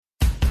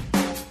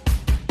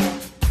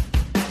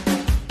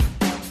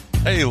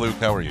Hey, Luke,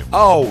 how are you?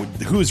 Oh,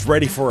 who's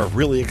ready for a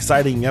really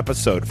exciting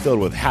episode filled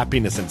with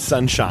happiness and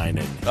sunshine?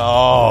 And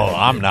Oh,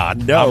 I'm not.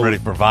 No. I'm ready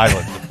for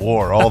violence and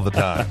war all the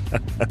time.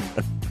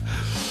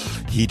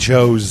 he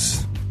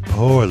chose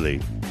poorly.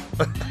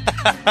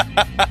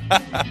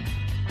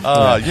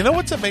 You know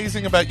what's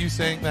amazing about you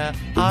saying that?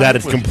 That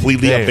it's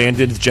completely there.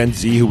 abandoned Gen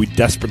Z, who we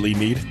desperately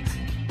need.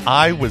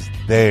 I was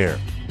there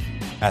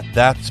at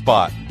that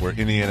spot where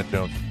Indiana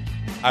Jones.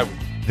 I was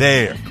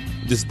there.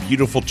 This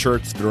beautiful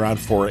church that's been around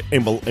for a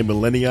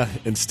millennia.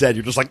 Instead,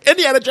 you're just like,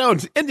 Indiana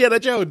Jones, Indiana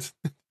Jones.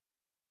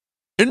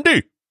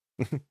 Indy.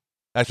 Actually,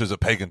 it was a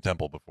pagan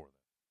temple before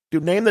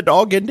Dude, name the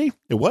dog Indy?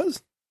 It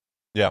was?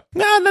 that.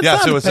 No, that's Yeah,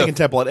 not so a it's pagan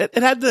temple. It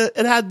had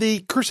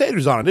the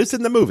Crusaders on it. It's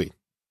in the movie.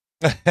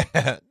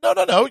 Yeah.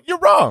 No. You're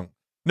wrong.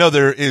 No,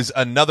 there is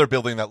another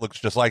building that looks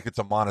just like it's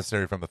a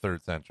monastery from the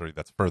 3rd century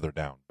that's further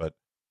down. But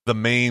the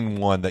main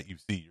one that you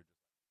see,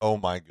 oh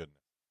my goodness.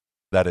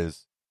 That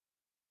is,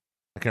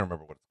 I can't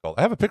remember what it's called.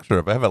 I have a picture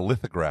of it. I have a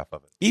lithograph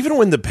of it. Even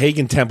when the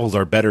pagan temples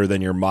are better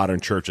than your modern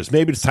churches,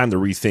 maybe it's time to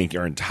rethink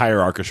our entire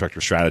architecture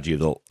strategy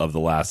of the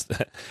last.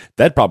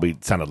 That probably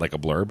sounded like a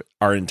blurb.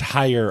 Our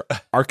entire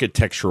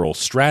architectural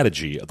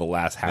strategy of the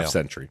last half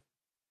century.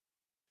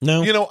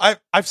 No, You know,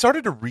 I've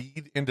started to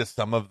read into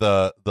some of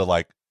the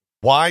like,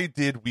 why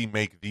did we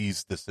make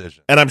these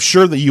decisions? and I'm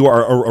sure that you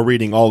are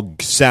reading all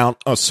sound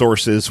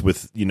sources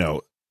with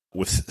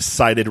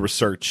cited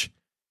research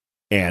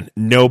and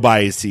no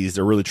biases.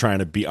 They're really trying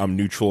to be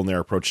neutral in their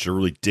approach to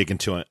really dig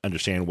into and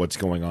understand what's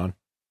going on.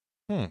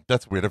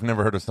 That's weird. I've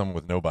never heard of someone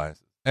with no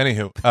biases.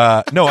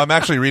 Anywho, no, I'm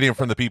actually reading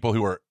from the people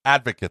who are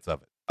advocates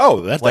of it.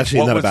 Oh, that's Like, actually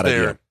what not a was bad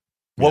their- idea.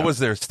 What Yeah. was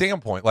their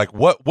standpoint? Like,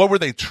 what were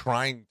they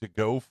trying to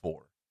go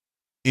for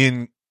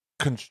in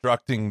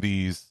constructing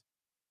these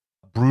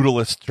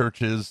brutalist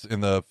churches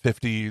in the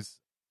 50s?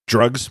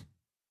 Drugs.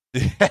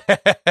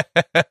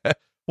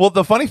 Well,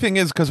 the funny thing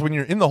is, because when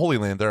you're in the Holy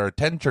Land, there are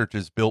 10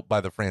 churches built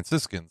by the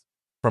Franciscans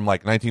from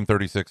like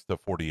 1936 to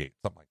 48,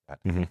 something like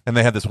that. Mhm. And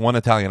they had this one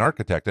Italian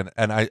architect.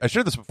 And I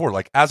shared this before.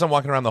 Like, as I'm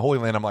walking around the Holy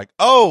Land, I'm like,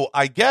 oh,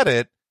 I get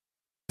it.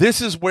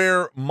 This is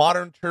where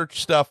modern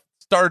church stuff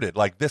started.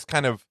 Like, this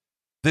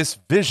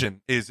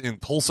vision is in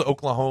Tulsa,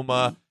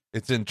 Oklahoma.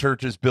 It's in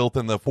churches built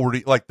in the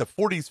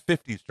 40s,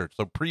 50s church.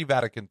 So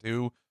pre-Vatican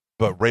II,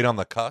 but right on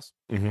the cusp.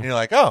 Mhm. And you're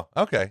like, oh,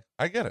 okay,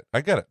 I get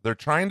it. They're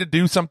trying to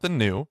do something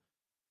new,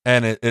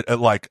 and it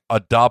like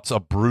adopts a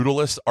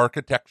brutalist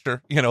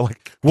architecture. You know,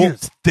 like,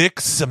 here's thick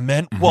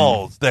cement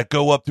walls that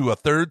go up to a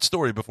 3rd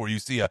story before you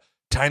see a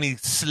tiny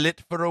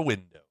slit for a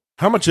window.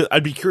 How much?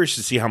 I'd be curious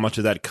to see how much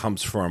of that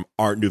comes from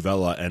Art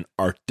Nouveau and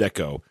Art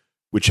Deco,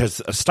 which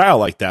has a style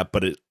like that,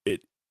 but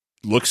it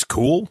looks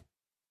cool.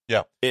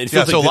 Yeah, It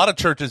feels so like a lot of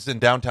churches in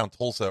downtown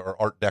Tulsa are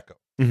Art Deco.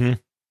 Mhm.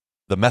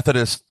 The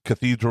Methodist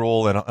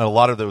Cathedral and a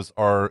lot of those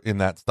are in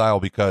that style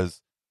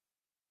because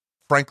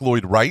Frank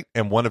Lloyd Wright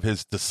and one of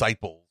his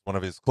disciples, one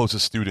of his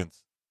closest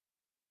students,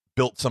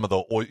 built some of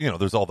the oil. You know,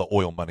 there's all the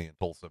oil money in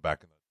Tulsa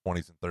back in the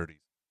 20s and 30s.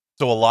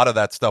 So a lot of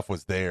that stuff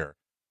was there,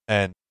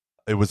 and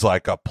it was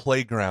like a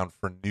playground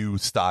for new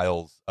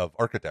styles of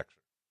architecture.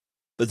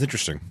 That's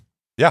interesting.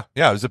 Yeah,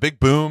 it was a big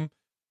boom.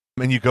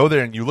 And you go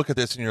there and you look at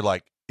this and you're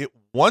like, it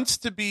wants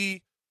to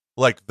be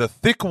like the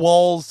thick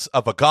walls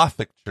of a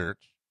Gothic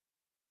church,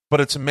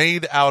 but it's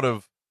made out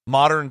of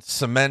modern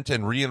cement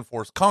and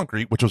reinforced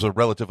concrete, which was a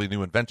relatively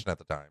new invention at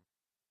the time.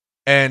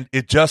 And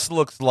it just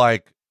looks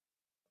like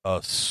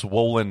a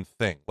swollen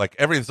thing. Like,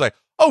 everything's like,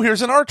 oh,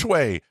 here's an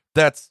archway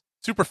that's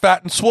super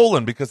fat and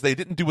swollen because they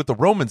didn't do what the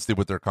Romans did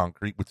with their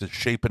concrete, which is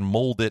shape and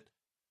mold it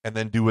and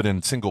then do it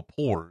in single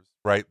pours,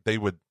 right? They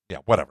would,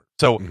 whatever.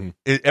 So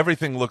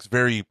everything looks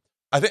very,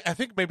 I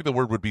think maybe the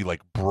word would be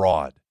like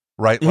broad,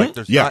 right? Like,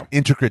 there's not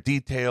intricate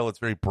detail. It's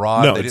very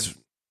broad. No,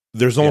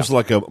 there's almost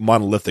like a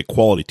monolithic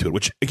quality to it,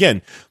 which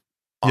again,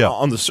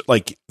 on the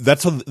like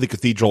that's how the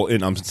cathedral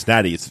in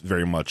Cincinnati is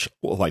very much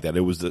like that.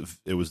 It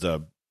was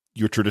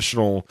your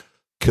traditional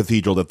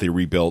cathedral that they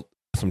rebuilt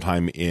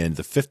sometime in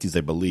the 50s,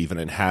 I believe, and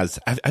it has.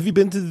 Have you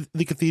been to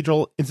the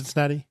cathedral in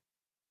Cincinnati?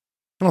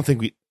 I don't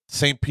think we.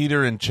 St.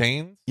 Peter in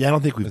Chains? Yeah, I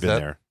don't think we've been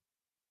there.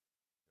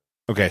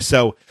 Okay,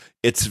 so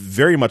it's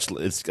very much.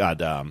 It's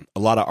got a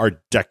lot of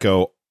Art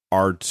Deco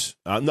art.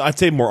 I'd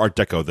say more Art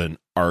Deco than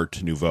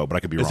Art Nouveau, but I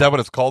could be wrong. Is that what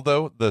it's called,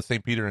 though? The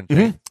St. Peter in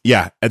Chains?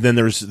 Yeah, and then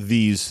there's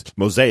these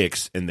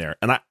mosaics in there,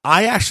 and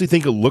I actually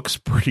think it looks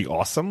pretty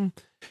awesome,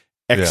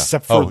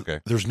 except for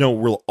there's no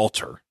real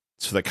altar,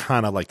 so that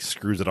kind of like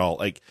screws it all.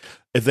 Like,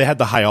 if they had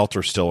the high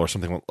altar still or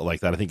something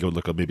like that, I think it would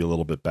look maybe a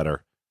little bit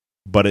better.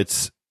 But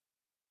it's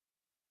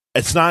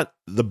not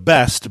the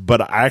best,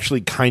 but I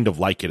actually kind of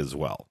like it as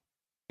well.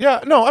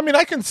 Yeah, no, I mean,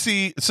 I can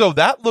see. So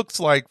that looks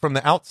like, from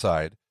the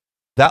outside,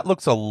 that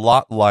looks a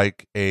lot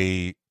like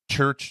a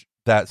church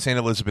that St.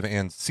 Elizabeth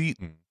Ann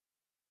Seton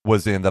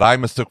was in that I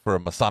mistook for a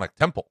Masonic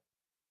temple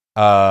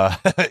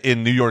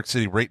in New York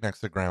City, right next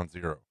to Ground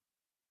Zero.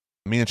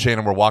 Me and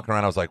Shannon were walking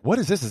around. I was like, what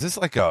is this? Is this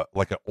like an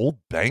old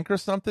bank or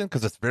something?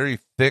 Because it's very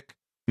thick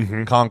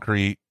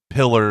concrete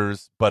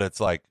pillars, but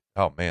it's like,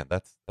 oh, man,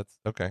 that's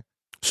okay.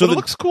 So it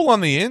looks cool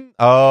on the in.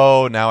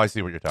 Oh, now I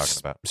see what you're talking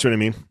about. See what I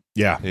mean?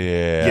 Yeah.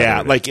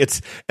 Yeah. Like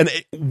it's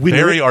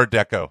very Art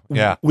Deco.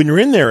 Yeah. When you're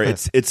in there,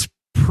 it's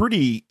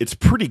pretty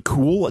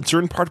cool in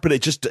certain parts, but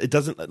it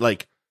doesn't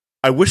like.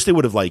 I wish they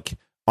would have like.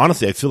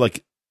 Honestly, I feel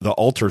like the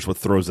altar is what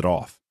throws it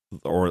off,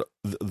 or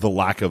the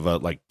lack of a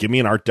like. Give me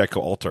an Art Deco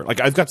altar. Like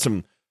I have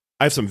some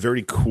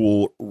very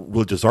cool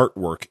religious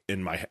artwork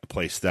in my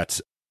place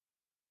that's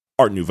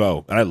Art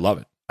Nouveau, and I love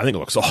it. I think it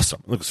looks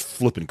awesome. It looks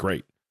flipping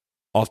great.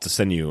 I'll have to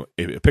send you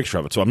a picture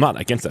of it. So I'm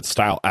not against that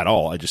style at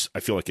all. I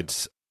feel like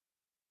it's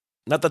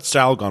not that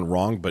style gone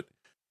wrong, but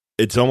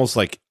it's almost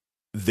like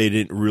they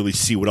didn't really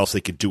see what else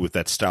they could do with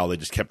that style. They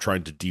just kept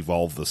trying to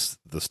devolve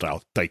the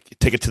style, like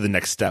take it to the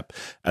next step,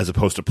 as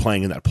opposed to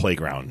playing in that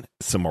playground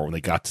some more when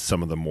they got to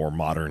some of the more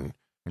modern,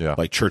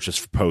 like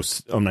churches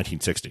post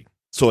 1960.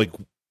 So like,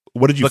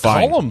 what did you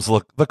find?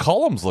 The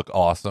columns look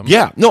awesome.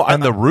 Yeah, no,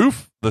 and the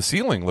roof, the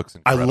ceiling looks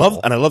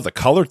incredible. I love the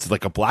color. It's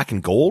like a black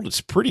and gold.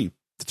 It's pretty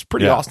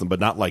awesome,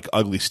 but not like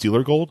ugly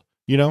Steeler gold.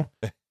 You know?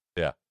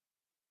 Yeah.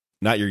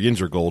 Not your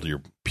Yinzer gold,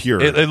 your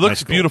pure. It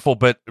looks nice beautiful,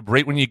 but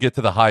right when you get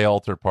to the high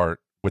altar part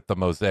with the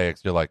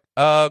mosaics, you're like,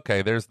 oh,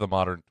 okay, there's the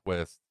modern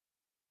twist.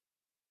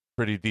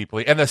 Pretty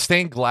deeply. And the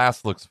stained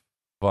glass looks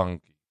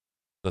funky.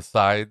 The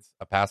sides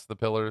past the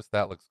pillars,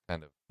 that looks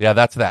kind of... Yeah,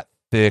 that's that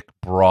thick,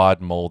 broad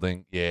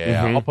molding.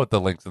 Yeah, I'll put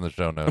the links in the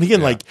show notes. And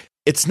again, like,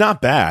 it's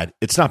not bad.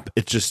 It's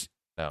just...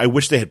 No. I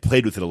wish they had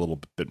played with it a little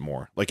bit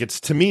more. Like,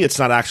 to me, it's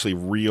not actually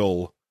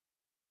real...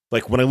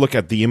 Like, when I look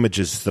at the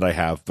images that I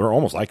have, they're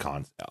almost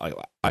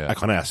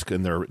icon-esque,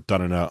 and they're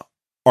done in a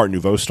Art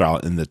Nouveau style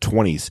in the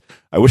 20s.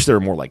 I wish they were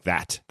more like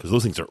that, because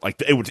those things are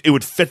like it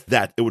would fit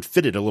that. It would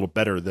fit it a little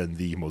better than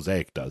the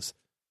mosaic does.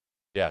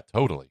 Yeah,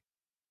 totally.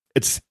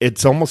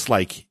 It's almost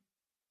like,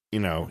 you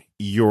know,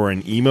 you're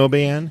an emo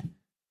band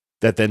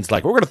that then's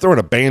like, we're going to throw in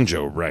a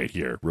banjo right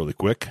here really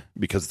quick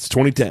because it's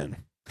 2010.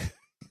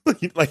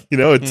 Like, you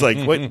know, it's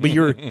like, wait, but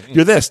you're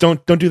this.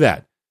 Don't do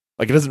that.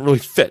 Like, it doesn't really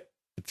fit.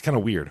 It's kind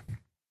of weird.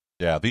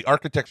 Yeah, the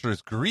architecture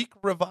is Greek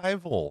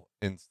Revival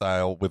in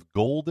style with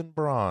gold and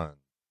bronze.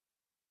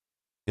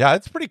 Yeah,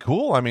 it's pretty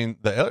cool. I mean,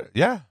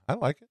 I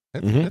like it.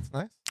 It's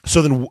nice.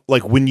 So then,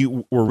 like, when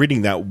you were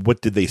reading that,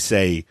 what did they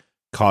say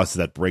caused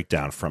that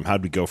breakdown from? How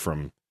did we go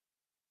from?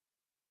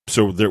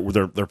 So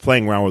they're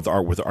playing around with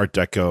Art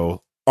Deco,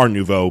 Art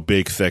Nouveau,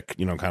 big, thick,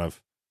 you know, kind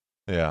of.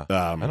 Yeah,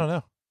 I don't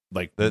know.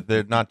 Like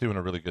they're not doing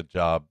a really good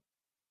job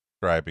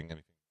describing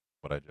anything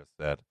what I just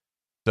said.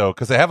 So,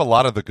 because they have a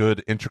lot of the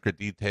good intricate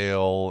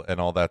detail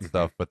and all that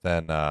stuff, but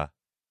then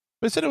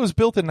they said it was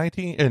built in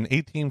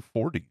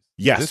 1840s.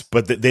 Yes,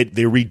 but they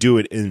redo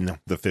it in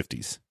the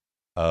 50s.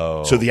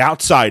 Oh, so the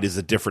outside is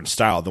a different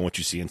style than what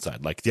you see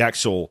inside. Like the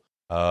actual.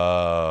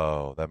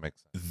 Oh, that makes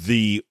sense.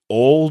 The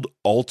old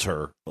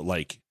altar,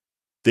 like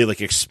they like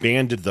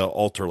expanded the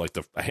altar, like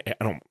I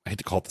hate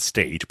to call it the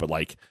stage, but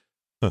like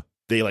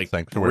they like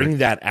sanctuary. Bring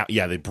that out.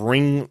 Yeah, they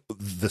bring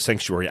the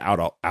sanctuary out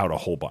a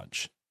whole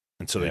bunch.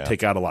 And so they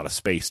take out a lot of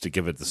space to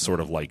give it this sort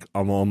of like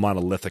a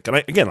monolithic.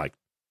 And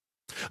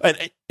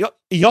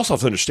you also have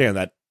to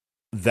understand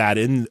that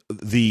in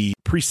the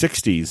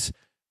pre-60s,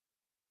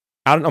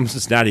 out in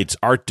Cincinnati, it's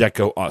Art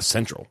Deco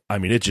central. I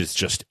mean, it's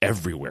just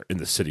everywhere in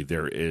the city.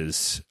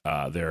 It's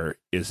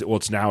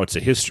a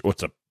history.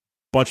 It's a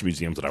bunch of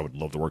museums that I would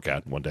love to work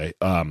at one day.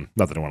 Not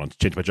that I want to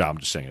change my job. I'm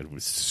just saying it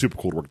was super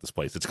cool to work at this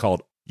place. It's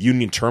called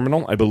Union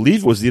Terminal. I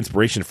believe it was the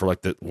inspiration for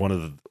like one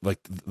of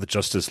the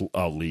Justice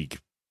League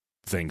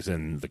things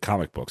in the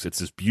comic books. It's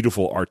this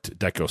beautiful Art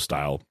Deco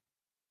style.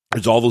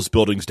 There's all those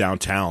buildings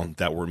downtown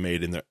that were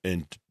made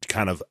in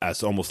kind of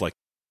as almost like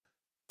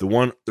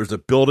there's a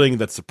building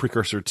that's the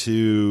precursor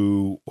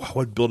to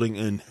what building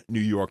in New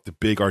York, the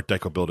big Art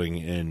Deco building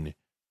in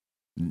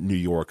New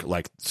York.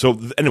 Like, so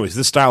anyways,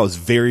 this style is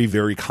very,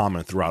 very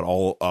common throughout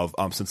all of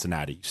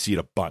Cincinnati. You see it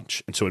a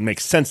bunch. And so it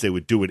makes sense they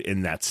would do it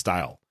in that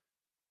style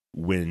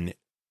when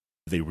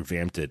they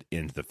revamped it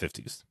in the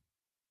 50s.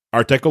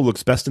 Art Deco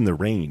looks best in the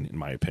rain, in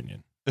my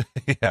opinion.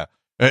 Yeah.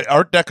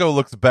 Art Deco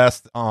looks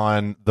best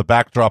on the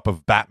backdrop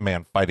of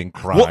Batman fighting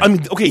crime. Well, I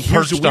mean, okay,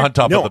 here's on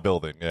top of the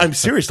building. Yeah. I'm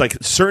serious. Like,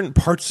 certain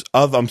parts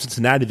of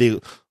Cincinnati, they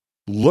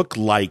look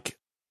like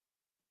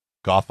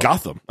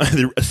Gotham.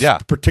 Yeah.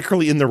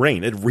 Particularly in the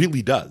rain. It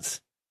really does.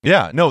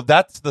 Yeah. No,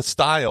 that's the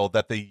style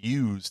that they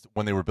used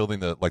when they were building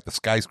the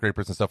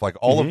skyscrapers and stuff. Like,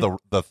 all of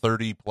the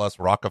 30-plus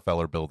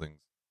Rockefeller buildings.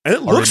 And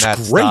it looks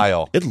great.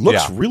 Style. It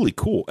looks really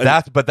cool.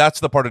 And but that's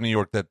the part of New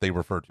York that they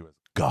refer to as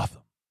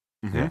Gotham.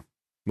 Mm-hmm.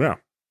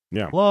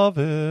 Yeah. Love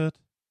it.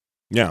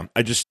 Yeah.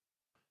 I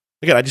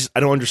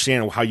don't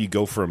understand how you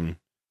go from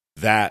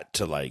that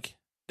to like,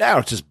 now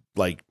it's just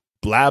like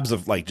blabs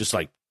of like, just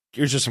like,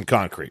 here's just some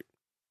concrete.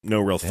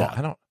 No real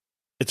thought.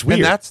 It's weird.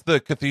 And that's the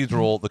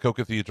cathedral, the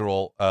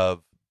co-cathedral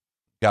of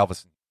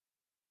Galveston.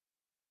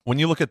 When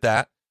you look at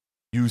that,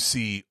 you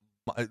see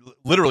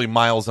literally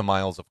miles and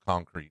miles of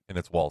concrete in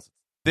its walls.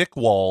 Thick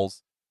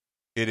walls.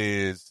 It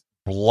is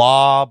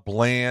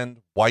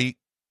bland, white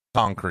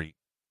concrete.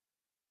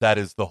 That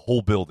is the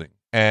whole building.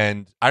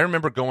 And I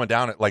remember going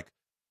down it, like,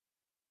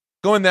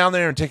 going down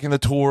there and taking the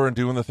tour and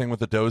doing the thing with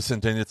the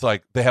docent, and it's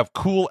like they have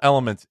cool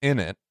elements in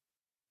it.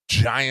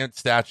 Giant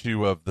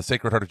statue of the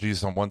Sacred Heart of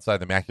Jesus on one side,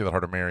 the Immaculate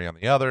Heart of Mary on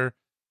the other.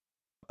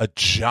 A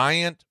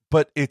giant,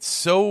 but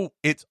it's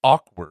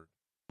awkward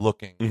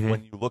looking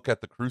when you look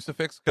at the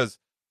crucifix, because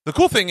the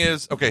cool thing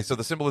is, okay, so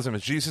the symbolism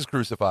is Jesus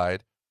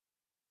crucified.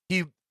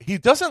 He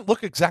doesn't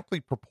look exactly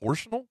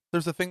proportional.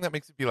 There's a thing that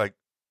makes it be like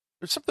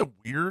there's something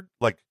weird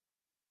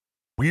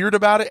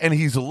about it, and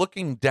he's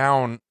looking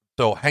down.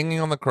 So hanging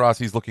on the cross,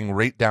 he's looking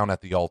right down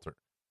at the altar.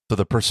 So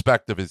the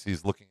perspective is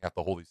he's looking at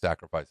the holy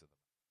sacrifices.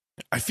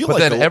 I feel but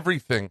like then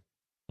everything.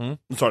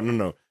 Sorry,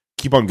 no.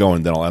 Keep on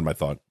going, then I'll add my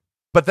thought.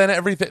 But then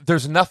everything,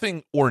 there's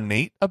nothing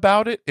ornate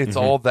about it. It's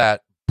all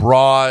that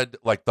broad,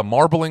 like the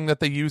marbling that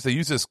they use. They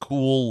use this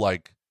cool,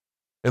 like,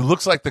 it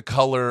looks like the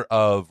color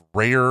of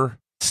rare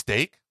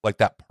steak, like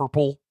that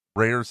purple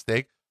rare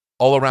steak,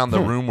 all around the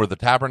room where the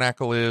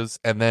tabernacle is.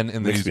 And then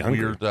in these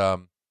weird,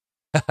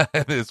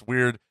 this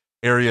weird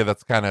area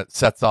that's kind of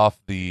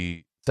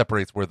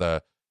separates where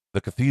the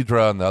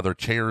cathedra and the other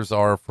chairs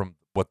are from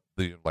what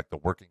the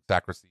working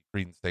sacristy,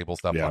 creed and stable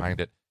stuff behind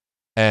it.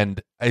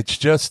 And it's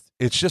just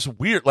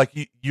weird.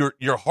 Like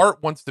your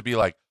heart wants to be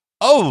like,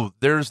 oh,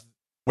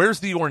 where's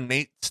the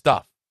ornate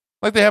stuff?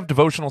 Like they have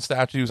devotional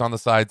statues on the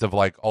sides of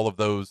like all of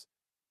those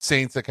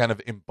saints that kind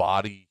of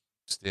embody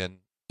Houston.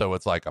 So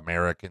it's like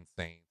American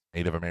saints,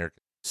 Native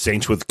American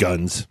saints with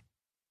guns,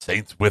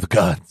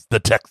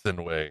 the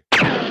Texan way.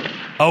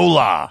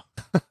 Hola.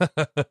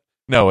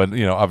 No,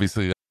 and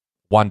obviously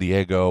Juan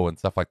Diego and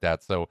stuff like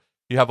that. So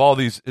you have all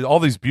these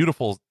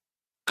beautiful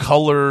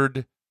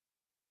colored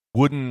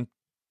wooden,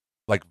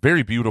 like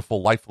very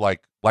beautiful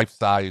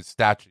life-size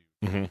statues.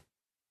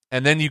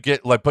 And then you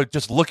get but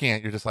just looking at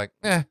it, you're just like,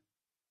 eh.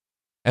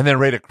 And then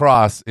right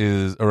across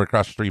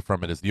the street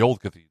from it is the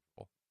old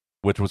cathedral,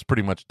 which was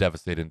pretty much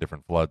devastated in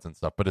different floods and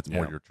stuff, but it's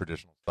more your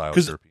traditional style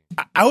European.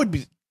 I would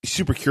be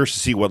super curious to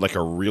see what like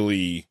a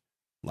really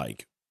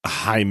like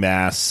high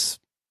mass,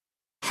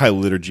 high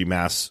liturgy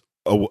mass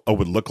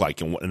would look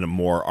like in a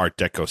more Art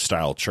Deco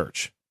style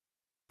church.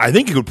 I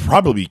think it would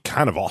probably be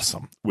kind of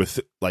awesome with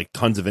like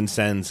tons of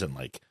incense and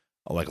like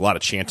a lot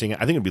of chanting.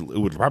 I think it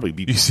would probably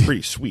be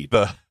pretty sweet.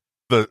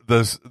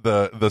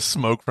 The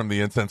smoke from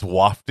the incense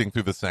wafting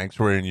through the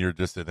sanctuary, and you're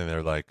just sitting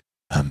there like,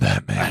 I'm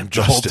Batman. I'm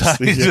justice.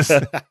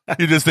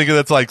 You're just thinking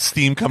that's like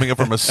steam coming up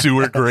from a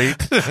sewer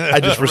grate. I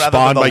just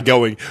respond by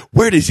going,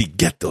 where does he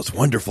get those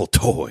wonderful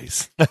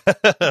toys?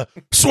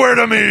 Swear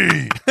to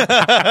me.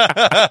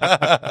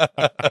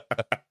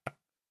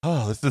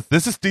 Oh,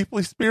 this is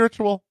deeply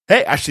spiritual.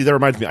 Hey, actually, that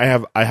reminds me.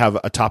 I have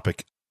a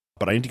topic,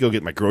 but I need to go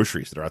get my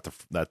groceries that are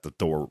at the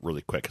door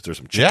really quick because there's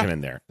some chicken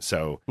in there.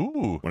 So,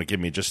 want to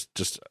give me just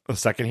a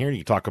second here?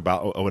 You can talk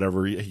about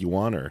whatever you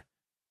want, or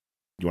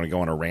you want to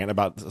go on a rant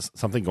about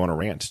something? Go on a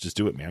rant. Just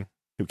do it, man.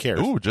 Who cares?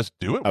 Ooh, just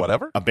do it.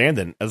 Whatever.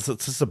 Let's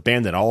just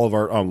abandon all of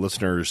our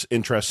listeners'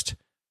 interest.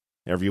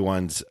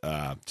 Everyone's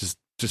just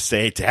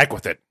say to heck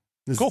with it.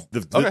 Cool.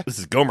 This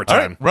is Gomer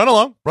time. Right.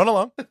 Run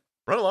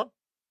along.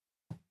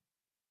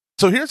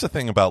 So here's the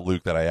thing about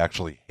Luke that I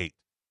actually hate.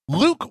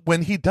 Luke,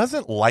 when he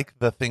doesn't like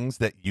the things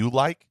that you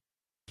like,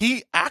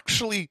 he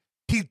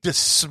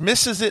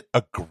dismisses it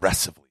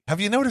aggressively.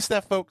 Have you noticed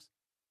that, folks?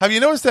 Have you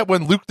noticed that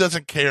when Luke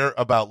doesn't care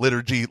about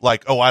liturgy,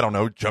 like, oh, I don't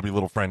know, chubby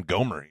little friend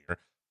Gomer here,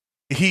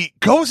 he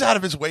goes out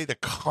of his way to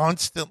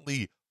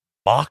constantly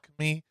mock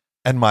me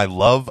and my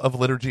love of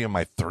liturgy and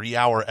my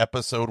 3-hour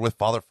episode with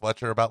Father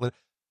Fletcher about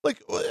liturgy.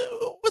 Like,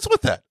 what's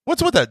with that?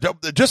 What's with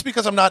that? Just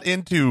because I'm not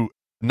into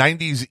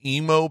 90s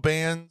emo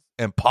bands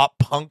and pop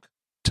punk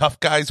tough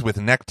guys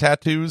with neck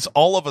tattoos,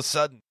 all of a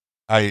sudden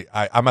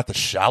I'm at the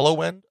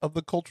shallow end of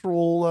the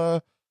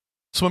cultural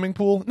swimming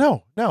pool.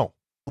 No.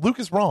 Luke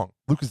is wrong.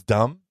 Luke is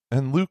dumb,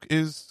 and Luke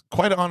is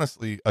quite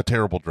honestly a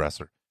terrible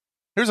dresser.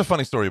 Here's a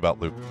funny story about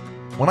Luke.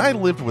 When I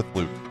lived with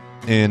Luke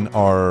in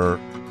our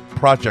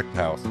project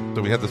house,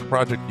 so we had this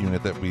project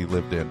unit that we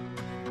lived in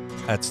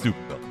at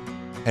Steubenville,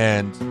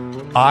 and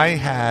I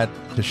had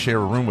to share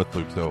a room with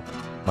Luke. So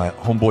my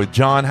homeboy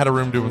John had a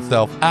room to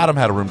himself. Adam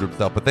had a room to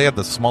himself, but they had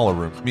the smaller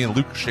rooms. Me and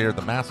Luke shared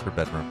the master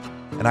bedroom.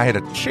 And I had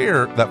a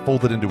chair that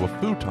folded into a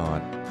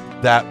futon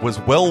that was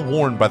well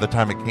worn by the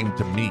time it came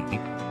to me.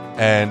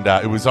 And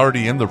it was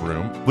already in the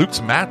room. Luke's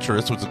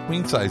mattress was a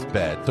queen-size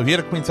bed. So he had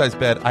a queen-size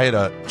bed. I had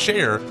a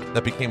chair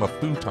that became a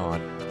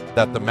futon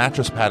that the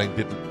mattress padding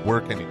didn't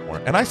work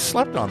anymore. And I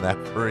slept on that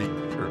for a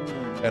year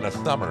and a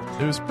summer.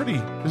 It was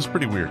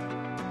pretty weird.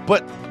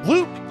 But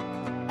Luke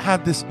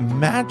had this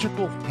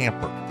magical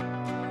hamper.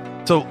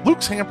 So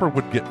Luke's hamper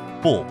would get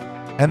full,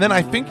 and then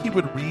I think he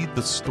would read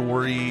the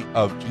story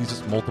of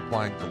Jesus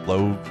multiplying the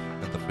loaves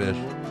and the fish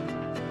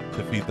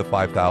to feed the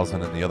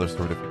 5,000 and the other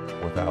story to feed the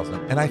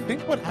 4,000. And I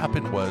think what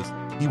happened was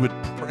he would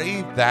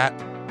pray that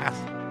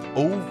passage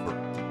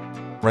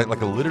over, right,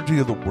 like a liturgy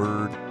of the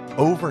word,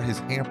 over his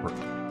hamper.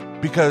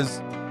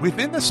 Because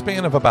within the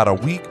span of about a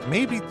week,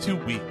 maybe 2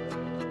 weeks,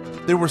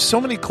 there were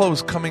so many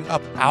clothes coming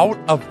up out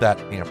of that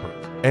hamper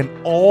and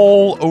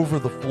all over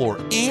the floor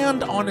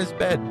and on his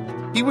bed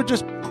he would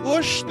just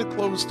push the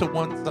clothes to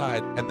one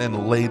side and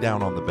then lay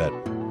down on the bed.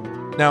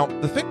 Now,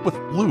 the thing with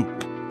Luke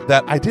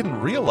that I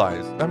didn't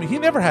realize, I mean, he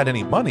never had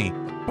any money,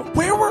 but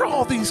where were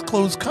all these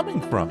clothes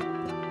coming from?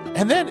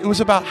 And then it was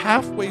about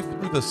halfway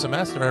through the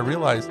semester I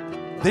realized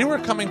they were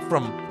coming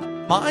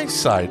from my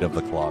side of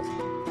the closet.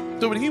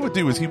 So what he would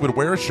do is he would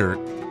wear a shirt,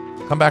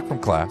 come back from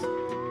class,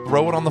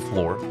 throw it on the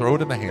floor, throw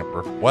it in the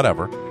hamper,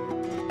 whatever.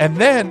 And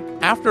then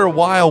after a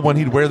while, when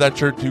he'd wear that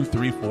shirt 2,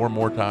 3, 4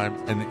 more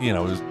times, and it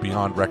was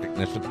beyond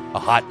recognition, a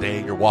hot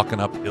day, you're walking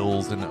up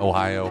hills in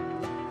Ohio,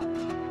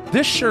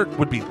 this shirt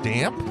would be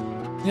damp,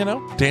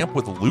 damp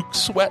with Luke's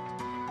sweat.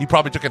 He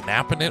probably took a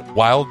nap in it,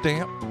 wild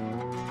damp.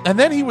 And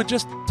then he would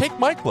just take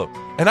my clothes.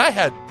 And I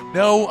had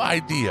no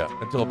idea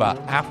until about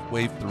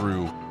halfway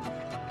through.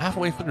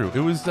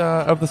 It was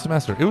of the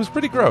semester. It was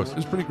pretty gross.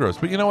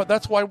 But you know what?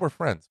 That's why we're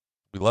friends.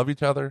 We love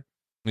each other.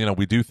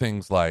 We do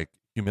things like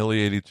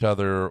humiliate each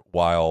other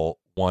while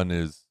one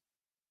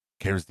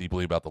cares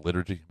deeply about the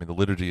liturgy. I mean, the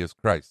liturgy is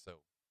Christ. So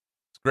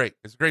it's great.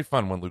 It's great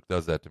fun when Luke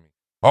does that to me.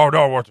 Oh,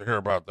 no, I want to hear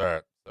about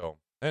that. So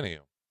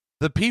anyhow,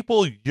 the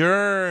people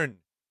yearn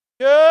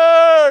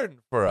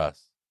for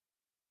us.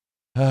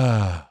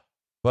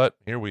 But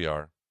here we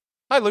are.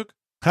 Hi, Luke.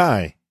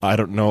 Hi. I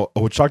don't know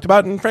what you talked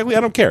about, and frankly, I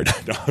don't care.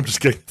 No, I'm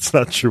just kidding. It's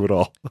not true at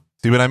all.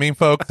 See what I mean,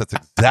 folks? That's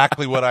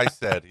exactly what I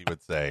said he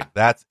would say.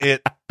 That's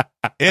it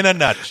in a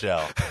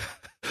nutshell.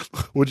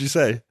 What'd you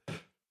say?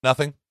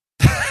 Nothing.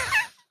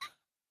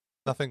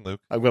 Nothing,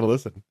 Luke. I'm going to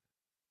listen.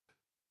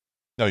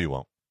 No, you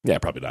won't. Yeah,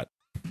 probably not.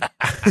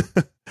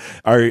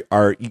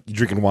 Are you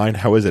drinking wine?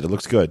 How is it? It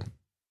looks good.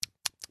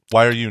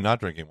 Why are you not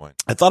drinking wine?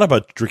 I thought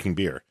about drinking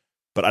beer,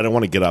 but I don't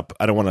want to get up.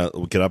 I don't want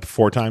to get up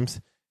 4 times.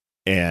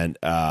 And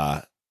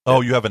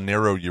you have a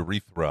narrow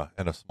urethra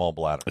and a small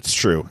bladder. It's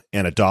true.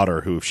 And a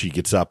daughter who, if she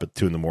gets up at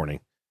 2 a.m,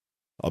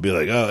 I'll be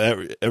like,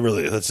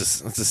 really, let's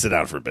just sit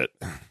down for a bit.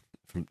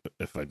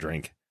 If I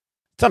drink,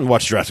 time to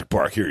watch Jurassic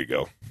Park. Here you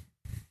go.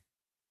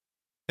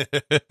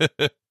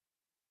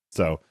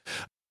 So,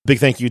 big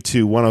thank you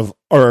to one of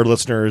our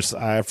listeners.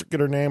 I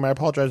forget her name. I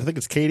apologize. I think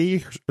it's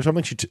Katie or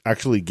something. She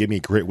actually gave me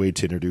a great way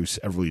to introduce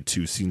Everly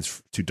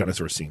to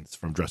dinosaur scenes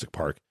from Jurassic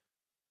Park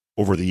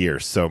over the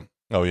years. So,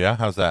 oh yeah,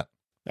 how's that?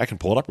 I can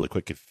pull it up really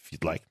quick if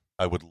you'd like.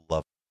 I would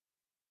love.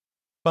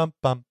 So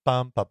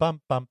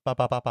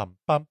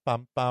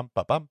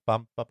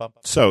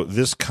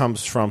this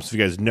comes from, so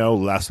you guys know,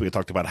 last week I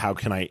talked about how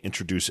can I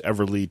introduce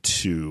Everly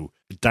to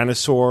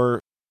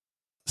dinosaur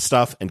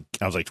stuff, and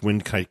I was like,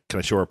 when can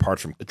I show her apart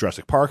from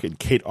Jurassic Park? And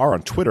Kate R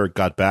on Twitter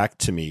got back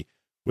to me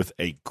with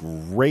a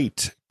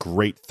great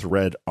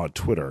thread on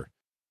Twitter.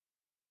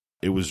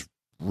 It was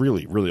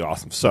really, really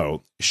awesome.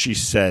 So she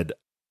said,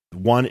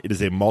 1, it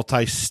is a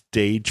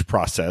multi-stage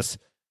process,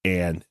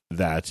 and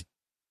that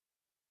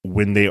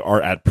when they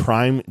are at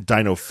prime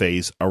dino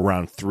phase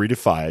around 3 to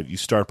 5, you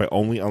start by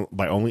only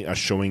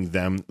showing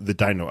them the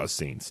dino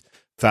scenes.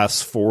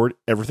 Fast forward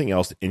everything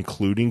else,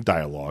 including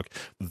dialogue.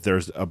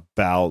 There's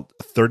about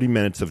 30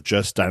 minutes of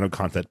just dino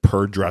content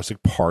per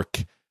Jurassic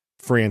Park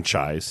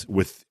franchise.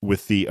 With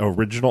the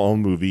original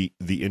movie,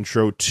 the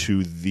intro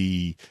to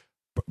the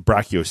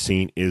Brachio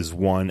scene is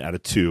 1 out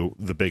of 2.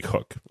 The big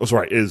hook. Oh,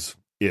 sorry, is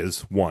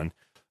 1.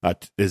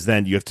 Is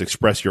then you have to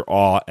express your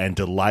awe and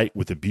delight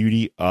with the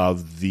beauty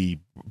of the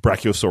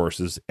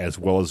Brachiosauruses as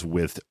well as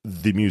with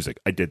the music.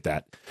 I did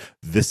that.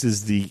 This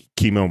is the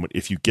key moment.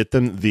 If you get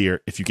them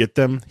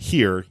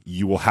here,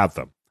 you will have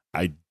them.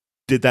 I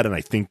did that, and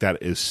I think that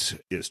is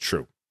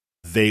true.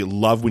 They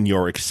love when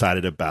you're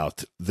excited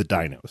about the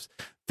dinos.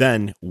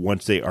 Then,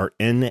 once they are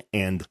in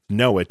and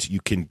know it,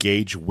 you can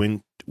gauge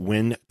when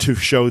to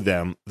show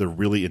them the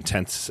really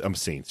intense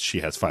scenes. She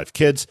has 5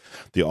 kids.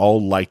 They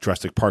all like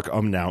Jurassic Park.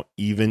 Now,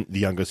 even the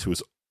youngest,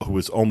 who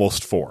is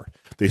almost 4,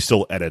 they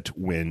still edit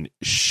when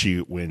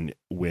she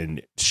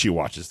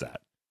watches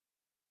that.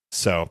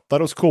 So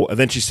thought it was cool. And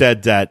then she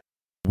said that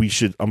we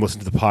should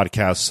listen to the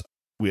podcast.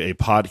 A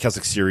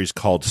podcasting series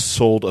called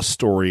 "Sold a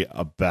Story"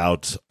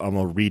 about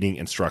reading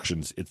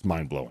instructions. It's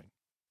mind blowing.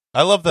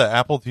 I love the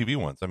Apple TV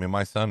ones. I mean,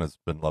 my son has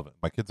been loving it.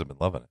 My kids have been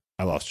loving it.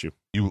 I lost you.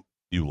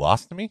 You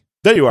lost me?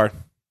 There you are.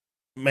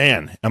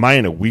 Man, am I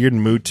in a weird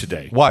mood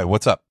today? Why?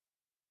 What's up?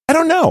 I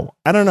don't know.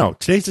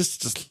 Today's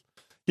just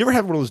you ever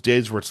have one of those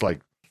days where it's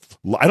like,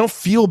 I don't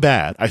feel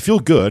bad. I feel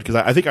good because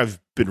I think I've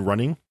been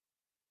running.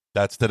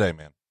 That's today,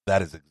 man.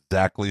 That is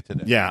exactly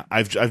today. Yeah,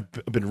 I've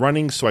been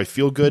running, so I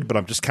feel good, but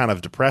I'm just kind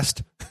of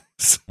depressed.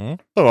 So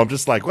I'm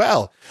just like,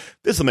 well,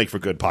 this will make for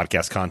good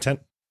podcast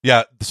content.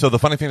 Yeah, so the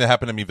funny thing that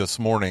happened to me this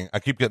morning, I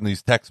keep getting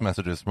these text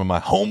messages from my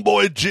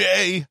homeboy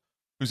Jay,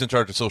 who's in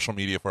charge of social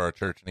media for our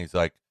church, and he's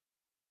like,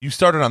 you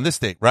started on this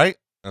date, right?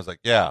 And I was like,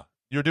 yeah.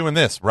 You're doing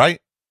this, right?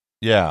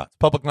 Yeah. It's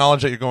public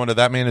knowledge that you're going to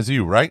That Man Is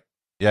You, right?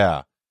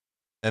 Yeah.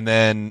 And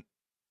then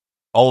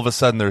all of a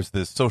sudden there's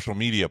this social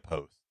media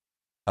post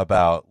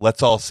about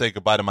let's all say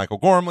goodbye to Michael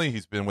Gormley.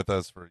 He's been with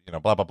us for,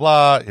 blah, blah,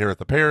 blah, here at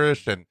the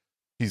parish, and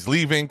he's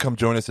leaving. Come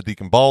join us at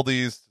Deacon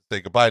Baldy's.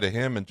 Say goodbye to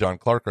him and John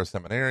Clark, our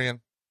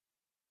seminarian.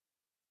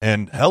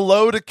 And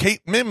hello to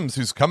Kate Mims,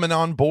 who's coming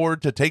on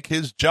board to take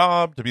his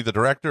job to be the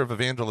director of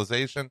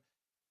evangelization.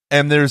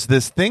 And there's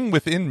this thing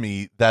within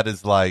me that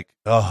is like,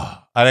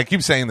 and I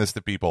keep saying this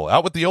to people,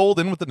 out with the old,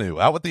 in with the new,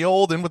 out with the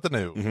old, in with the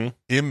new,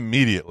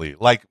 immediately.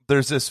 Like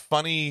there's this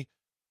funny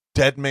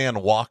dead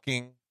man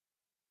walking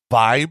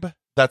vibe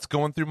that's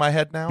going through my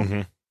head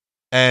now.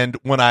 And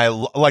when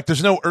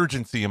there's no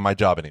urgency in my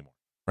job anymore,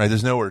 right?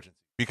 There's no urgency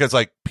because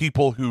like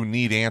people who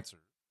need answers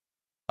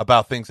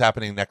about things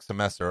happening next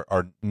semester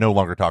are no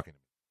longer talking to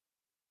me.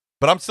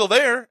 But I'm still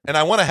there and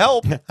I want to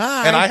help.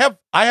 Hi. And I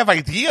have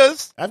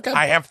ideas.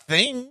 I have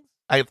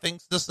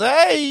things to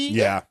say.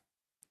 Yeah.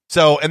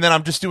 So, and then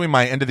I'm just doing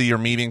my end of the year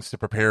meetings to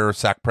prepare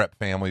SAC prep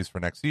families for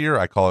next year.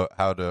 I call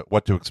it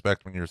what to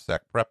expect when you're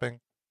SAC prepping.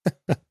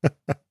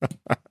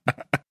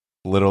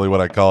 Literally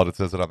what I call it. It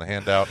says it on the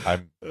handout.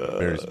 I'm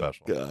very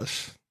special.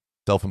 Gosh.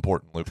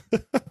 Self-important, Luke.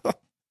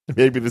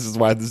 Maybe this is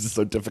why this is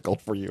so difficult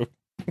for you.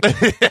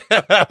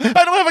 I don't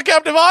have a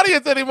captive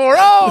audience anymore.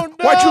 Oh, no.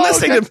 Why aren't you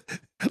listening to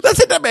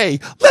Listen to me.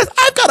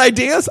 I've got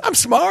ideas. I'm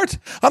smart.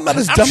 I'm not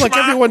as dumb like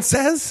everyone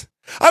says.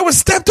 I was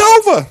stepped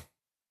over.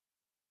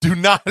 Do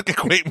not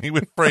equate me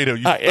with Fredo,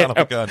 you son of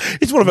a gun.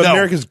 He's one of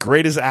America's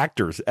greatest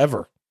actors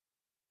ever.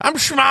 I'm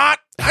smart.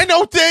 I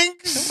know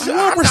things.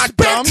 I'm respect.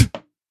 not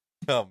dumb.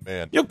 Oh,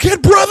 man. Your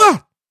kid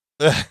brother.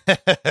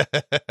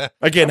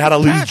 Again, how to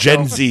lose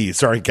Gen Z.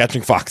 Sorry,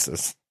 Catching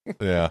Foxes.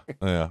 Yeah.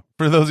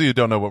 For those of you who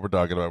don't know what we're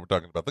talking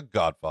about The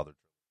Godfather.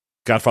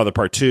 Godfather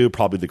Part 2,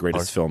 probably the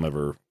greatest film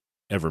ever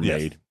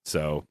made.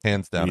 So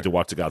hands down. You need to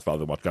watch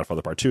Godfather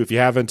Part 2. If you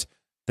haven't,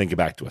 then get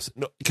back to us.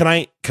 No, can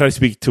I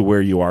speak to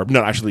where you are?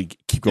 No, actually,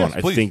 keep going.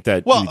 Yes, I think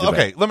that.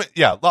 Okay.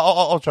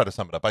 I'll try to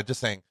sum it up by just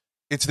saying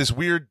it's this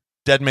weird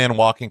dead man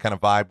walking kind of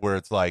vibe where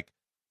it's like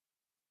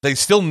they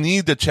still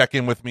need to check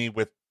in with me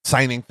with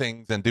signing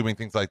things and doing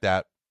things like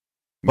that.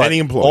 Many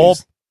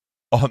employees.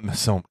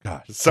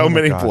 So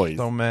many employees.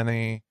 So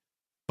many.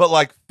 But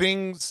like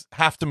things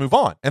have to move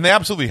on, and they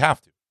absolutely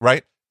have to,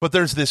 right? But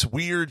there's this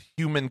weird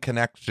human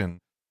connection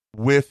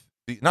with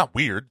not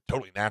weird,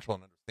 totally natural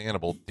and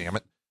understandable, damn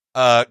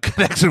it,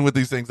 connection with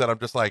these things that I'm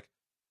just like,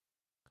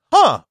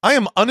 I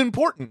am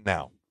unimportant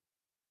now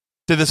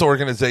to this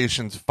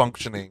organization's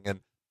functioning, and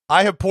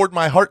I have poured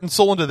my heart and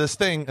soul into this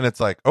thing, and it's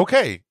like,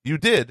 okay, you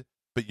did,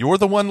 but you're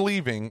the one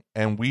leaving,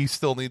 and we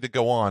still need to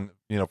go on,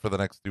 for the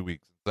next 2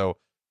 weeks. So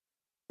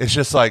it's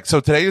just like, so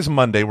today is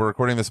Monday. We're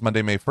recording this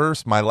Monday, May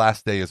 1st. My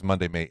last day is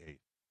Monday, May 8th.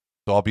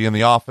 So I'll be in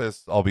the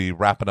office. I'll be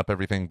wrapping up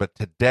everything. But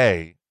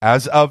today,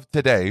 as of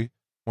today,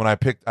 when I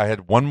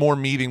had one more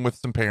meeting with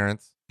some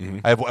parents.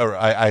 I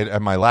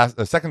had my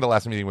second to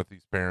last meeting with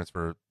these parents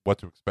for what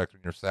to expect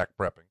when you're SAC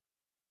prepping.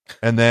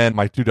 And then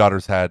my two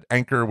daughters had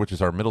Anchor, which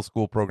is our middle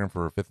school program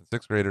for 5th and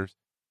 6th graders.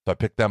 So I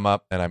picked them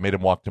up and I made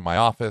them walk to my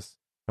office,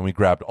 and we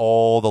grabbed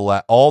all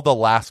the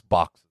last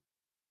boxes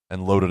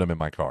and loaded them in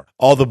my car.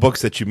 All the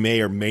books that you may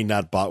or may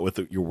not bought with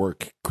your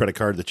work credit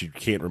card that you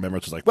can't remember.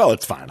 It's just like, well,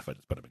 it's fine if I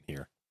just put them in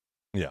here.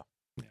 Yeah.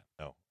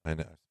 No, I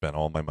spent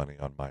all my money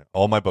on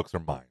all my books are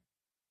mine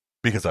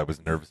because I was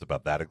nervous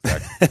about that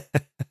exactly.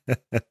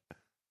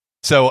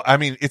 So, I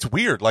mean, it's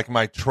weird. Like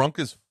my trunk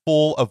is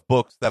full of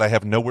books that I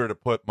have nowhere to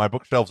put. My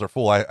bookshelves are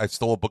full. I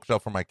stole a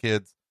bookshelf from my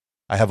kids.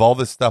 I have all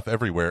this stuff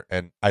everywhere,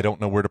 and I don't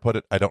know where to put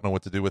it. I don't know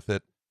what to do with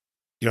it.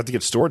 You have to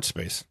get storage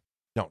space.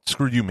 No,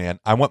 screw you, man.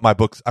 I want my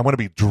books. I want to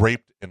be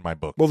draped in my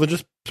books. Well, then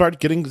just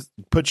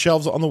put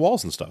shelves on the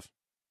walls and stuff.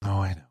 Oh,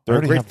 I know. They're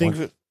a great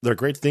thing. They're a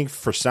great thing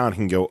for sound.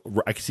 Can go.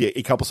 I can see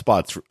a couple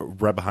spots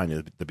right behind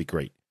you. That'd be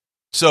great.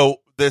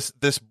 So this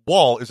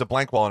wall is a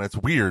blank wall, and it's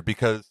weird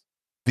because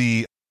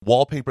the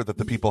wallpaper that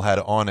the people had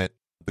on it,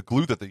 the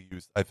glue that they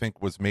used, I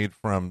think, was made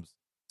from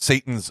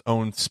Satan's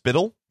own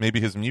spittle, maybe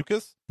his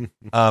mucus.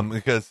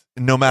 Because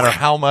no matter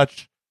how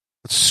much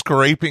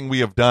scraping we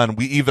have done,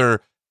 we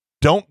either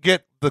don't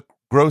get the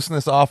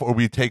grossness off or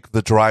we take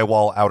the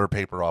drywall outer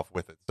paper off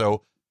with it.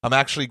 So I'm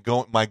actually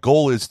my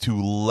goal is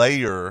to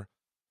layer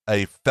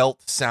a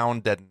felt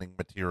sound deadening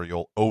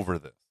material over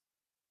this.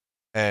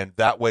 And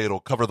that way it'll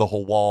cover the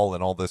whole wall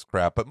and all this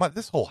crap. But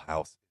this whole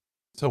house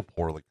is so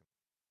poorly.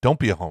 Don't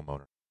be a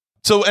homeowner.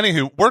 So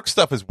anywho, work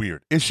stuff is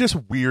weird. It's just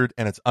weird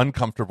and it's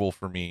uncomfortable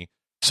for me.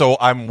 So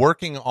I'm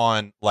working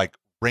on like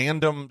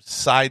random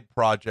side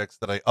projects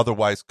that I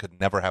otherwise could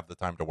never have the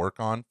time to work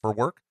on for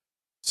work.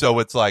 So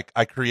it's like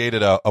I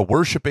created a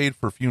worship aid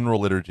for funeral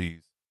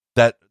liturgies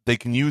that they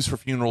can use for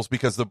funerals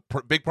because the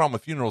big problem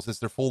with funerals is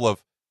they're full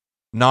of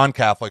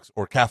non-Catholics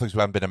or Catholics who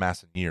haven't been to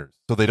Mass in years.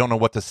 So they don't know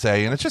what to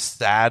say. And it's just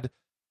sad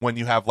when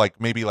you have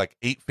maybe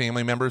 8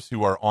 family members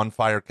who are on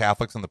fire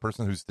Catholics and the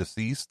person who's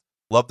deceased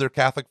love their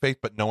Catholic faith,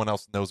 but no one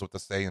else knows what to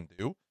say and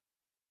do.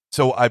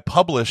 So I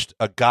published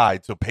a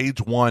guide. So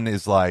page 1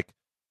 is like,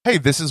 hey,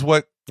 this is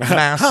what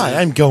Mass is.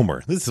 Hi, I'm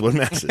Gomer. This is what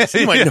Mass is.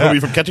 You might know me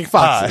from Catching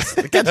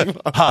Foxes.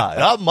 Hi,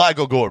 I'm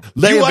Michael Gomer.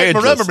 You might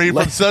remember me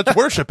from such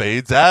worship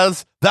aids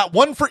as that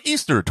one for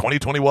Easter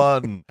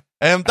 2021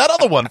 and that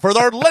other one for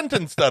our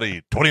Lenten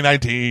study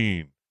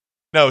 2019.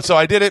 No, so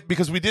I did it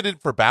because we did it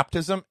for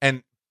baptism,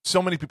 and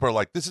so many people are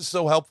like, this is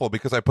so helpful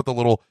because I put the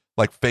little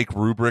like fake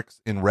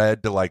rubrics in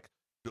red to like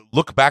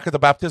look back at the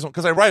baptismal,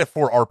 because I write it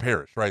for our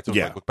parish, right? So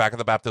it's like, look back at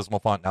the baptismal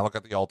font, now look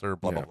at the altar,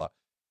 blah blah blah.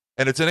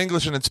 And it's in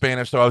English and in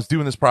Spanish. So I was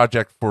doing this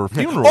project for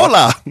funeral.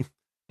 Hola,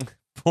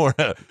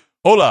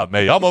 hola,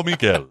 me llamo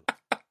Miguel.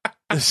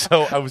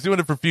 So I was doing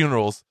it for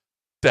funerals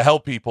to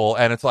help people,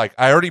 and it's like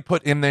I already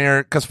put in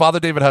there, because Father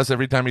David Huss,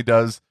 every time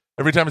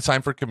it's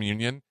time for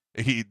communion,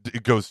 he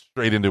goes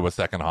straight into a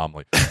second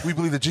homily. We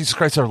believe that Jesus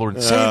Christ, our Lord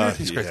and Savior,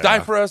 Jesus Christ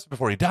died for us.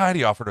 Before he died,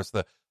 he offered us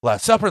the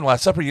Last Supper. In the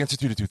Last Supper, he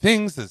instituted two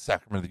things: the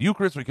sacrament of the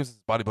Eucharist, where he gives us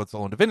his body, blood,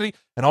 soul, and divinity,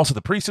 and also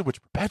the priesthood,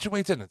 which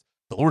perpetuates it. And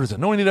the Lord has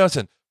anointed us,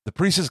 and the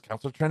priesthood,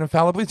 Council of Trent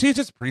infallibly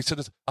teaches, the priesthood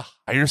is a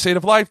higher state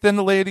of life than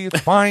the laity. It's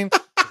fine.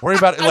 Don't worry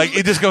about it. Like,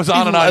 it just goes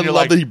on and on. I You're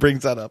love like, that he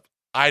brings that up.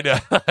 I know.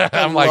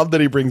 I love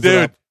that he brings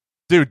it up.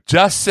 Dude,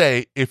 just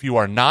say, if you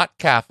are not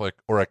Catholic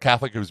or a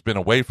Catholic who's been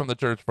away from the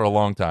church for a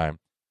long time,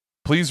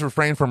 please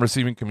refrain from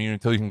receiving communion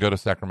until you can go to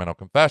sacramental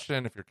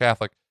confession. If you're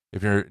Catholic,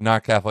 if you're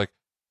not Catholic,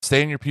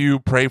 stay in your pew,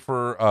 pray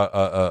for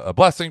a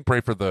blessing,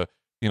 pray for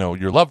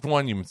your loved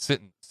one. You can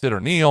sit or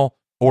kneel,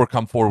 or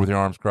come forward with your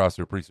arms crossed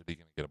to a priest or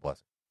deacon and get a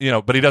blessing.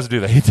 But he doesn't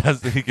do that.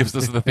 He gives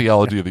us the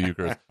theology of the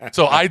Eucharist.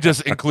 So I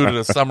just included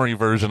a summary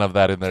version of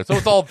that in there. So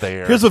it's all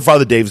there. Here's what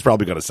Father Dave's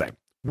probably going to say.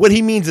 What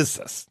he means is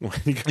this.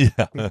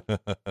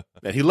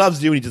 That he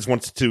loves you and he just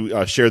wants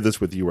to share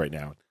this with you right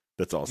now.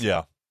 That's awesome.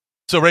 Yeah.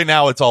 So right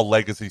now it's all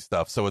legacy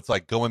stuff. So it's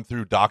like going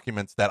through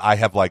documents that I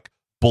have like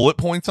bullet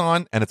points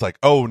on, and it's like,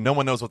 oh, no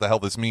one knows what the hell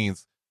this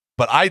means.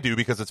 But I do,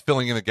 because it's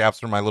filling in the gaps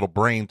from my little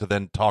brain to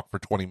then talk for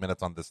 20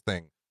 minutes on this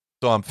thing.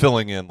 So I'm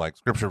filling in like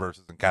scripture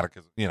verses and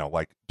catechism,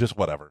 like just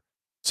whatever.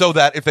 So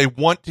that if they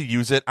want to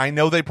use it, I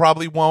know they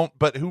probably won't,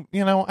 but I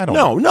don't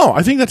know. No,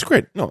 I think that's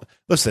great. No,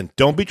 listen,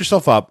 don't beat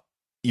yourself up.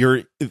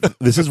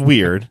 This is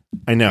weird.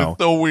 I know.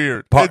 It's so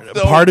weird. Part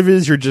of it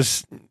is you're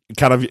just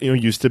kind of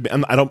used to.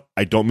 And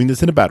I don't mean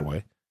this in a bad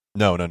way.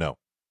 No.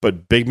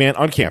 But big man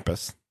on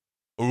campus.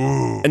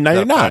 Ooh, and now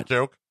you're not.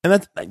 Joke. And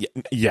that's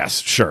yes,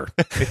 sure.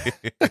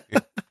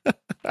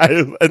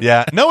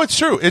 Yeah, no, it's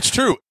true. It's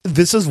true.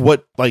 This is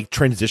what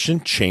transition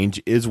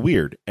change is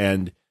weird,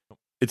 and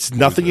it's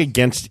nothing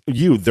against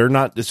you. They're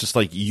not. It's just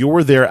like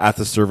you're there at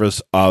the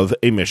service of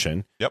a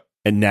mission. Yep.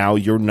 And now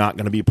you're not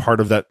going to be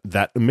part of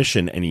that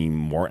mission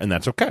anymore, and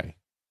that's okay.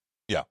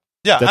 Yeah.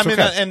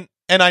 That's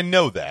and I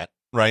know that,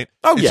 right?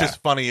 Oh, it's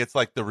just funny. It's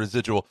like the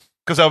residual.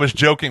 Because I was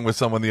joking with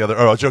someone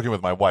I was joking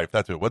with my wife.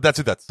 That's who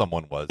that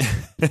someone was.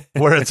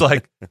 where it's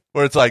like,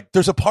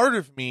 there's a part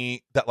of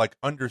me that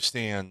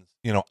understands.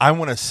 I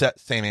want to set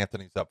St.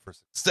 Anthony's up for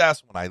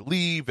success when I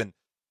leave and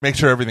make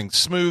sure everything's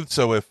smooth.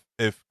 So if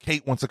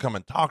Kate wants to come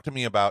and talk to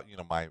me about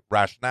my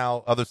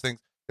rationale, other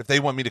things, if they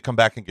want me to come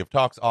back and give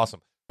talks,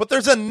 awesome. But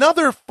there's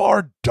another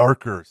far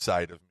darker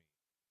side of me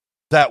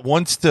that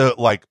wants to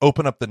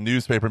open up the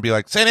newspaper and be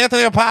like, St.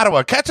 Anthony of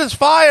Padua catches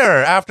fire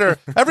after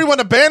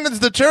everyone abandons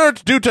the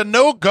church due to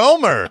no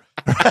Gomer.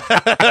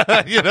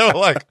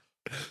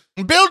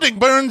 Building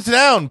burns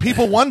down.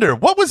 People wonder,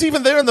 what was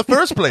even there in the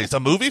first place? A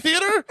movie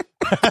theater?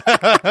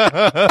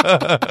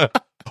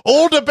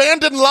 Old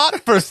abandoned lot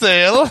for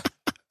sale.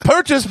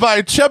 Purchased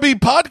by chubby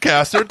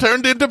podcaster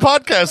turned into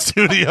podcast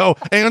studio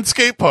and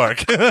skate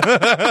park.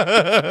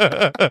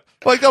 I'm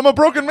a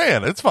broken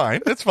man. It's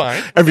fine.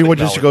 Everyone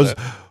just goes,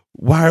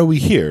 why are we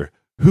here?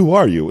 Who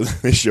are you?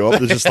 They show up.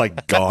 They're just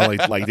gone.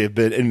 Like they've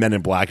been in Men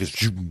in Black.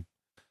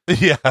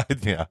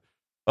 Yeah.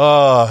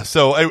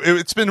 So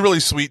it's been really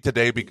sweet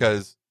today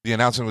because the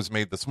announcement was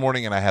made this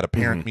morning and I had a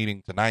parent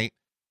meeting tonight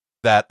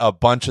that a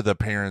bunch of the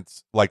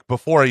parents,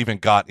 before I even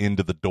got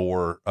into the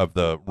door of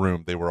the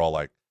room, they were all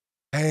like,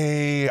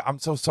 hey, I'm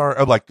so sorry.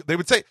 Or they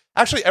would say,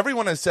 actually,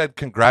 everyone has said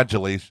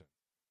congratulations,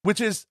 which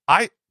is,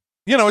 it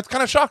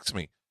kind of shocks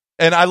me.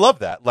 And I love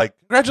that.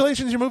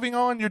 Congratulations, you're moving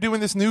on. You're doing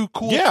this new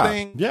cool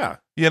thing. Yeah.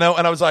 And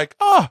I was like,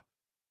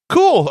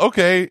 cool.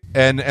 Okay.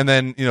 And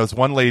then, it's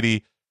one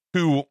lady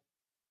who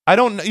I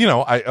don't,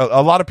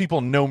 a lot of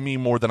people know me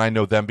more than I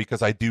know them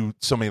because I do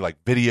so many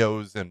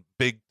videos and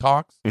big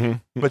talks.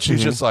 Mm-hmm. But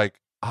she's just like,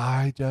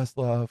 I just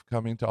love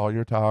coming to all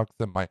your talks.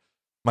 And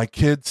my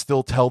kids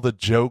still tell the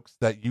jokes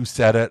that you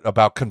said it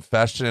about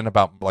confession,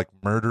 about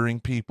murdering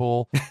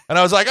people. And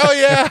I was like, oh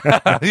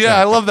yeah. Yeah,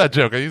 I love that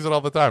joke. I use it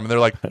all the time. And they're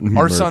like,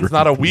 our son's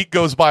not a week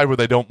goes by where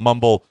they don't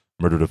mumble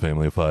murdered a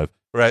family of 5.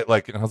 Right.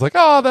 And I was like,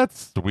 oh,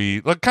 that's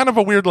sweet. Kind of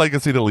a weird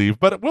legacy to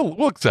leave, but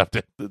we'll accept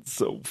it. It's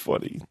so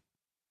funny.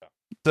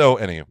 So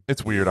anyway,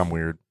 it's weird. I'm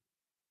weird.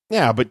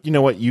 Yeah. But you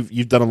know what?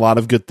 You've done a lot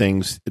of good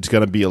things. It's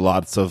going to be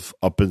lots of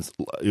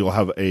you'll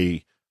have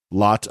a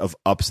lot of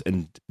ups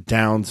and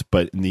downs,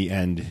 but in the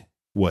end,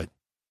 what?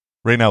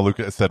 Right now,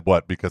 Luca said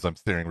what? Because I'm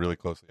staring really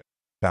closely.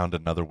 I found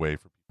another way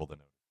for people to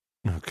know.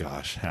 Oh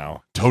gosh,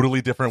 how?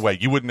 Totally different way.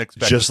 You wouldn't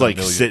expect. Just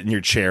sit in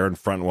your chair in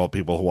front while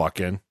people walk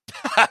in.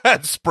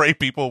 Spray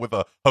people with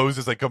a hose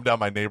as they come down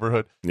my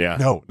neighborhood. Yeah.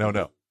 No.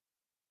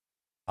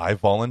 I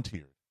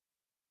volunteered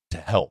to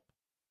help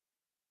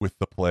with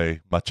the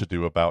play Much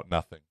Ado About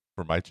Nothing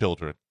for my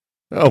children.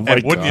 Oh my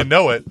God. Wouldn't you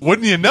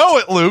know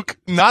it, Luke?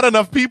 Not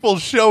enough people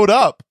showed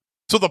up.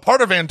 So the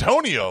part of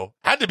Antonio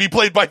had to be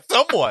played by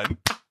someone.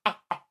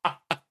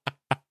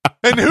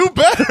 And who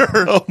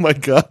better? Oh my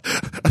God.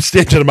 I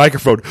stand at a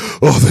microphone.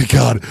 Oh, thank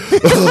God.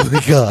 Oh,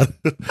 thank God.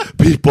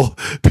 People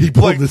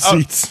like, in the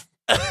seats.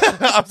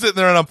 I'm sitting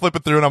there and I'm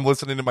flipping through and I'm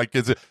listening to my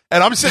kids.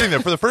 And I'm sitting there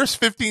for the first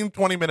 15,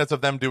 20 minutes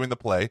of them doing the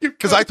play.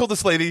 Because I told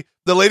this lady,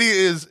 the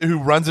lady who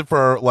runs it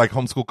for like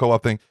homeschool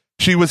co-op thing,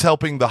 she was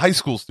helping the high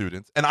school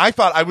students. And I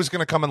thought I was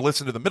going to come and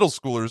listen to the middle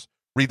schoolers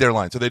read their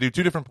lines. So they do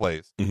 2 different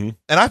plays. Mm-hmm.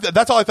 And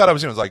that's all I thought I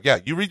was doing. I was like, yeah,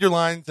 you read your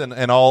lines and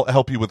I'll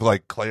help you with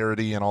like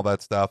clarity and all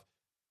that stuff.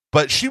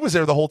 But she was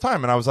there the whole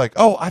time. And I was like,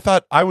 oh, I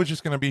thought I was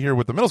just going to be here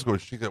with the middle schoolers.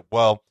 She said,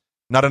 well,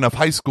 not enough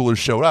high schoolers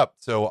showed up.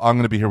 So I'm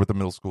going to be here with the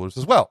middle schoolers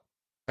as well.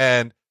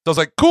 And so I was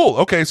like, cool.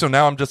 Okay. So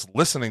now I'm just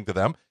listening to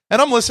them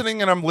and I'm listening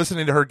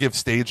to her give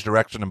stage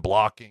direction and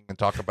blocking and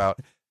talk about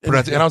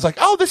pronunciation. And I was like,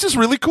 oh, this is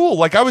really cool.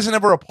 Like I was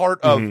never a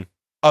part of,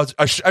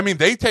 I mean,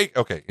 they take,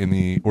 in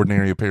the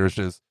Ordinary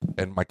Parishes,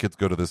 and my kids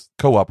go to this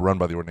co-op run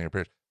by the Ordinary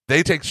Parish.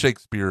 They take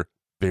Shakespeare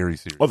very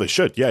seriously. Oh, they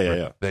should.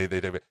 Yeah. They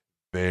take it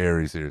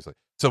very seriously.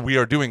 So we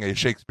are doing a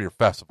Shakespeare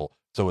festival.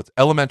 So it's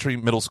elementary,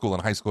 middle school,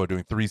 and high school are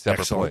doing 3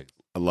 separate plays.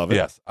 I love it.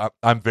 Yes.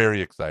 I'm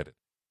very excited.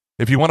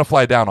 If you want to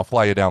fly down, I'll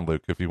fly you down,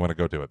 Luke, if you want to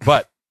go do it.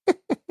 But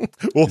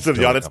we'll say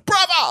the audience,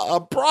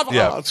 bravo.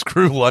 Yeah,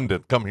 screw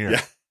London. Come here.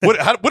 Yeah.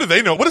 What do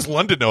they know? What does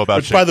London know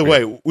about Shakespeare? By the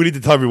way, we need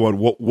to tell everyone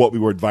what we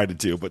were invited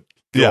to, but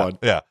go on.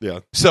 Yeah.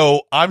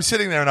 So I'm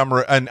sitting there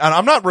and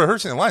I'm not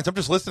rehearsing the lines. I'm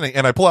just listening.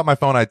 And I pull out my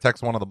phone. I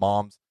text one of the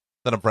moms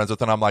that I'm friends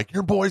with, and I'm like,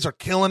 your boys are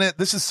killing it.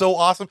 This is so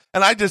awesome.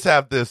 And I just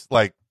have this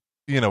like,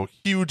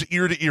 huge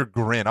ear to ear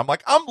grin. I'm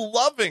like, I'm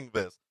loving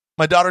this.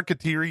 My daughter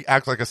Kateri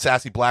acts like a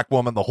sassy black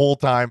woman the whole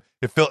time.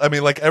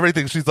 Like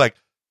everything. She's like,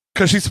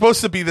 because she's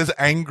supposed to be this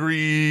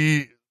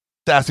angry,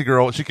 sassy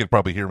girl. She can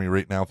probably hear me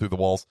right now through the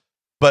walls.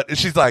 But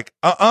she's like,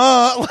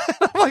 I'm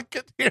like,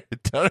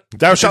 Kateri,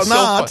 thou shalt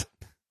not.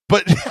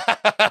 But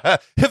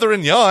hither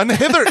and yon.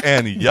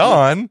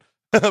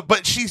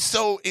 But she's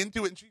so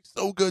into it and she's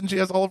so good and she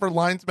has all of her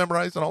lines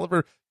memorized and all of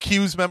her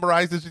cues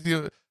memorized.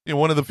 She's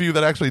one of the few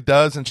that actually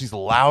does, and she's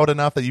loud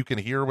enough that you can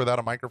hear her without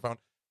a microphone.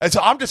 And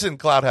so I'm just in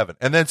cloud heaven.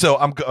 And then so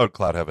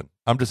cloud heaven.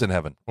 I'm just in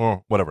heaven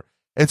or whatever.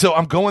 And so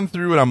I'm going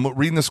through and I'm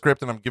reading the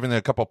script and I'm giving it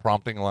a couple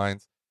prompting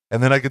lines.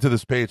 And then I get to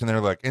this page and they're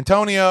like,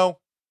 Antonio.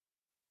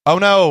 Oh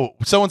no,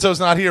 so-and-so's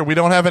not here. We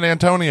don't have an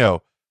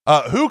Antonio.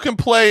 Who can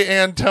play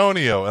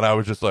Antonio? And I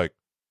was just like,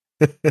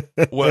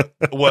 what?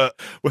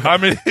 I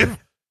mean, if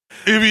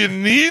you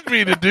need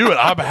me to do it,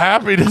 I'm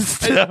happy to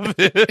step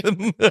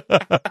in.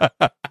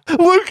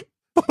 Look,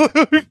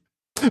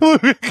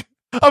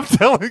 I'm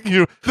telling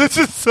you, this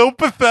is so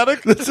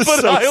pathetic, but so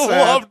I sad.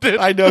 Loved it.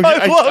 I know.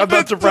 I'm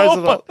not surprised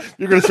at all.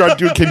 You're going to start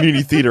doing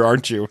community theater,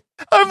 aren't you?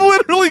 I'm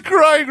literally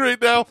crying right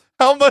now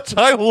how much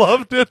I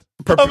loved it.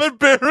 I'm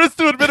embarrassed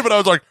to admit it, but I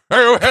was like,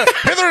 hey,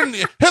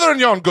 hither and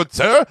yon, good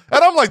sir.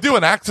 And I'm like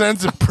doing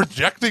accents and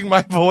projecting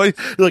my voice.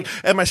 You're like,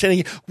 am I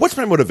saying, what's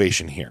my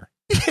motivation here?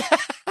 Can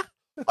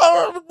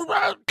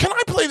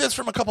I play this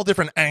from a couple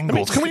different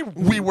angles? Can we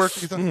rework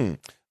these?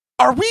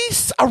 Are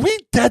we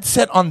dead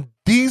set on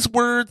these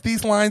words,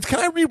 these lines? Can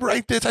I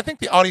rewrite this? I think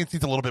the audience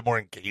needs a little bit more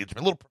engagement,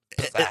 a little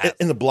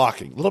in the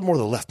blocking, a little more to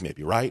the left,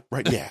 maybe. Right?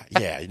 Yeah.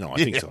 No, I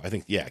think so. I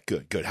think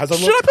good. How's that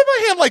look? Should I put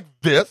my hand like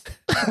this?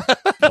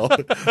 Oh,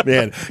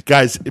 man,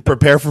 guys,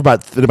 prepare for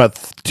about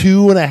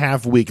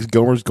 2.5 weeks.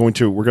 We're going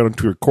to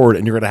record,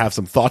 and you're going to have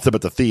some thoughts about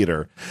the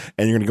theater,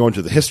 and you're going to go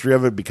into the history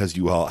of it because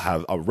you all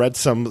have read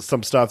some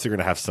stuff. So you're going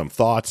to have some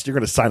thoughts. You're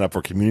going to sign up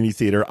for community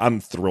theater.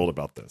 I'm thrilled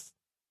about this.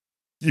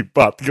 You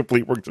bought the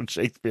complete works of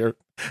Shakespeare.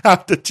 How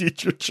to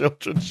teach your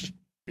children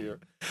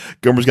Shakespeare.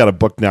 Gomer's got a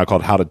book now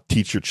called How to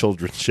Teach Your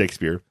Children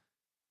Shakespeare,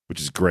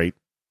 which is great.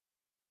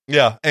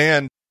 Yeah,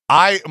 and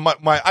I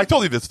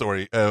told you this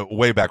story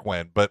way back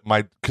when, but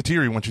my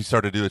Kateri, when she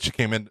started to do it, she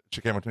came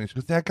up to me. She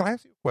goes, Dad, can I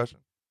ask you a question?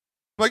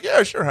 I'm like,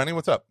 yeah, sure, honey.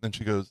 What's up? And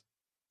she goes,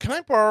 can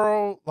I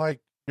borrow like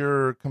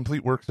your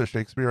complete works of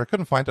Shakespeare? I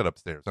couldn't find it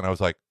upstairs. And I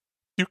was like,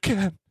 you can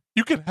have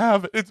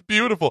it. It's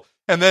beautiful.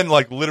 And then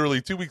like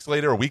literally 2 weeks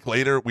later, a week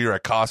later, we were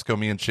at Costco,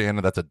 me and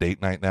Shannon. That's a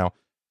date night now.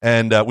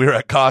 And we were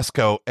at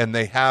Costco and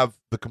they have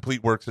the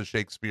complete works of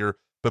Shakespeare,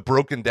 but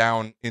broken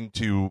down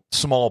into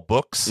small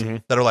books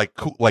that are like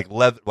cool, like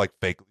leather, like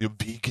fake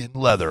vegan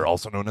leather,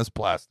 also known as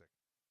plastic.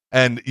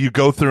 And you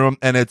go through them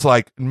and it's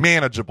like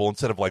manageable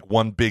instead of like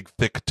one big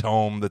thick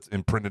tome that's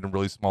imprinted in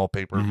really small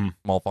paper,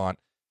 small font.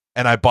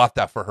 And I bought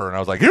that for her, and I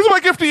was like, here's my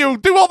gift to you.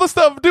 Do all the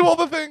stuff. Do all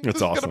the things.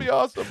 It's awesome. It's going to be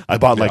awesome. I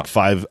bought like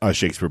 5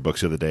 Shakespeare books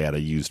the other day at a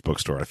used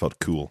bookstore. I felt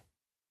cool.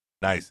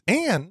 Nice.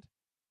 And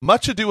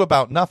Much Ado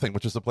About Nothing,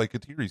 which is the play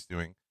Kateri's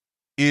doing,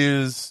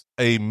 is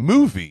a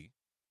movie.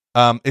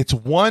 It's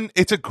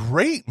a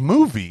great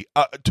movie.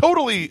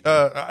 Totally.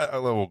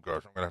 Oh,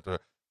 gosh, I'm going to have to.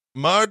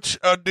 Much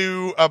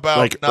Ado About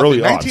like Nothing.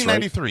 Early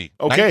 1993.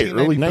 Right? Okay,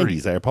 early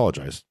 90s. I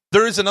apologize.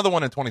 There is another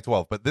one in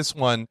 2012, but this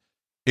one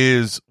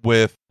is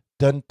with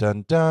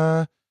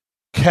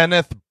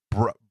Kenneth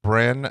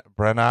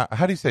Branagh.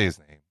 How do you say his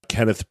name?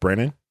 Kenneth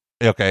Branagh.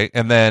 Okay,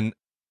 and then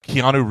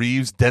Keanu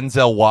Reeves,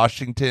 Denzel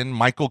Washington,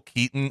 Michael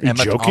Keaton,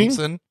 Emma joking?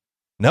 Thompson.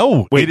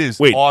 No, it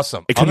is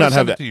awesome. It could not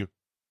have to you.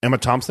 Emma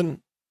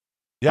Thompson.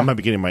 Yeah. I might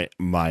be getting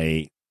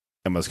my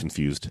Emma's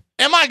confused.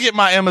 Am I getting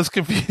my Emma's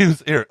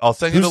confused? Here, I'll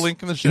send you the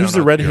link in the show. Who's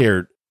the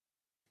red-haired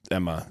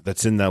Emma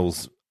that's in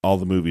all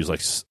the movies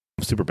like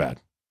super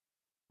bad?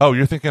 Oh,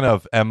 you're thinking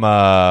of Emma.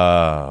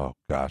 Oh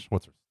gosh,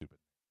 what's her stupid?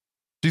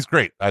 She's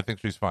great. I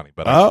think she's funny.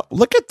 But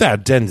look at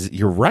that, Denz.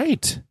 You're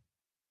right.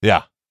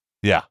 Yeah,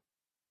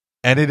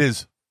 and it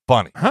is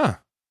funny. Huh?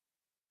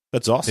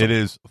 That's awesome. It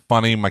is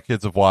funny. My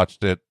kids have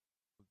watched it.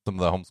 Some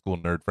of the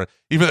homeschool nerd friends.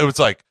 Even though it's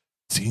like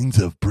scenes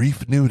of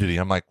brief nudity.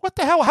 I'm like, what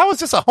the hell? How is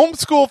this a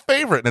homeschool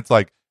favorite? And it's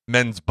like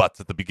men's butts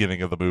at the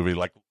beginning of the movie,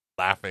 like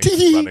laughing,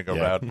 running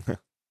around.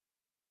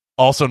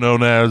 Also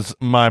known as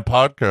my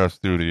podcast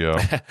studio.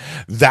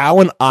 Thou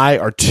and I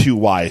are too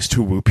wise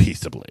to woo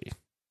peaceably.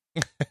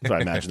 So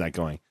I imagine that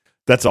going.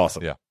 That's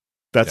awesome. Yeah.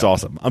 That's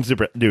awesome. I'm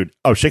super, dude.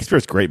 Oh,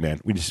 Shakespeare's great,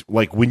 man. We just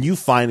like when you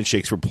find a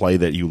Shakespeare play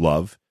that you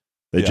love,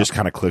 that just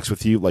kind of clicks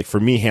with you. Like for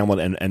me, Hamlet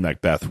and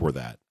Macbeth were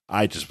that.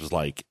 I just was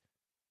like,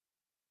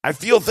 I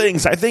feel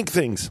things. I think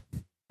things.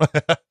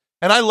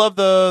 And I love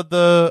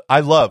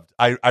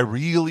I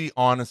really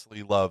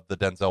honestly love the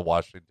Denzel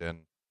Washington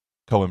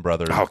Coen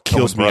brothers. Oh,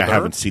 kills me. I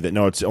haven't seen that.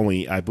 No,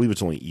 I believe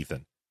it's only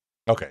Ethan.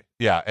 Okay.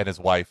 Yeah. And his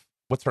wife.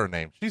 What's her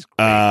name? She's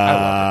great.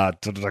 I love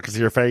her. I can see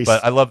your face.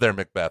 But I love their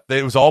Macbeth.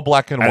 It was all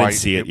black and white. I didn't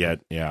see it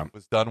yet. Yeah. It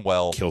was done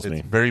well. Kills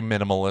me. Very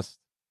minimalist.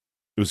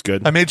 It was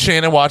good. I made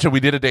Shannon watch it. We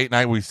did a date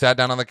night. We sat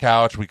down on the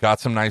couch. We got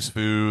some nice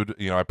food.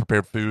 You know, I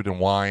prepared food and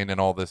wine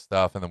and all this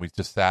stuff. And then we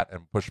just sat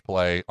and pushed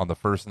play on the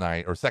first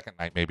night or second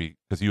night, maybe,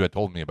 because you had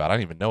told me about it. I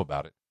didn't even know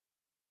about it.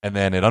 And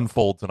then it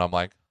unfolds, and I'm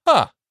like,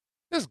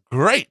 this is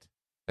great.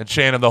 And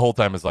Shannon the whole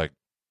time is like,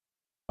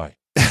 why?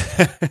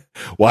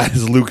 Why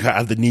does Luke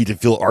have the need to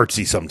feel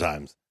artsy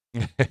sometimes?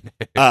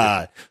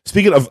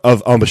 Speaking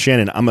of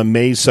Shannon, I'm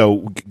amazed. So,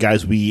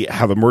 guys, we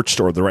have a merch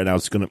store that right now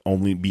it's going to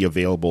only be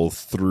available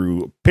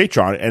through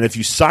Patreon. And if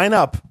you sign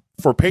up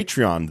for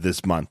Patreon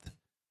this month,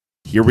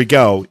 here we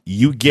go.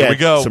 You get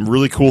some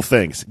really cool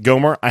things.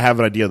 Gomer, I have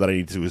an idea that I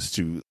need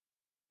to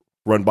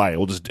run by.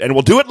 We'll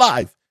do it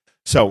live.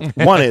 So,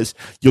 one is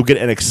you'll get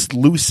an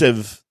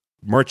exclusive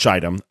merch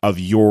item of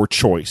your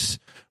choice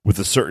with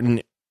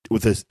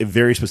a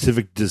very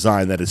specific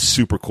design that is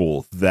super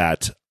cool.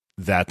 That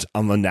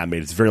Unlin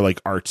made. It's very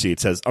like artsy. It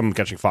says I'm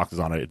catching foxes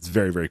on it. It's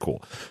very, very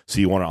cool. So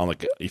you want it on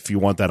if you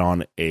want that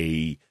on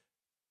a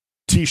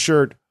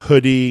t-shirt,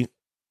 hoodie,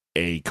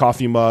 a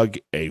coffee mug,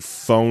 a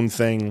phone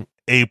thing,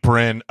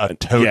 apron, a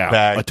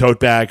tote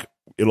bag,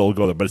 it'll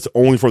go there. But it's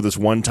only for this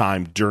one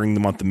time during the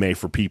month of May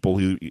for people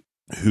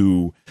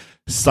who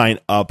sign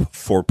up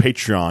for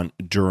Patreon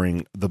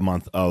during the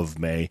month of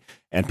May,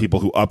 and people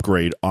who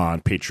upgrade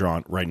on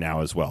Patreon right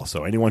now as well.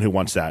 So anyone who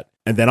wants that.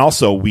 And then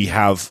also we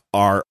have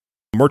our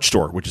merch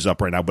store, which is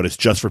up right now, but it's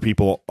just for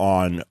people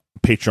on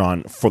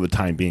Patreon for the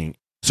time being.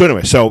 So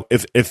anyway,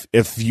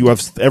 if you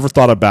have ever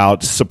thought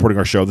about supporting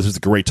our show, this is a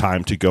great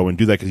time to go and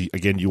do that, because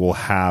again, you will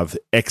have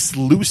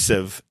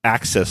exclusive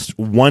access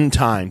one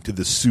time to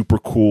the super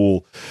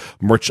cool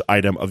merch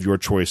item of your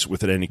choice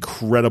with an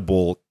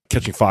incredible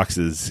Catching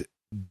Foxes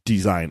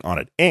design on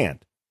it. And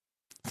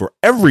for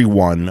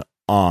everyone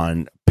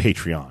on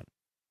Patreon,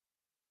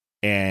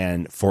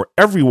 and for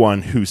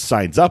everyone who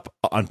signs up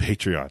on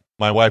Patreon,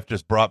 my wife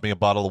just brought me a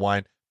bottle of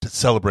wine to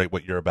celebrate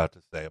what you're about to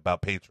say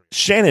about Patreon.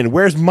 Shannon,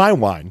 where's my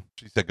wine?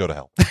 She said, go to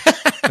hell.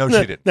 No,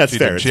 she didn't. That's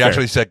fair. She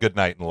actually said good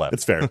night and left.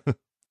 That's fair.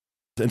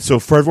 And so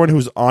for everyone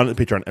who's on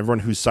Patreon, everyone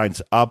who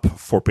signs up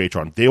for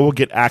Patreon, they will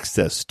get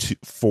access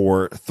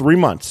for 3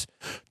 months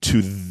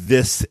to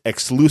this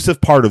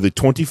exclusive part of the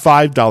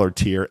 $25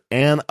 tier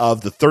and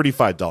of the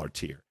 $35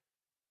 tier.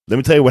 Let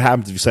me tell you what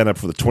happens if you sign up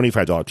for the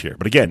 $25 tier.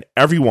 But again,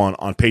 everyone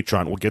on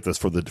Patreon will get this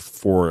for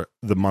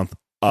the month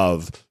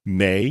of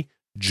May,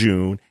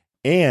 June,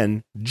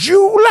 and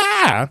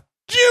July.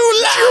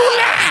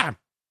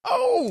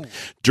 Oh!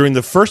 During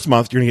the first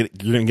month, you're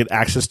gonna get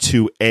access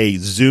to a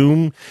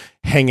Zoom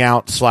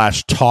hangout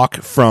 / talk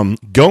from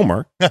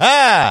Gomer.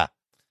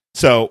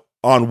 So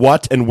on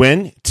what and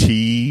when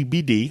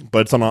TBD,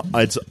 but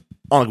it's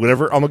on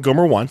whatever on the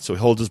Gomer one. So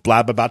he'll just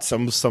blab about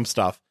some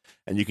stuff.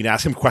 And you can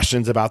ask him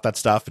questions about that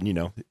stuff, and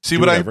see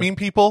what I mean,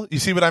 people. You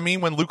see what I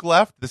mean when Luke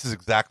left? This is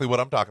exactly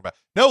what I'm talking about.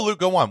 No, Luke,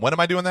 go on. When am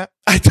I doing that?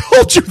 I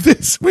told you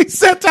this. We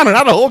sat down and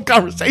had a whole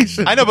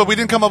conversation. I know, but we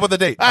didn't come up with a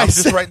date. I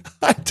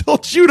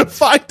told you to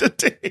find a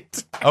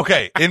date.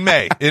 Okay, in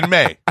May,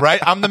 right?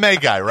 I'm the May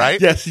guy, right?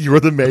 Yes, you're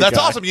the May guy. That's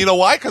awesome. You know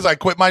why? Because I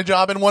quit my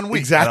job in 1 week.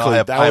 Exactly.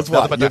 That was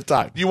what. You have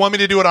time. Do you want me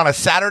to do it on a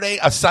Saturday,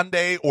 a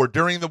Sunday, or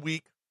during the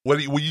week?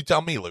 Will you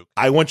tell me, Luke?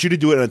 I want you to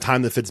do it at a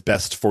time that fits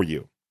best for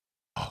you.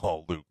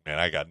 Oh, Luke, man,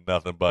 I got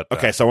nothing but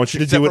okay. So I want you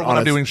to do it on.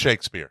 I'm doing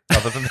Shakespeare.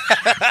 Other than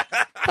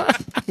that,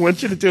 I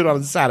want you to do it on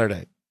a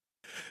Saturday.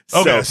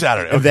 Okay,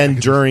 Saturday. Okay. And then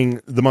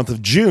during the month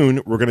of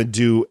June, we're going to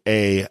do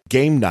a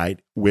game night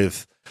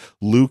with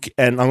Luke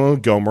and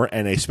Gomer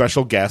and a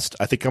special guest.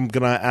 I think I'm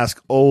going to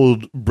ask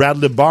old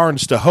Bradley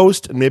Barnes to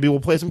host, and maybe we'll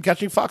play some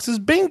Catching Foxes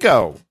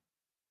bingo.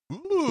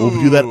 Ooh,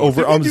 we'll do that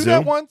over on Zoom.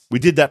 That once? We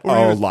did that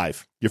all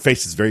live. Your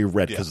face is very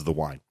red because of the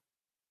wine.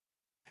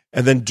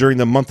 And then during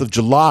the month of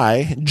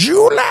July,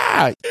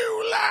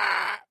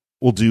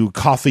 we'll do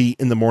coffee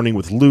in the morning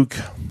with Luke.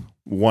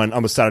 One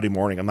on a Saturday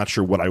morning. I'm not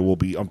sure what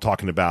I'm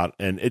talking about.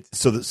 And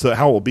so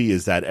how it will be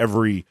is that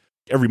every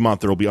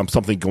month there will be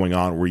something going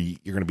on where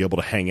you're going to be able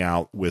to hang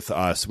out with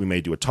us. We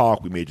may do a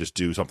talk. We may just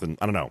do something.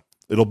 I don't know.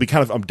 It'll be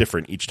kind of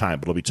different each time,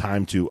 but it'll be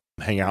time to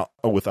hang out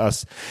with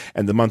us.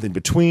 And the month in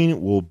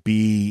between will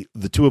be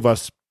the two of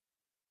us,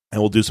 and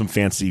we'll do some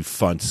fancy,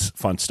 fun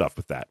stuff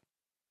with that.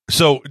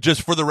 So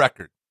just for the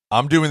record,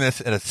 I'm doing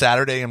this at a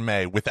Saturday in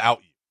May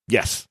without you.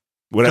 Yes.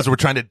 Because we're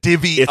trying to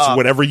divvy up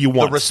whatever you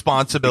want. The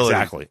responsibility.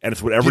 Exactly. And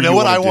it's whatever you know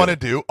want what to I want to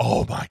do?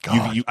 Oh, my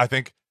God. You I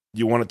think...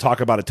 You want to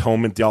talk about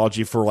atonement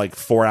theology for like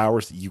 4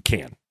 hours? You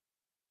can.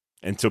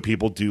 And so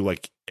people do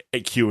like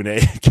a Q&A.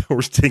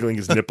 We're tingling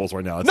his nipples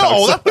right now.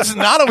 No, that was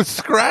not. I was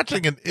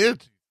scratching an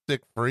itch,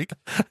 sick freak.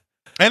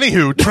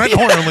 Anywho, Trent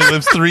Horn only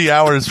lives 3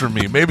 hours from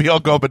me. Maybe I'll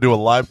go up and do a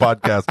live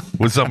podcast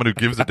with someone who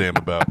gives a damn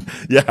about.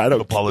 Yeah, I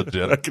don't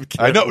apologetic.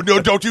 I know.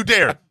 No, don't you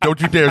dare. Don't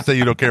you dare say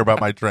you don't care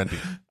about my trendy.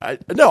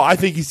 No, I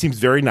think he seems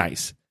very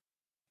nice.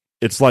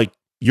 It's like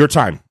your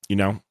time,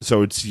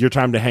 so it's your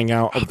time to hang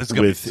out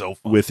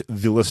with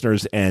the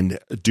listeners and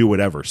do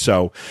whatever.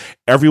 So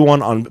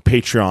everyone on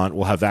Patreon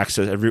will have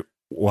access.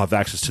 Will have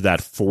access to that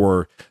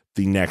for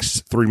the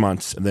next 3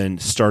 months, and then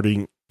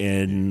starting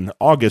in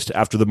August,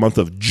 after the month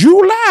of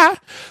July,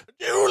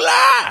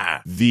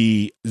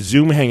 the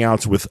Zoom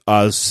hangouts with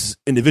us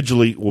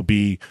individually will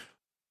be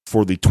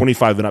for the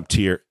 $25 and up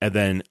tier, and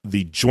then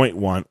the joint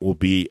one will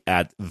be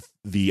at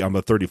the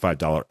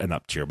 $35 and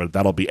up tier. But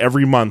that'll be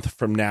every month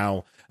from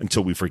now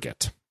until we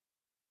forget.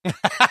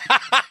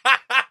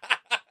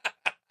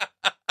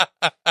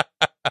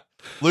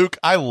 Luke,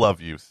 I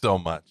love you so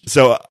much.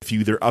 So if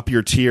you either up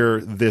your tier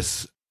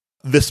this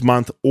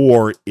month,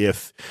 or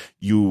if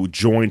you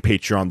join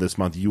Patreon this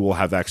month, you will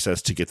have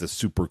access to get the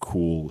super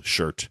cool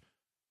shirt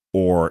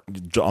or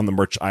on the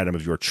merch item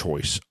of your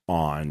choice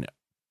on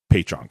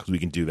Patreon, because we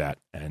can do that,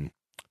 and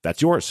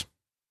that's yours.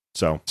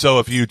 So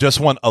if you just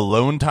want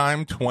alone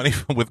time 20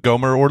 with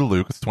Gomer or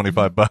Luke, it's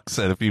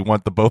 $25, and if you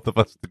want the both of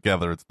us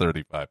together, it's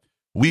 $35.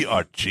 We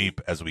are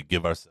cheap as we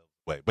give ourselves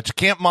away, but you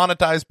can't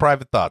monetize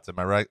private thoughts. Am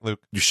I right, Luke?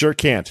 You sure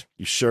can't.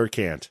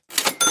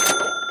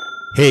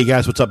 Hey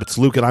guys, what's up? It's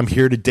Luke, and I'm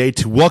here today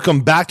to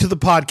welcome back to the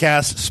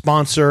podcast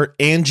sponsor,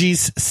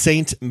 Angie's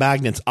Saint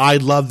Magnets. I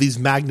love these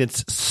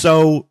magnets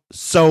so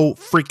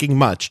freaking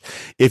much.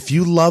 If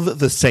you love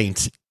the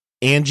Saints,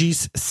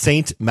 Angie's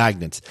Saint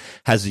Magnets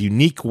has a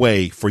unique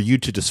way for you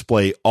to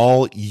display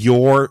all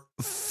your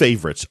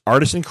favorites.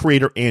 Artist and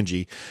creator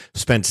Angie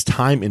spends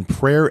time in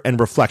prayer and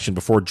reflection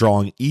before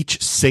drawing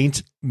each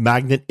Saint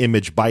magnet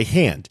image by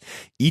hand.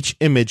 Each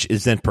image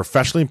is then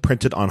professionally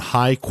printed on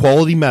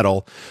high-quality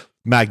metal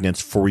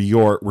magnets for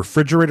your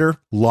refrigerator,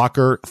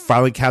 locker,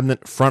 filing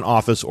cabinet, front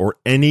office, or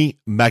any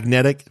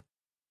magnetic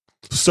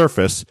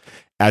surface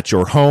at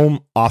your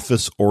home,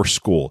 office, or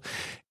school.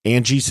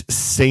 Angie's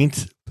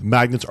Saint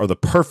Magnets are the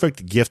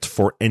perfect gift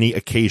for any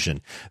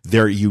occasion.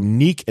 Their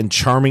unique and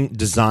charming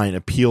design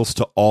appeals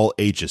to all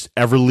ages.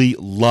 Everly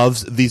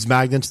loves these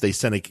magnets. They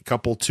sent a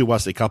couple to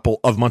us a couple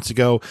of months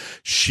ago.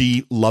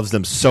 She loves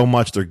them so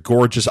much. They're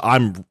gorgeous.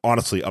 I'm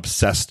honestly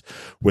obsessed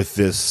with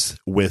this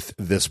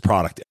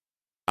product.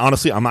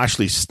 Honestly, I'm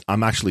actually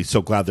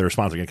so glad they're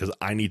sponsoring it, because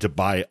I need to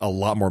buy a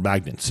lot more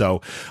magnets.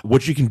 So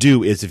what you can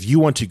do is, if you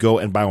want to go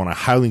and buy one, I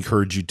highly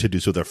encourage you to do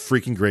so. They're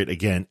freaking great.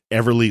 Again,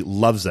 Everly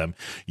loves them.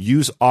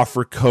 Use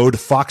offer code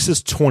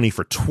FOXES20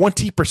 for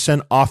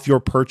 20% off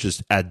your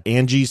purchase at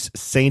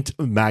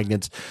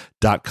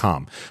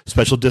Angie'sSaintMagnets.com.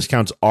 Special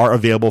discounts are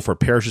available for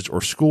parishes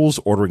or schools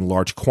ordering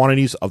large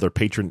quantities of their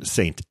patron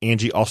saint.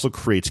 Angie also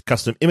creates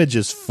custom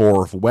images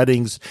for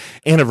weddings,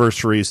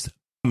 anniversaries,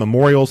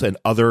 memorials, and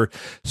other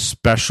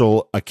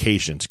special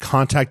occasions.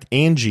 Contact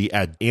Angie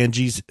at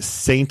Angie's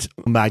Saint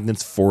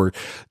Magnets for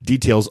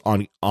details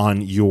on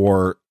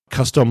your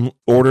custom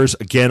orders.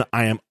 Again,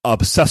 I am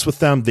obsessed with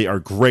them. They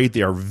are great.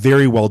 They are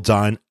very well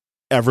done.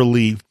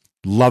 Everly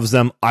loves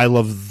them. I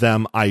love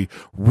them. I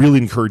really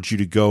encourage you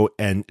to go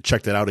and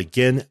check that out.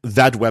 Again,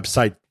 that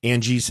website,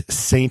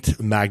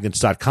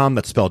 Angie'sSaintMagnets.com.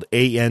 That's spelled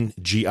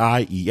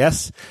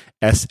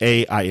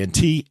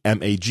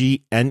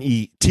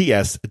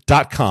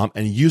Angie'sSaintMagnets.com,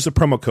 and use the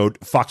promo code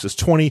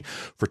FOXES20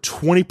 for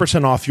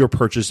 20% off your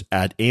purchase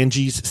at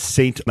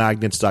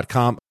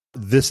Angie'sSaintMagnets.com.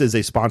 This is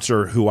a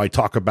sponsor who I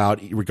talk about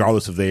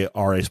regardless if they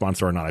are a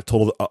sponsor or not. I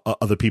told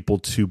other people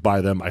to buy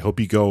them. I hope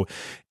you go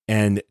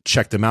and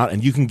check them out,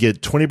 and you can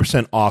get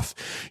 20% off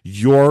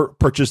your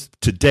purchase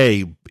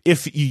today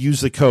if you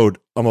use the code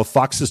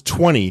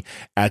FOXES20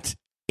 at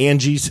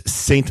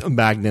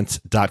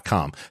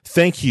Angie'sSaintMagnets.com.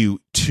 Thank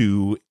you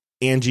to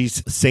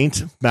Angie's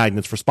Saint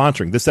Magnets for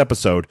sponsoring this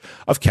episode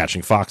of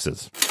Catching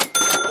Foxes.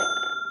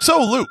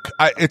 So, Luke,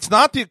 it's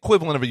not the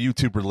equivalent of a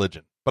YouTube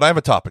religion, but I have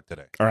a topic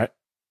today. All right.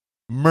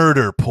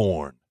 Murder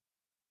porn.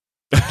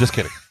 Just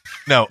kidding.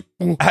 No.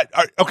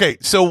 Okay,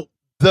 so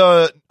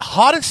the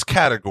hottest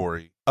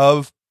category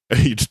of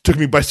You just took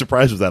me by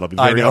surprise with that. I'll be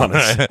very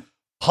honest. Right?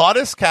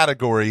 Hottest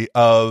category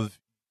of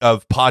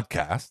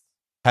podcasts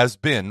has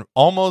been,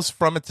 almost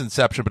from its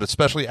inception, but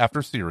especially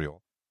after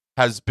Serial,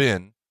 has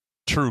been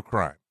true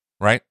crime,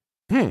 right?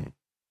 Oh,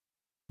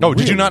 really?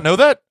 Did you not know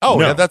that? Oh,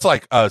 no. Yeah, that's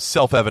like a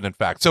self-evident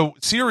fact. So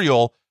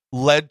Serial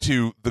led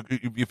to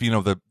if you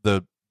know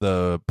the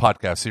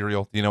podcast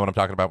Serial, do you know what I'm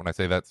talking about when I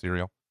say that,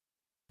 Serial?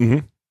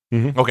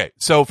 Okay,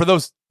 so for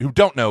those who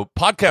don't know,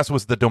 podcast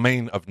was the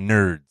domain of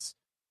nerds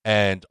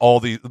and all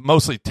the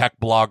mostly tech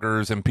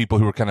bloggers and people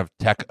who were kind of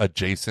tech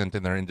adjacent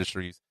in their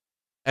industries.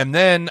 And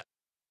then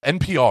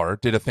NPR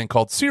did a thing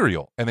called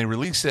Serial, and they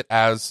released it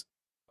as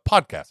a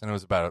podcast, and it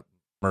was about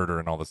murder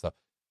and all this stuff.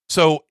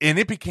 So, and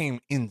it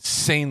became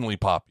insanely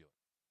popular.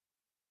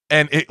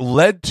 And it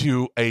led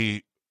to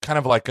a kind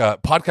of like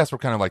podcasts were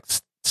kind of like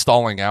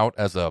stalling out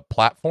as a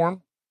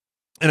platform,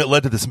 and it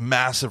led to this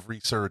massive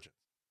resurgence.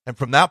 And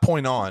from that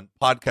point on,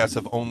 podcasts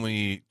have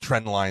only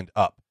trendlined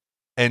up.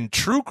 And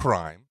true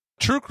crime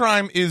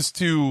is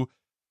to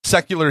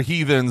secular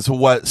heathens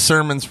what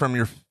sermons from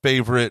your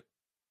favorite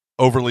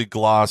overly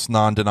glossed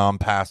non-denom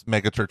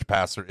megachurch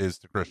pastor is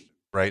to Christians,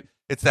 right?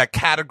 It's that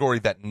category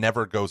that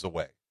never goes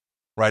away,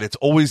 right? It's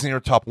always in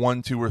your top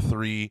 1, 2, or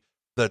 3.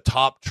 The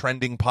top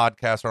trending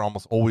podcasts are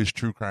almost always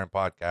true crime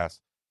podcasts.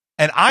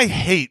 And I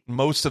hate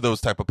most of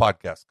those type of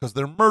podcasts because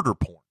they're murder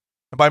porn.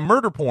 And by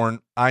murder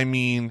porn, I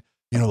mean,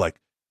 like,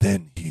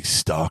 then he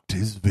stalked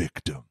his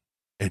victim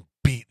and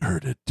beat her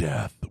to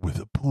death with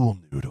a pool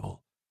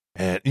noodle.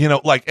 And,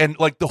 like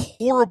the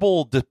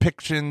horrible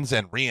depictions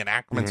and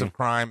reenactments of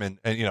crime. And,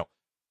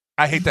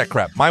 I hate that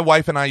crap. My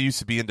wife and I used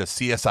to be into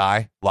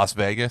CSI Las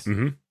Vegas,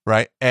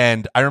 right?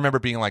 And I remember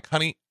being like,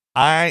 honey,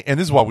 and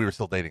this is while we were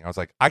still dating. I was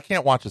like, I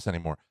can't watch this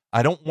anymore.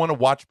 I don't want to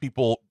watch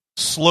people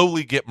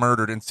slowly get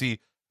murdered and see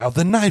how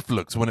the knife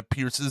looks when it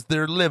pierces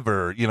their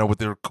liver, with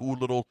their cool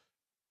little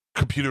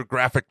computer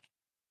graphic,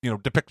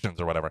 depictions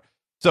or whatever.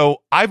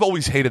 So I've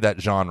always hated that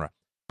genre.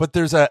 But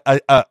there's a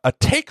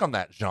take on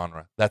that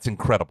genre that's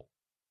incredible.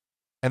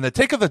 And the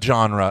take of the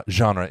genre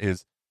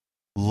is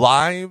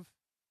live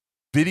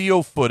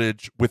video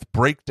footage with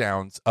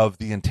breakdowns of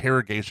the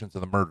interrogations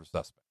of the murder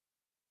suspect.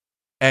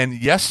 And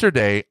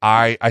yesterday,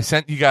 I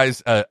sent you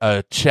guys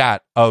a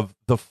chat of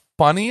the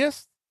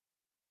funniest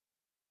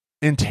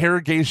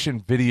interrogation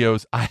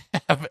videos I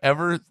have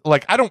ever,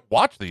 I don't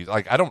watch these,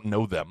 I don't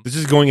know them. This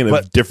is going in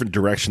a different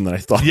direction than I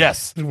thought.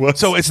 Yes.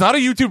 So it's not a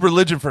YouTube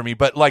religion for me,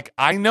 but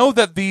I know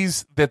that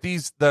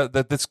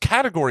this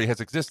category has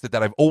existed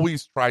that I've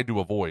always tried to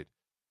avoid.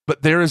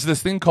 But there is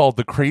this thing called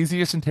the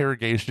craziest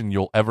interrogation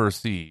you'll ever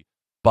see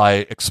by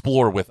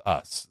Explore With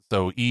Us.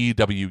 So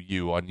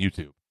EWU on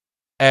YouTube.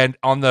 And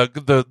on the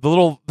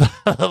little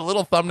the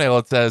little thumbnail,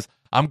 it says,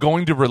 "I'm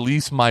going to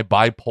release my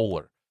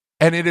bipolar."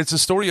 And it is a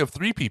story of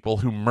 3 people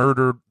who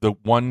murdered the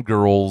one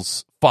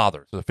girl's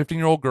father. So the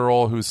 15-year-old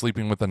girl who was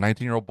sleeping with a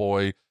 19-year-old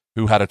boy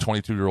who had a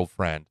 22-year-old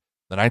friend.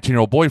 The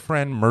 19-year-old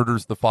boyfriend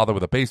murders the father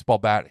with a baseball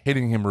bat,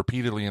 hitting him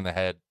repeatedly in the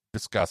head.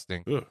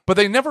 Disgusting. Ugh. But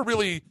they never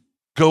really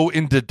go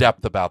into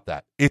depth about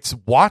that. It's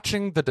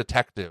watching the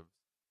detective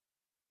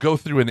go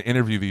through and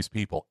interview these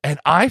people. And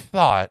I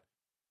thought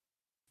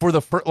for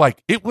the first,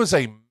 it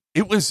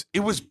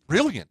was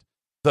brilliant.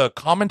 The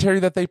commentary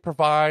that they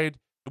provide,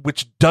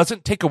 which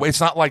doesn't take away.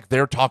 It's not like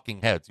they're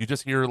talking heads. You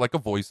just hear like a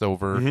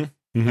voiceover,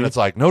 and it's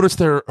like, notice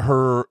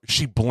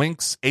she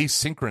blinks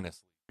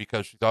asynchronously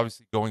because she's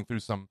obviously going through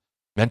some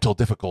mental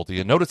difficulty.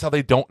 And notice how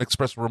they don't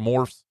express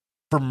remorse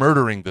for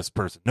murdering this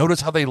person.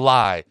 Notice how they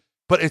lie.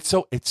 But it's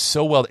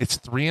so well. It's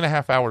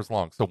 3.5 hours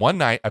long. So one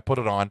night I put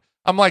it on.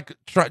 I'm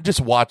just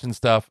watching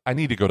stuff. I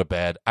need to go to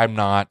bed. I'm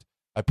not.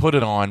 I put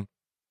it on.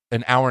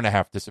 An hour and a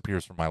half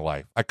disappears from my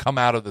life. I come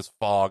out of this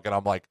fog and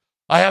I'm like,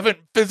 I haven't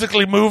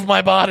physically moved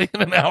my body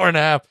in an hour and a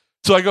half.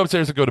 So I go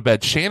upstairs and go to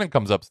bed. Shannon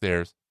comes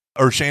upstairs,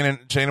 or Shannon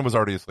was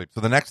already asleep. So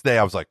the next day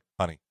I was like,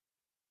 honey,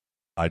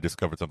 I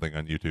discovered something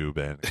on YouTube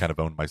and it kind of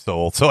owned my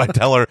soul. So I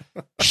tell her,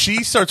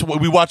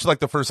 we watched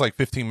the first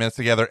 15 minutes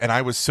together, and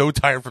I was so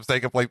tired from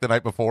staying up late the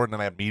night before, and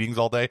then I had meetings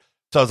all day.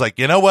 So I was like,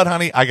 you know what,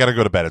 honey, I got to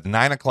go to bed. It's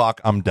 9:00.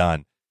 I'm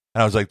done.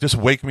 And I was like, just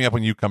wake me up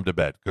when you come to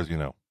bed, because,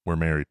 we're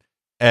married.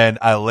 And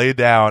I lay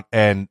down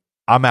and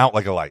I'm out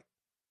like a light.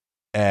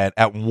 And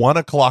at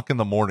 1:00 in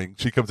the morning,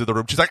 she comes in the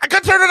room. She's like, I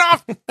can turn it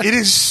off. It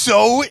is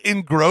so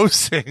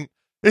engrossing.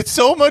 It's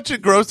so much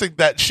engrossing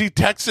that she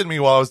texted me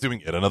while I was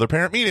doing yet another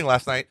parent meeting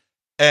last night.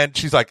 And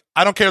she's like,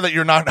 I don't care that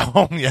you're not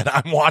home yet.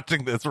 I'm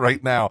watching this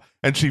right now.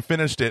 And she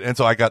finished it. And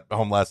so I got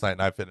home last night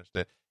and I finished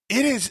it.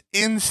 It is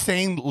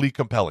insanely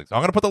compelling. So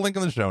I'm going to put the link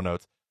in the show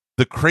notes.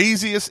 The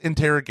craziest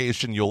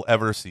interrogation you'll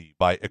ever see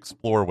by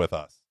Explore With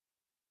Us.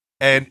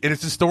 And it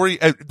is a story,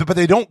 but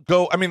they don't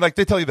go,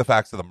 they tell you the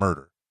facts of the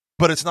murder,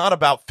 but it's not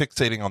about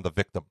fixating on the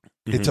victim.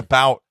 Mm-hmm. It's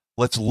about,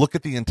 let's look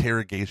at the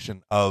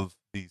interrogation of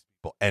these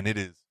people. And it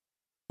is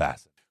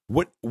fascinating.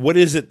 What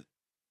is it?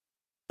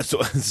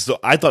 So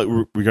I thought we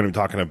were going to be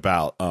talking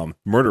about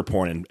murder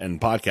porn and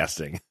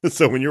podcasting.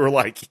 So when you were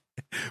like,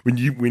 when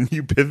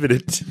you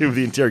pivoted to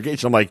the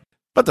interrogation, I'm like,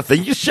 but the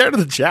thing you shared in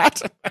the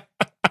chat.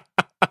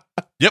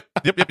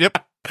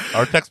 Yep.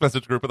 Our text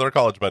message group with our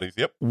college buddies.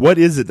 Yep. What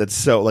is it that's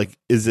so like?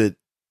 Is it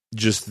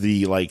just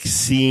the like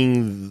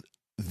seeing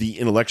the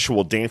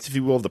intellectual dance, if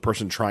you will, of the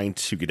person trying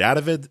to get out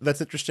of it?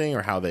 That's interesting,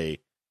 or how they.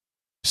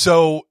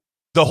 So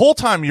the whole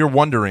time you're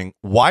wondering,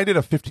 why did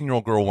a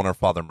 15-year-old girl want her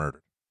father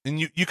murdered? And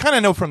you kind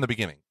of know from the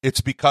beginning. It's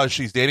because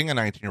she's dating a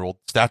 19-year-old,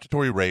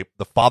 statutory rape.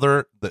 The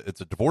father,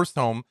 it's a divorced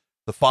home.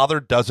 The father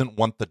doesn't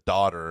want the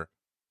daughter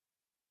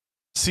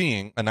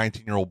seeing a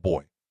 19-year-old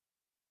boy.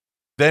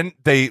 Then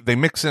they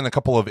mix in a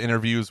couple of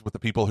interviews with the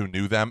people who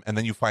knew them, and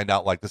then you find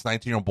out like this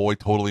 19-year-old boy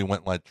totally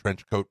went like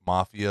trench coat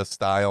mafia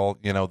style,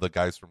 the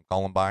guys from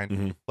Columbine.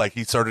 Mm-hmm. Like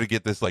he started to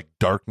get this like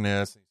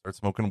darkness, he started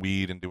smoking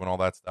weed and doing all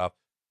that stuff.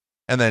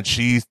 And then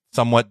she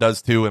somewhat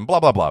does too, and blah,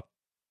 blah, blah.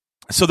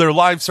 So their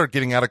lives start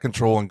getting out of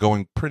control and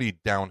going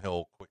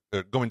downhill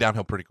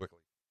pretty quickly.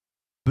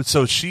 But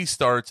so she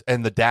starts,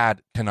 and the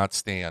dad cannot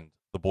stand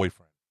the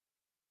boyfriend.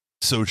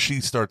 So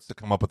she starts to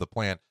come up with a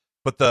plan.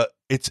 But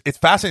it's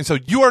fascinating. So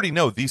you already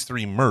know these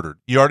three murdered.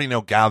 You already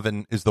know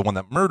Gavin is the one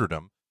that murdered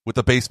him with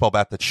the baseball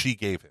bat that she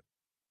gave him.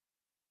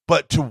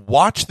 But to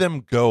watch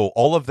them go,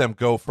 all of them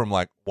go from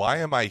like, why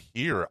am I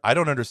here? I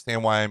don't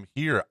understand why I'm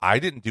here. I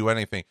didn't do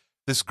anything.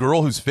 This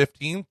girl who's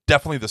 15,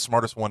 definitely the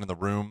smartest one in the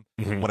room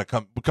when it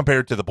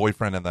compared to the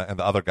boyfriend and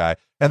the other guy.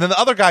 And then the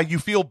other guy you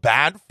feel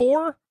bad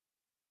for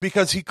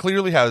because he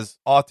clearly has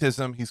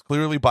autism. He's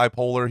clearly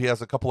bipolar. He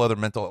has a couple other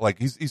mental, like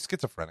he's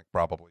schizophrenic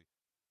probably.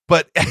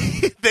 But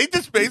they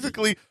just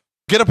basically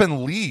get up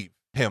and leave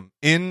him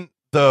in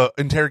the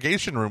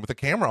interrogation room with a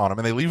camera on him,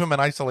 and they leave him in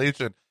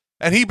isolation.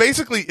 And he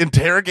basically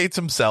interrogates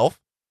himself,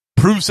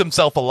 proves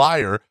himself a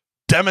liar,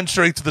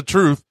 demonstrates the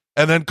truth,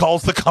 and then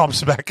calls the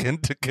cops back in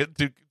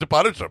to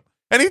punish him.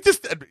 And he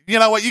just, you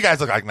know what? You guys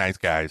look like nice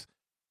guys.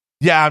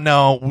 Yeah,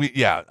 no,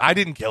 I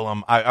didn't kill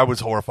him. I was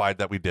horrified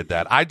that we did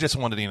that. I just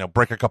wanted to,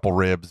 break a couple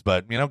ribs,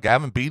 but,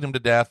 Gavin beat him to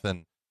death,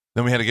 and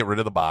then we had to get rid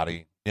of the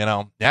body.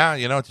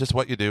 It's just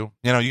what you do.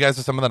 You guys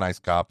are some of the nice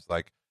cops.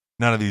 Like,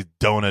 none of these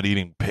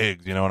donut-eating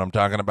pigs, you know what I'm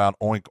talking about?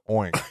 Oink,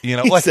 oink. He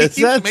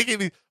keeps making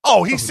these.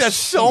 He says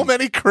so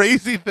many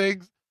crazy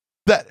things.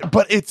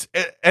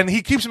 And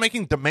he keeps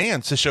making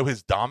demands to show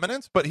his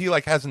dominance, but he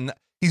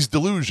he's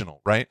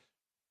delusional, right?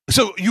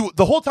 So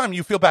the whole time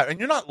you feel bad, and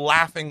you're not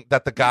laughing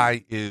that the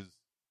guy you're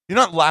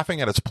not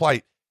laughing at his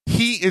plight.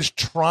 He is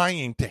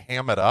trying to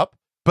ham it up,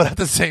 but at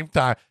the same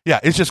time, yeah,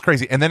 it's just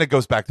crazy. And then it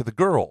goes back to the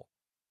girl,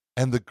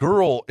 and the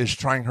girl is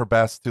trying her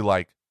best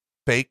to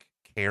fake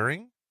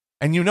caring,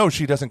 and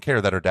she doesn't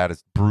care that her dad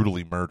is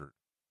brutally murdered.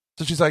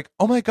 So she's like,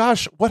 "Oh my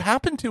gosh, what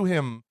happened to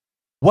him?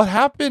 What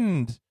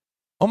happened?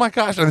 Oh my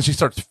gosh!" And then she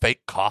starts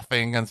fake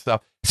coughing and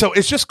stuff. So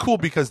it's just cool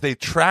because they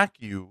track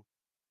you,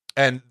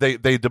 and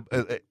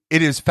it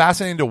is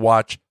fascinating to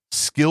watch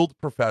skilled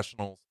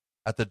professionals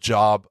at the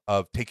job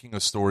of taking a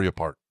story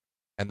apart.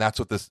 And that's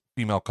what this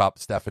female cop,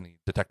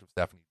 Detective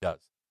Stephanie, does.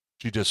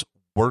 She just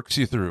works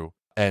you through,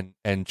 and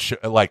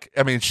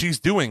she's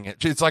doing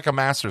it. It's like a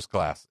master's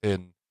class.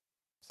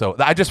 So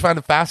I just found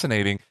it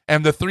fascinating,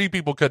 and the three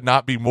people could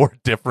not be more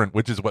different,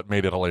 which is what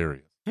made it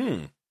hilarious.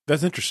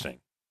 That's interesting.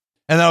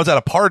 And then I was at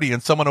a party,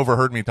 and someone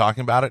overheard me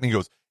talking about it, and he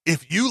goes,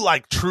 "If you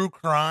like true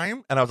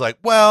crime," and I was like,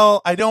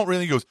 "Well, I don't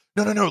really." He goes,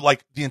 No,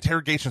 like the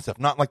interrogation stuff,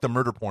 not like the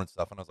murder porn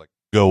stuff. And I was like,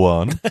 "Go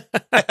on."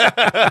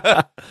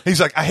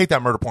 He's like, "I hate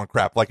that murder porn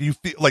crap. Like you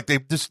feel like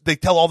they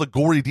tell all the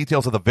gory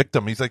details of the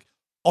victim." He's like,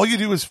 "All you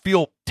do is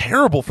feel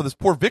terrible for this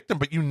poor victim,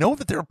 but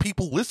that there are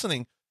people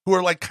listening who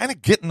are kind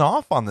of getting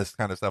off on this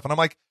kind of stuff." And I'm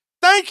like,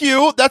 "Thank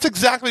you. That's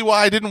exactly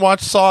why I didn't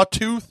watch Saw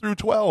 2 through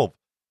 12."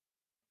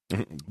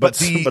 But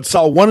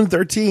Saw 1 and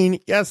 13,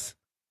 yes.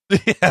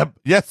 Yeah,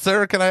 yes,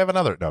 sir. Can I have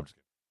another? No, I'm just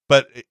kidding.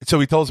 But so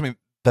he tells me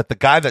that the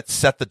guy that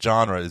set the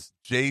genre is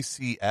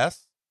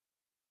JCS,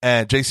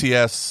 and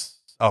JCS.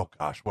 Oh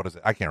gosh, what is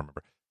it? I can't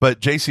remember. But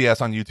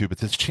JCS on YouTube,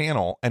 it's his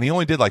channel, and he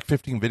only did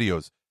 15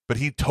 videos, but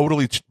he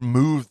totally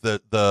moved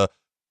the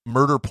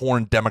murder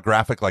porn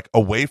demographic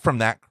away from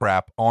that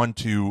crap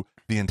onto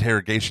the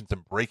interrogations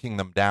and breaking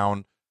them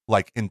down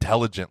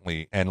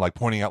intelligently and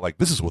pointing out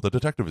this is what the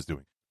detective is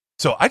doing.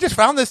 So I just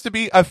found this to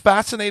be a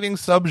fascinating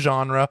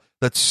subgenre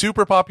that's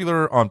super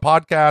popular on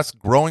podcasts,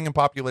 growing in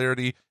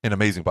popularity, and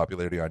amazing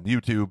popularity on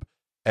YouTube.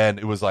 And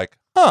it was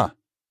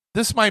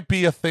this might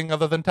be a thing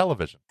other than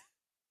television.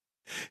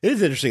 It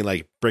is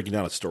interesting, breaking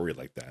down a story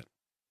like that.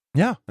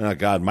 Yeah. Oh,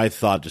 God, my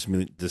thought just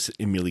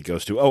immediately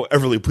goes to, "Oh,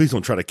 Everly, please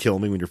don't try to kill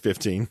me when you're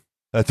 15.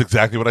 That's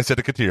exactly what I said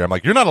to Katir. I'm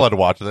like, "You're not allowed to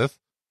watch this."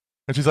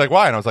 And she's like,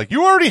 "Why?" And I was like,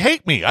 "You already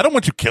hate me. I don't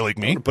want you killing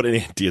me." Don't put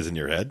any ideas in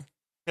your head.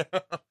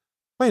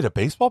 Wait, a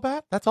baseball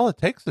bat? That's all it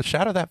takes to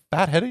shatter that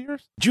fat head of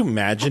yours? Could you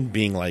imagine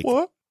being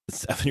what?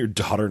 Your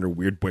daughter and her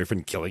weird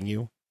boyfriend killing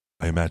you?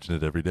 I imagine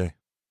it every day.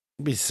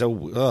 It'd be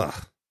so,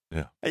 ugh.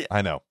 Yeah,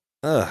 I know.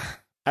 Ugh.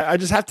 I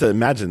just have to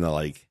imagine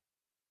that,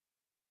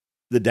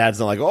 the dad's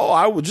not "Oh,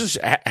 I was just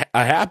a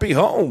happy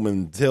home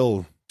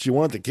until she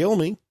wanted to kill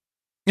me."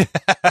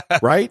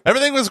 Right?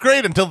 Everything was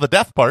great until the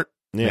death part.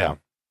 Yeah.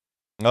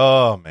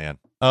 Oh, man.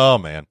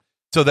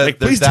 So that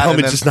please tell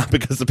me it's just not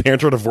because the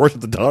parents were divorced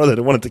with the daughter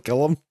that wanted to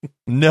kill him.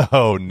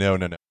 No.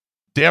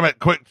 Damn it,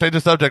 quick, change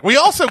the subject. We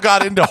also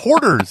got into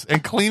hoarders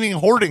and cleaning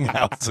hoarding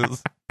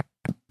houses.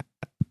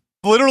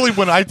 Literally,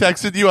 when I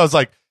texted you, I was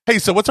like, hey,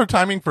 so what's our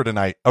timing for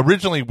tonight?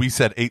 Originally, we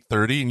said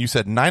 8:30, and you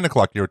said 9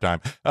 o'clock your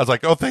time. I was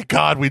like, oh, thank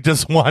God, we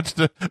just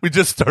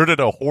started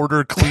a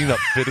hoarder cleanup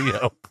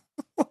video.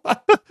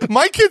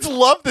 My kids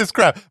love this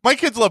crap. My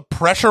kids love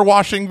pressure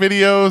washing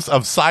videos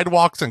of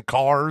sidewalks and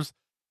cars.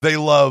 They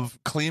love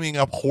cleaning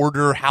up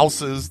hoarder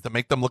houses to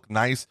make them look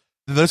nice.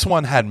 This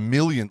one had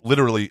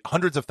literally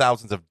hundreds of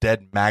thousands of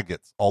dead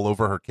maggots all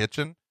over her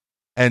kitchen.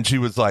 And she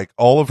was like,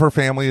 all of her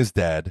family is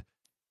dead.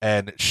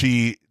 And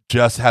she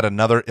just had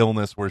another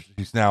illness where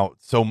she's now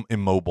so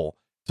immobile.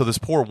 So this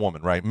poor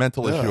woman, right?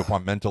 Mental issue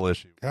upon mental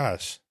issue.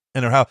 Gosh.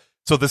 In her house.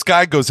 So this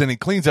guy goes in, he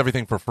cleans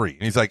everything for free.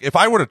 And he's like, if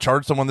I were to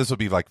charge someone, this would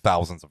be like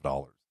thousands of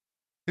dollars.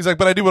 He's like,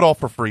 but I do it all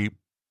for free.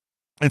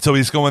 And so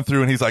he's going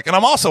through and he's like, and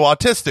I'm also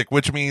autistic,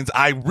 which means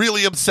I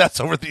really obsess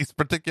over these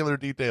particular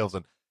details.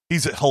 And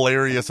he's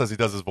hilarious as he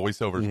does his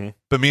voiceovers. Mm-hmm.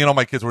 But me and all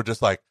my kids were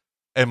just like,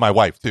 and my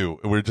wife too,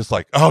 we're just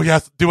like, oh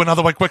yes, do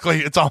another one quickly.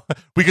 It's all,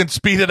 we can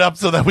speed it up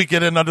so that we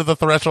get in under the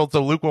threshold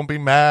so Luke won't be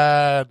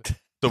mad.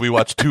 So we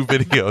watched 2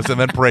 videos and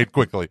then prayed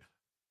quickly.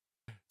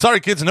 Sorry,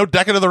 kids, no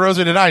Decade of the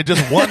Rosary tonight.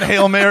 Just one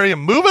Hail Mary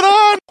and moving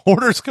on.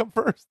 Orders come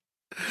first.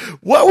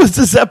 What was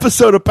this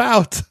episode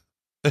about?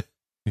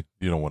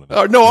 You don't want to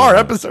know. Oh, no, our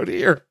episode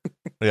here.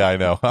 Yeah, I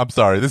know. I'm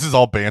sorry. This is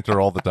all banter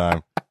all the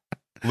time.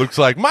 Looks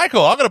like,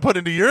 Michael, I'm going to put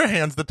into your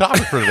hands the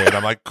topic for today. And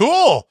I'm like,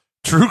 cool.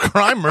 True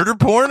crime, murder,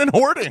 porn, and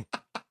hoarding.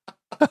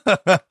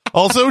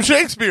 Also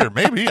Shakespeare,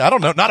 maybe. I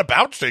don't know. Not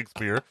about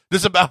Shakespeare.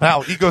 Just about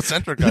how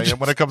egocentric I am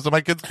when it comes to my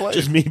kids' plays.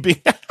 Just me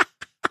being...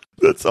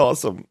 That's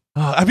awesome.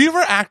 Have you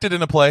ever acted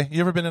in a play?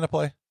 You ever been in a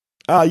play?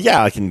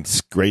 Yeah, like in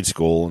grade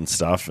school and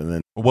stuff. And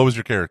then, what was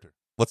your character?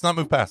 Let's not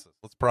move past this.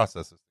 Let's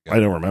process this together. I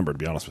don't remember, to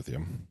be honest with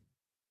you.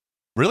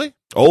 Really?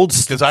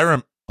 Because I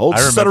remember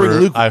stuttering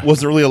Luke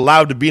wasn't really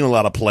allowed to be in a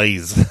lot of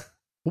plays.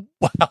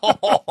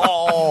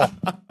 Wow.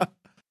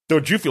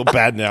 Don't you feel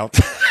bad now?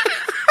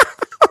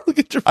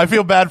 I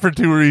feel bad for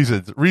 2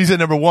 reasons. Reason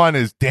number 1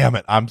 is, damn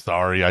it, I'm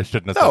sorry. I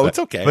shouldn't have said that. No, it's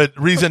okay. But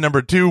reason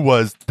number 2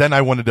 was, then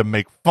I wanted to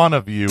make fun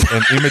of you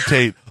and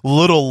imitate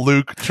little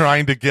Luke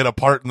trying to get a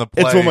part in the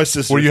play. It's what my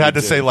sister where you had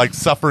to say, like,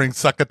 suffering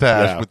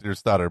succotash with your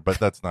stutter, but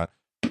that's not.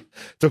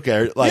 It's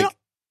okay. Like,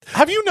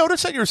 have you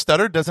noticed that your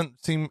stutter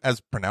doesn't seem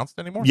as pronounced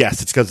anymore?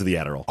 Yes, it's because of the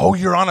Adderall. Oh,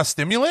 you're on a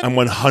stimulant?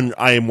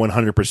 I am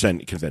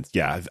 100% convinced.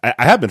 Yeah,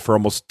 I have been for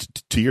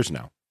almost 2 years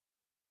now.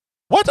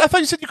 What? I thought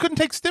you said you couldn't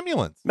take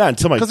stimulants. No,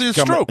 until I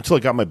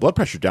got my blood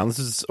pressure down. This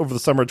is over the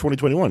summer of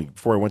 2021,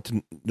 before I went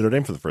to Notre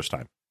Dame for the first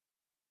time.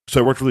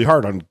 So I worked really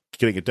hard on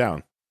getting it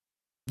down.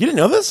 You didn't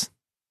know this?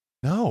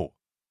 No.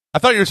 I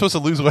thought you were supposed to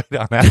lose weight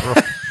on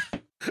Adderall.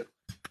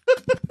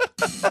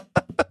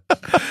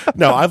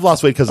 No, I've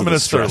lost weight because of the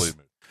stress.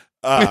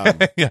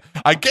 Yeah,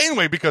 I gain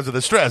weight because of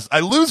the stress.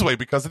 I lose weight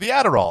because of the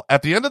Adderall.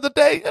 At the end of the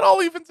day, it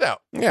all evens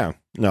out. Yeah.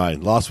 No, I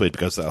lost weight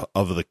because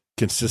of the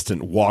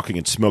consistent walking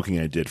and smoking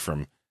I did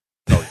from...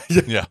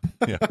 Yeah.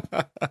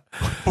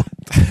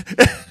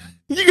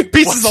 You can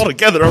piece this all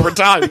together over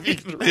time. If you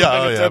can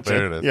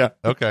there it is. Yeah.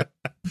 Okay.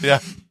 Yeah.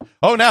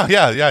 Oh, now,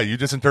 yeah. You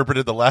just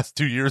interpreted the last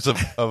 2 years of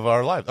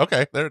our lives.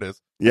 Okay, there it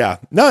is. Yeah.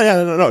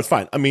 No, it's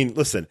fine. I mean,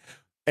 listen,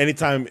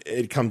 anytime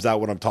it comes out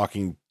when I'm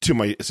talking to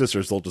my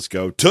sisters, they'll just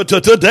go,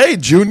 today,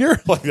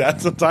 Junior, like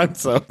that sometimes.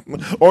 So,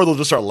 or they'll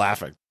just start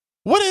laughing.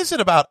 What is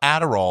it about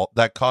Adderall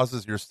that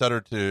causes your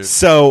stutter to...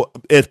 So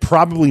it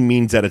probably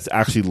means that it's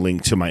actually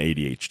linked to my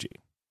ADHD.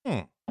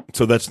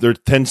 So there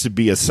tends to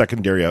be a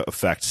secondary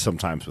effect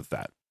sometimes with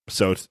that.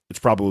 So it's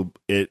probably,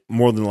 it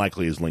more than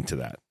likely is linked to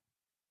that.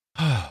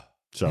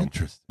 So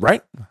interesting,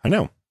 right? I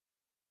know.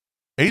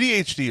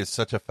 ADHD is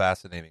such a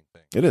fascinating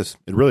thing. It is.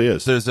 It really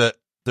is. There's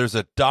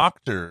a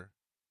doctor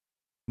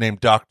named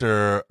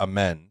Dr.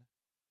 Amen,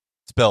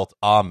 spelled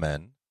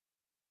Amen,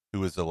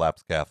 who is a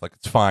lapsed Catholic.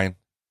 It's fine.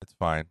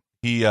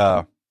 He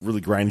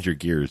really grinds your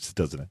gears,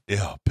 doesn't it?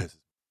 Yeah, pisses.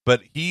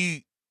 But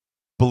he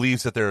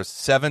believes that there are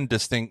 7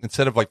 distinct,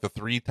 instead of like the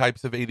 3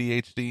 types of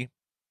ADHD,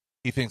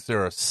 he thinks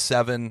there are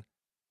 7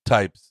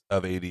 types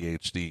of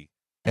ADHD.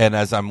 And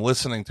as I'm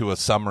listening to a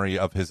summary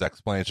of his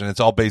explanation, it's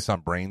all based on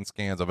brain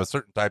scans of a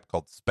certain type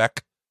called SPEC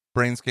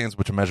brain scans,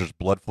 which measures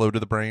blood flow to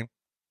the brain.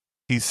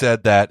 He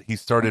said that he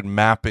started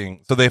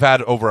mapping. So they've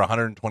had over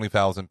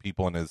 120,000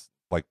 people in his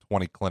like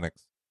 20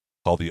 clinics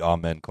called the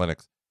Amen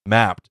clinics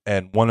mapped.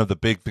 And one of the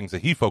big things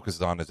that he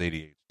focuses on is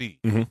ADHD.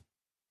 Mm-hmm.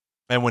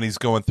 And when he's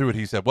going through it,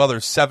 he said, well,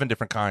 there's 7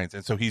 different kinds.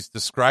 And so he's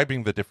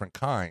describing the different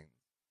kinds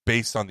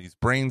based on these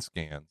brain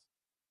scans.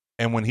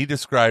 And when he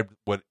described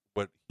what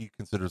he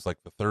considers like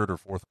the 3rd or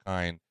 4th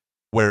kind,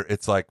 where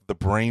it's like the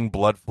brain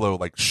blood flow,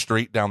 like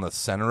straight down the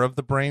center of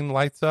the brain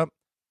lights up.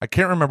 I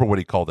can't remember what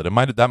he called it.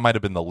 That might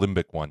have been the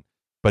limbic one.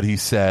 But he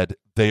said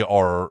they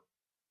are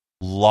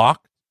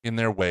locked in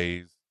their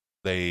ways.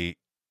 They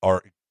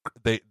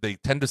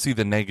tend to see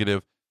the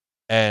negative,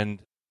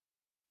 and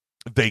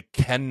they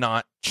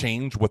cannot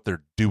change what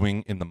they're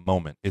doing in the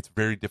moment. It's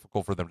very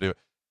difficult for them to do it.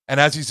 And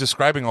as he's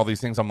describing all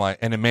these things, I'm like,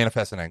 and it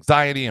manifests in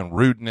anxiety and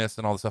rudeness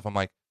and all this stuff. I'm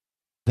like,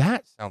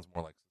 that sounds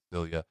more like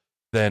Cecilia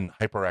than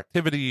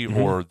hyperactivity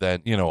or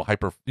than,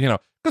 hyper, because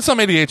some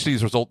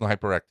ADHDs result in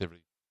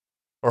hyperactivity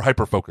or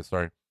hyperfocus,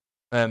 sorry.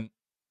 And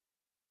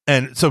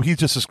so he's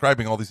just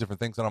describing all these different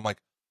things. And I'm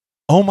like,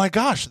 oh my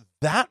gosh,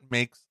 that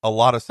makes a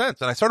lot of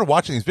sense. And I started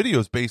watching these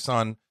videos based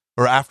on,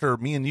 or after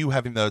me and you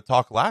having the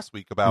talk last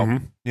week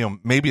about,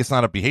 maybe it's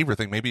not a behavior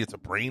thing, maybe it's a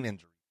brain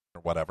injury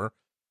or whatever.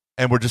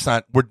 And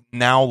we're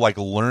now like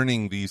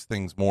learning these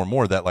things more and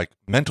more, that like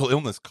mental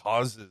illness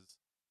causes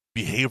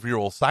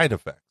behavioral side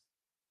effects.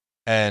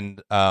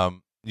 And,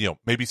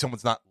 maybe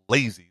someone's not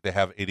lazy, they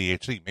have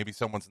ADHD. Maybe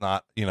someone's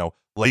not,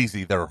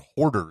 lazy, they're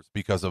hoarders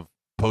because of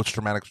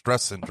post-traumatic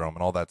stress syndrome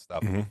and all that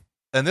stuff.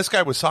 And this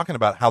guy was talking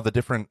about how the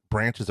different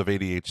branches of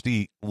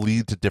ADHD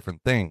lead to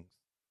different things.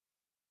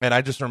 And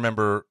I just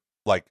remember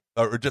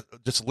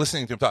just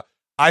listening to him talk.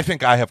 I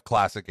think I have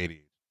classic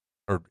ADHD,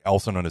 or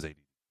also known as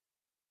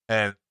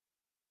ADD.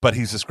 But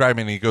he's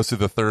describing, and he goes through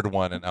the third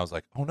one, and I was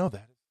like, oh no,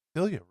 that is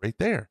Celia right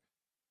there.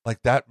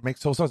 Like, that makes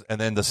total sense. And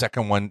then the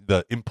second one,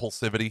 the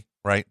impulsivity,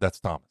 right? That's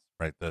Thomas,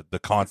 right? The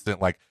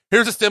constant, like,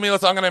 here's a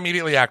stimulus, I'm going to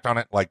immediately act on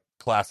it, like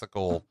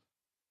classical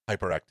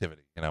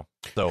hyperactivity,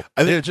 So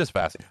it's just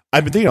fascinating.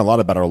 I've been thinking a lot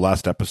about our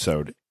last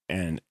episode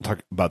and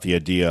talk about the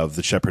idea of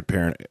the shepherd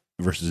parent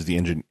versus the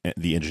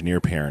engineer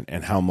parent,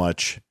 and how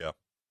much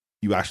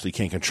you actually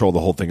can't control the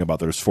whole thing about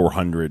there's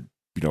 400,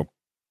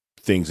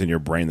 things in your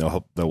brain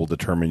that will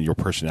determine your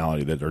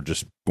personality that are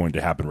just going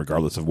to happen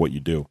regardless of what you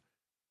do.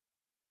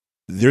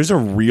 There's a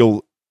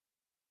real,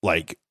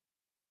 it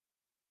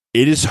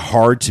is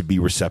hard to be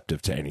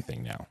receptive to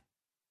anything now.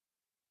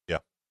 Yeah.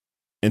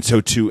 And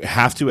so to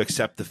have to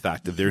accept the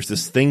fact that there's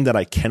this thing that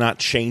I cannot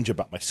change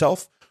about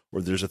myself,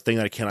 or there's a thing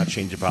that I cannot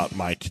change about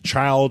my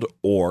child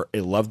or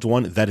a loved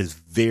one, that is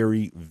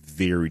very,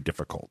 very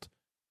difficult.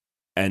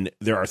 And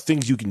there are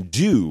things you can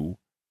do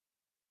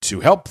to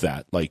help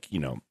that. Like,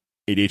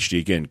 ADHD,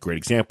 again, great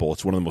example.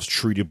 It's one of the most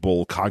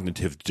treatable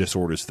cognitive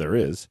disorders there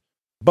is,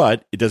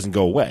 but it doesn't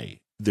go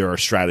away. There are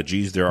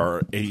strategies, there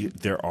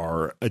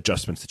are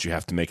adjustments that you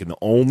have to make, and the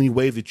only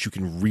way that you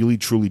can really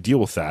truly deal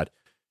with that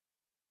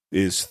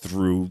is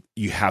through,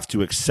 you have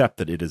to accept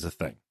that it is a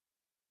thing.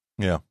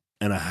 Yeah.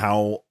 And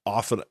how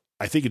often,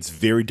 I think it's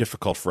very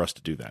difficult for us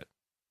to do that.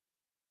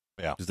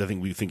 Yeah. Because I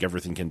think we think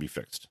everything can be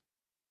fixed.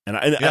 And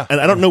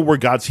I don't know where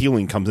God's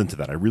healing comes into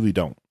that. I really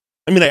don't.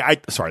 I mean,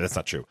 sorry, that's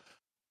not true.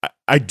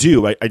 I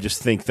do. I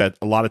just think that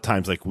a lot of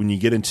times, like when you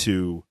get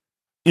into,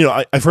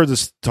 I've heard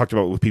this talked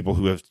about with people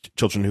who have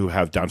children who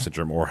have Down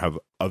syndrome or have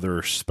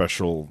other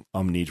special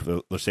needs.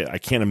 Let's say, I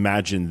can't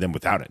imagine them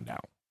without it now.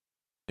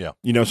 Yeah.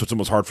 So it's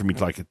almost hard for me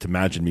to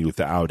imagine me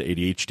without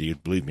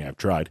ADHD. Believe me, I've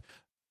tried.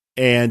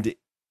 And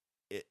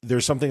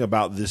there's something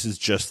about, this is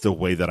just the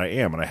way that I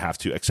am, and I have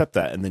to accept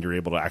that. And then you're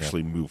able to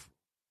actually move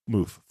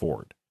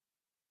forward.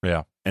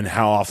 Yeah. And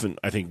how often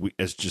I think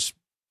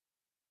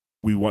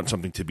we want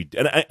something to be,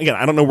 and again,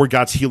 I don't know where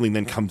God's healing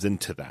then comes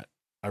into that.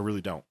 I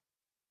really don't.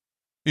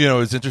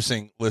 It's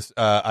interesting.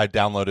 I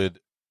downloaded,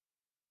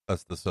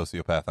 as the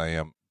sociopath I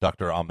am,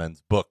 Dr.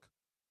 Amen's book,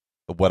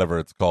 whatever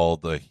it's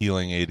called, the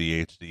Healing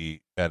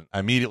ADHD, and I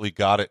immediately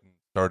got it and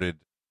started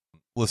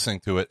listening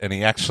to it. And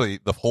he actually,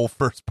 the whole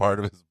first part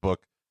of his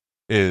book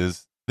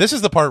this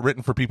is the part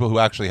written for people who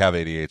actually have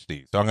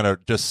ADHD. So I'm going to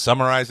just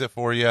summarize it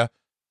for you. It's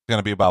going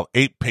to be about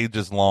 8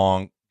 pages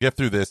long. Get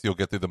through this, you'll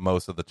get through the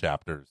most of the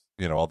chapters,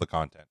 all the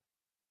content.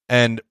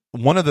 And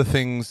one of the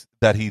things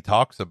that he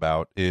talks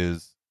about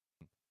is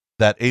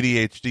that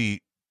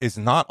ADHD is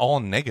not all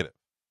negative,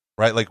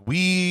 right? Like,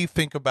 we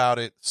think about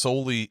it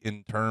solely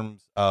in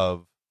terms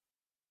of,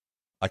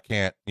 I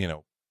can't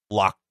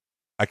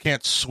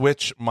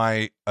switch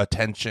my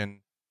attention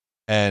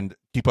and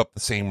keep up the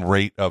same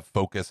rate of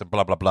focus and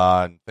blah, blah,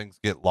 blah, and things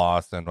get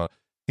lost. And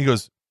he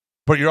goes,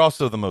 but you're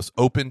also the most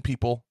open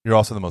people. You're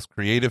also the most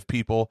creative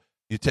people.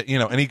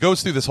 And he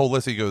goes through this whole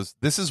list. He goes,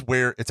 this is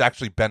where it's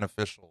actually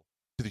beneficial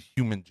to the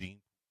human gene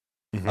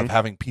of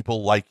having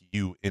people like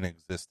you in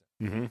existence.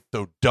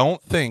 So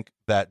don't think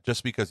that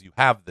just because you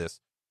have this,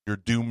 you're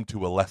doomed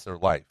to a lesser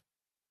life.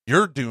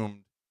 You're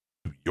doomed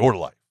to your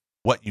life.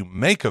 What you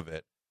make of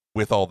it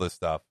with all this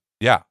stuff.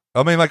 Yeah.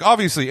 I mean, like,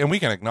 obviously, and we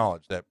can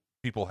acknowledge that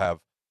people have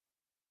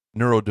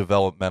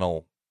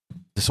neurodevelopmental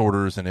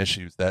disorders and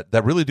issues that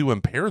really do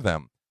impair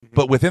them.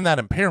 But within that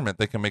impairment,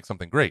 they can make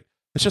something great.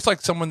 It's just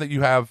like someone that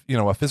you have,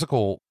 a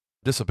physical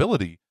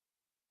disability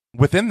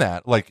within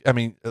that. Like, I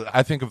mean,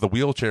 I think of the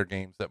wheelchair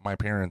games that my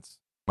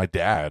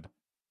dad,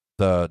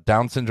 the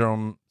Down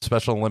syndrome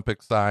Special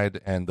Olympics side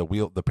and the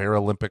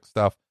Paralympic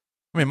stuff.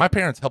 I mean, my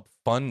parents helped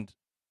fund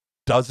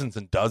dozens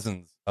and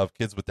dozens of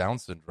kids with Down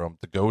syndrome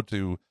to go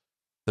to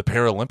the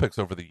Paralympics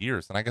over the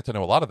years. And I get to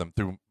know a lot of them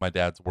through my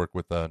dad's work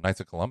with the Knights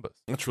of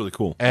Columbus. That's really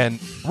cool.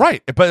 And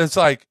right. But it's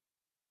like,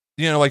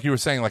 like you were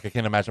saying, like, I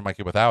can't imagine my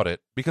kid without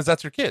it, because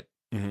that's your kid.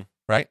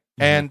 Right.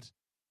 And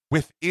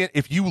with it,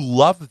 if you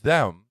love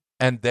them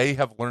and they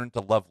have learned to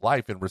love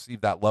life and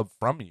receive that love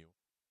from you,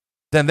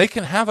 then they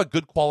can have a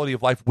good quality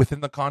of life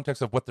within the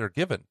context of what they're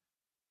given.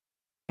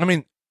 I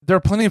mean, there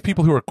are plenty of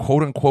people who are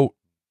quote unquote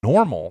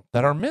normal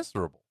that are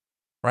miserable.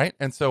 right?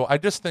 And so I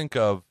just think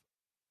of,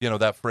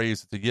 that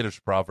phrase, it's a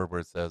Yiddish proverb where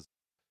it says,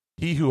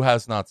 he who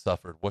has not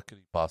suffered, what could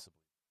he possibly?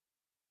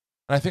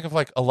 And I think of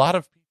like a lot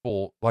of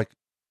people, like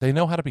they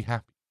know how to be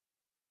happy,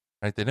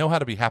 right? They know how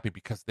to be happy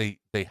because they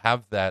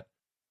have that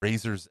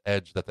razor's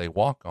edge that they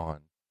walk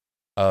on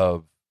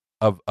of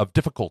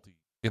difficulty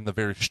in the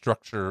very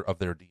structure of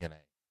their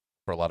DNA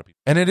for a lot of people.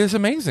 And it is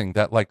amazing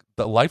that like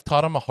the life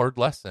taught them a hard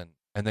lesson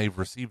and they've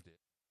received it.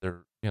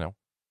 They're,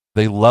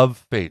 they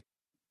love fate.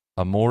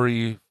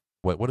 Amori,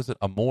 what is it?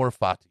 Amor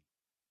fati.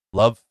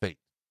 Love fate.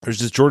 There's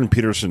this Jordan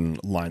Peterson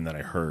line that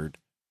I heard.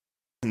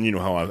 And you know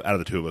how out of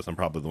the two of us, I'm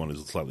probably the one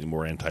who's slightly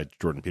more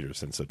anti-Jordan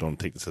Peterson, so don't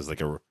take this as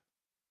like a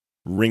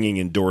ringing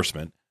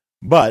endorsement.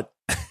 But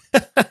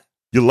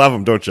you love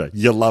him, don't you?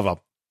 You love him.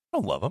 I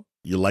don't love him.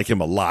 You like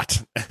him a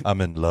lot.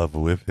 I'm in love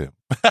with him.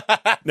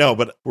 No,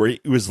 but where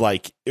it was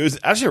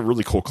actually a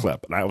really cool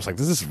clip. And I was like,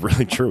 this is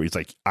really true. He's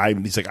like, I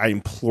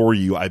implore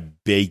you, I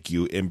beg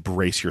you,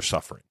 embrace your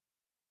suffering.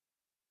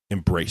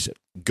 Embrace it.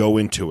 Go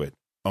into it.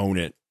 Own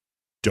it.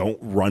 Don't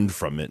run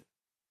from it.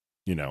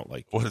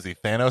 Like, what is he,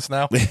 Thanos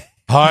now?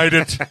 Hide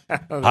it.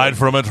 Hide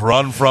from it.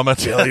 Run from it.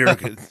 Failure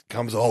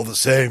comes all the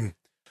same.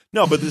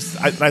 No, but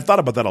I thought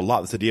about that a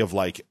lot. This idea of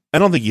like, I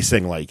don't think he's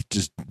saying like,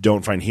 just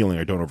don't find healing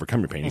or don't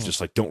overcome your pain. He's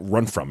just like, don't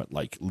run from it.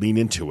 Like, lean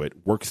into it,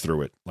 work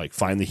through it, like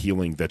find the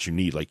healing that you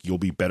need. Like, you'll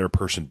be a better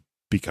person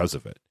because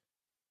of it.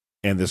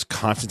 And this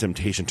constant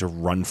temptation to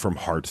run from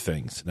hard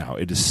things. Now,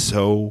 it is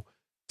so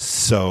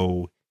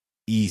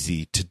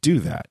easy to do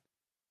that.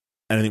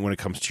 And I think when it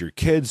comes to your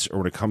kids or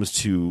when it comes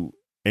to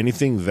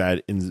anything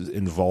that is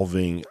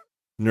involving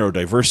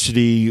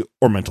neurodiversity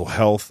or mental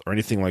health or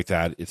anything like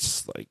that,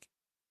 it's like,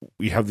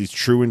 we have these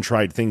true and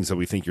tried things that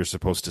we think you're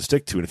supposed to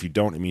stick to. And if you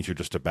don't, it means you're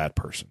just a bad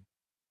person.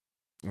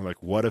 We're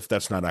like, what if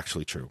that's not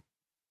actually true?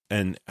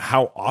 And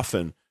how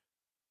often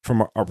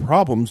from our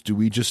problems do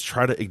we just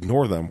try to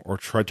ignore them or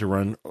try to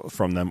run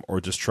from them or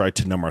just try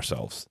to numb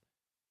ourselves?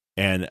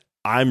 And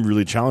I'm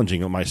really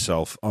challenging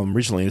myself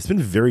recently. And it's been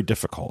very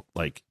difficult,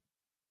 like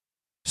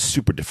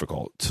super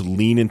difficult to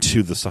lean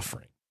into the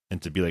suffering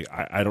and to be like,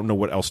 I don't know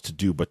what else to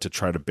do but to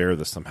try to bear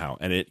this somehow.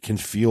 And it can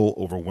feel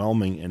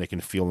overwhelming and it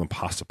can feel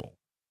impossible.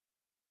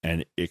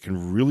 And it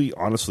can really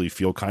honestly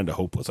feel kind of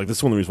hopeless. Like, this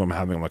is one of the reasons why I'm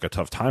having like a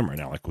tough time right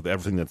now. Like, with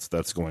everything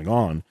that's going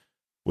on,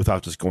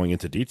 without just going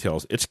into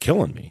details, it's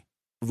killing me.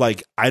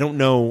 Like, I don't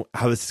know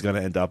how this is going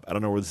to end up. I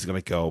don't know where this is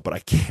going to go, but I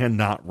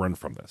cannot run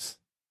from this.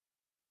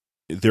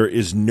 There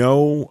is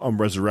no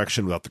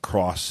resurrection without the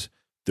cross.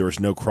 There is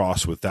no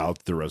cross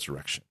without the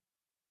resurrection.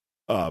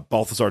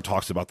 Balthasar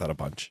talks about that a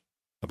bunch,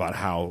 about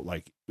how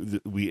like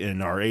we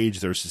in our age,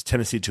 there's this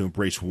tendency to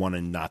embrace one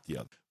and not the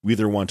other. We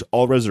either want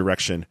all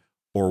resurrection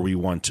or we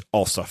want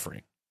all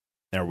suffering,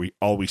 and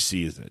all we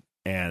see is it.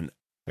 And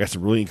I got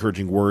some really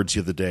encouraging words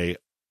the other day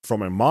from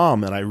my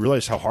mom, and I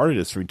realized how hard it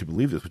is for me to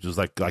believe this, which is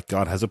like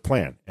God has a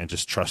plan, and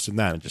just trust in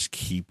that, and just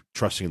keep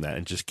trusting in that,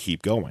 and just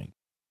keep going.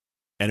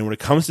 And when it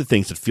comes to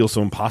things that feel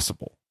so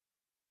impossible,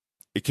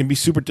 it can be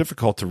super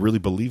difficult to really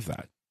believe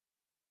that.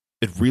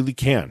 It really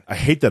can. I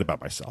hate that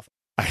about myself.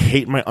 I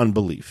hate my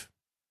unbelief.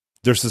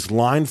 There's this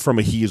line from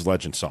a He Is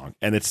Legend song,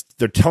 and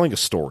they're telling a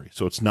story,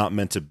 so it's not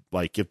meant to,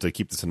 like, you have to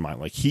keep this in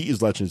mind. Like, He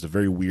Is Legend is a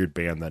very weird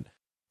band that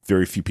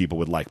very few people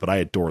would like, but I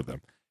adore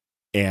them.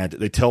 And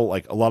they tell,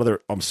 like, a lot of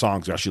their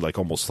songs are actually, like,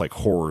 almost like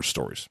horror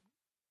stories.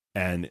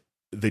 And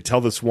they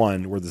tell this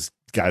one where this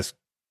guy's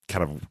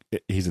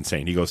he's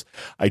insane. He goes,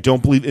 I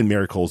don't believe in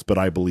miracles, but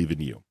I believe in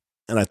you.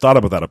 And I thought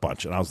about that a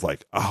bunch, and I was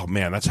like, oh,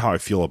 man, that's how I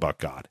feel about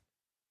God.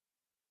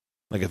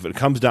 Like, if it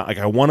comes down, like,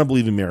 I want to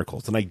believe in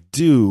miracles, and I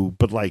do,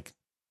 but, like,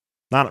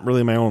 not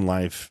really in my own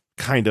life,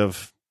 kind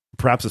of.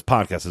 Perhaps this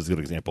podcast is a good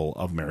example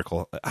of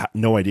miracle.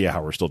 No idea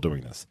how we're still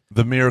doing this.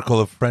 The miracle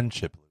of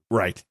friendship.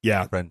 Right,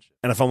 yeah. Friendship.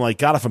 And if I'm like,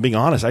 God, if I'm being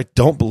honest, I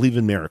don't believe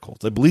in miracles.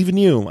 I believe in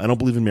you. I don't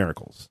believe in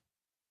miracles.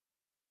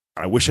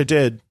 I wish I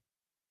did.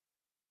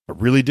 I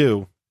really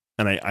do.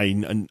 And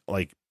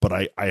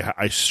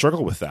I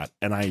struggle with that.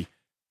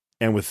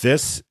 And with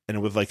this, and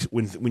with like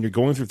when you're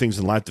going through things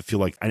in life to feel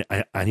like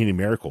I need a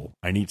miracle,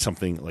 I need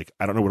something, like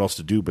I don't know what else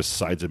to do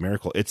besides a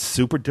miracle. It's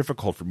super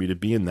difficult for me to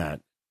be in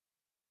that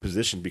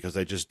position because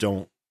I just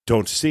don't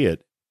see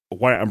it.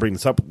 Why I'm bringing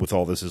this up with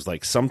all this is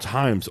like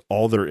sometimes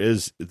all there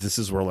is, this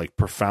is where like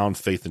profound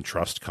faith and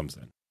trust comes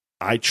in.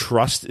 I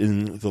trust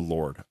in the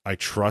Lord. I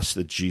trust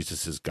that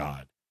Jesus is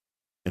God.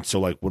 And so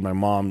like when my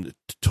mom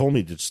told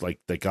me just like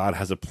that God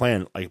has a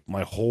plan, like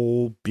my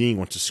whole being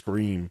went to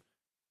scream.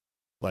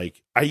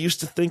 Like, I used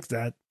to think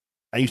that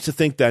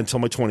until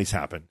my 20s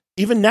happened.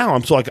 Even now,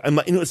 I'm like,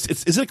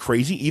 is it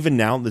crazy? Even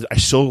now, that I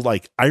still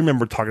like, I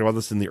remember talking about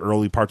this in the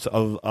early parts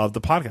of the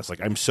podcast.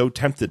 Like, I'm so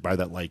tempted by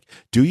that. Like,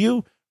 do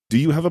you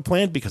have a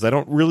plan? Because I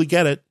don't really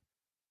get it.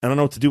 I don't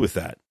know what to do with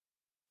that.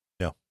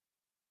 Yeah.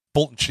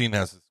 Fulton Sheen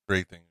has this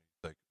great thing.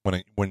 Like,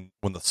 when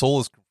the soul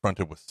is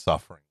confronted with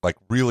suffering, like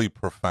really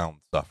profound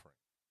suffering,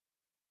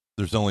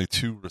 there's only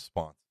two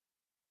responses.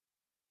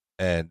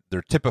 And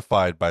they're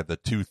typified by the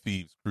two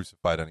thieves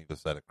crucified on either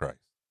side of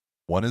Christ.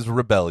 One is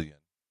rebellion.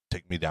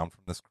 Take me down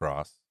from this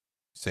cross.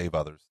 Save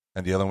others.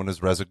 and the other one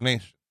is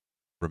resignation.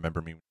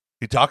 Remember me.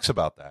 He talks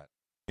about that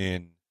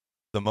in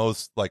the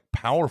most like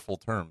powerful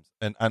terms.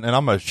 And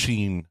I'm a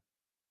Sheen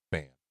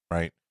fan,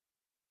 right?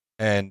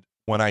 And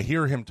when I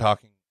hear him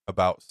talking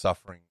about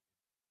suffering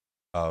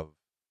of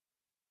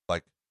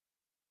like,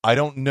 I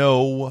don't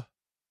know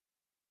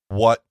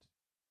why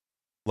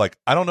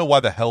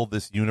the hell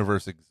this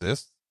universe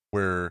exists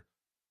where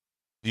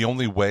the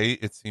only way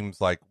it seems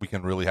like we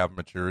can really have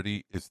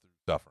maturity is through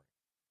suffering,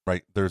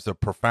 right? There's a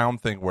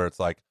profound thing where it's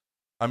like,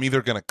 I'm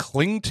either going to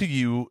cling to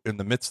you in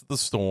the midst of the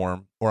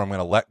storm or I'm going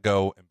to let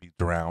go and be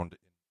drowned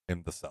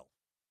in the self,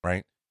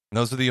 right? And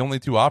those are the only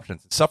two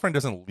options. Suffering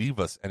doesn't leave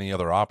us any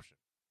other option.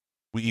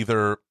 We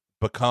either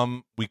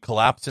we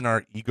collapse in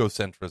our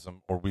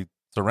egocentrism or we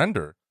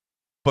surrender.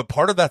 But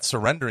part of that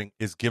surrendering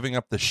is giving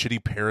up the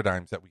shitty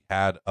paradigms that we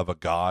had of a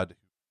god,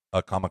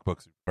 a comic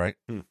book, right?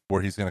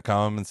 Where he's going to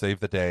come and save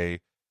the day.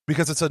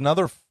 Because it's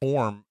another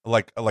form,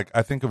 like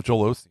I think of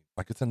Joel Osteen,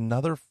 like it's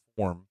another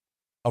form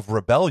of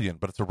rebellion,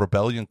 but it's a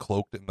rebellion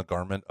cloaked in the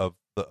garment of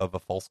a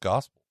false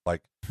gospel.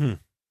 Like,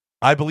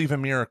 I believe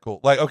in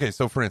miracle. Like, okay,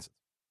 so for instance,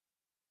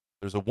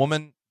 there's a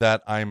woman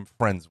that I'm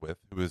friends with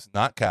who is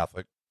not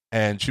Catholic,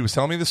 and she was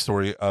telling me the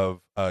story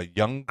of a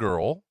young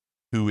girl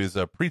who is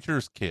a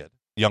preacher's kid,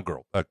 young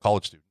girl, a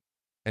college student,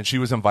 and she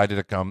was invited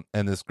to come,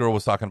 and this girl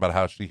was talking about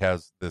how she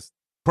has this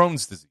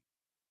Crohn's disease.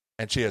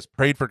 And she has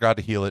prayed for God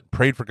to heal it,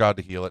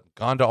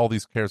 gone to all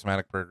these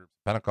charismatic prayers,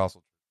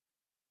 Pentecostal,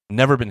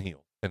 never been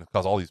healed. And it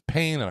caused all these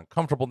pain and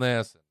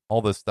uncomfortableness and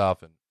all this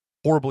stuff and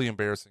horribly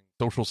embarrassing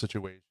social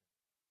situation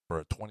for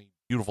a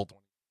beautiful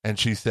 20. And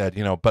she said,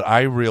 but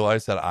I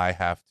realize that I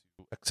have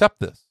to accept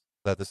this,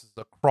 that this is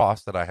a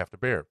cross that I have to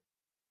bear.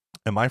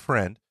 And my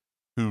friend,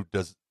 who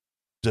does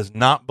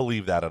not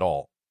believe that at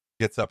all,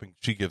 gets up and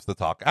she gives the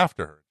talk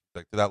after her.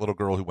 Like to that little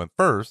girl who went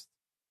first,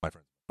 my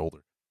friend told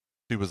her,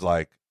 she was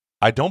like,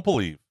 I don't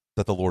believe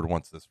that the Lord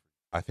wants this for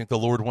you. I think the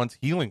Lord wants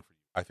healing for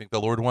you. I think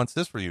the Lord wants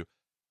this for you.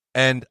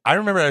 And I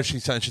remember as she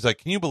said, she's like,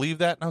 can you believe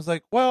that? And I was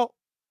like, well,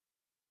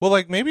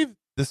 like maybe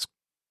this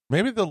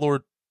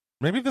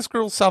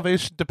girl's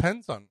salvation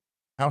depends on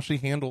how she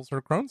handles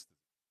her Crohn's.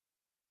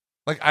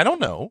 Like, I don't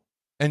know.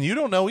 And you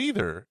don't know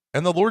either.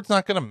 And the Lord's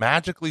not going to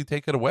magically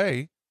take it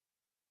away.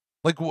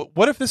 Like,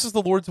 what if this is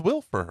the Lord's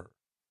will for her?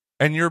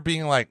 And you're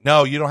being like,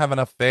 no, you don't have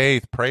enough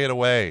faith. Pray it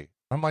away.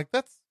 I'm like,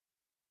 that's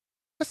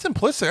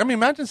simplistic. I mean,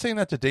 imagine saying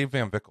that to Dave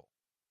Van Vickle.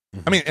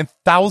 I mean, and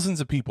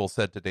thousands of people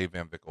said to Dave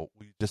Van Vickle,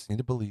 we just need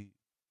to believe.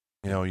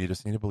 You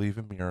just need to believe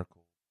in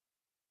miracles.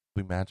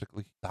 We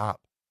magically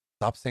stop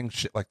saying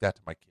shit like that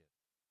to my kid.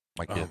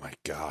 Oh my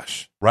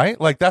gosh.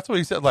 Right? Like, that's what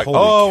he said. Like,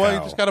 well, you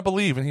just got to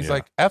believe. And he's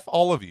like, F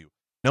all of you.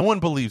 No one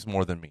believes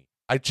more than me.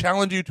 I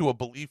challenge you to a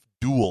belief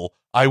duel.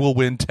 I will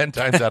win 10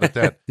 times out of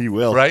 10. He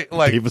will. Right?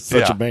 Like, he was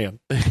such a man.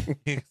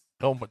 He's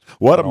so much.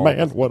 What a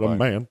man. What a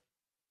man.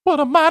 What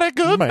a mighty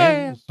good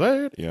man.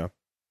 Said, yeah.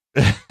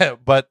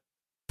 But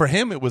for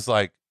him, it was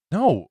like,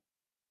 no,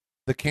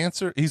 the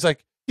cancer. He's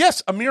like,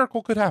 yes, a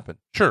miracle could happen.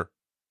 Sure.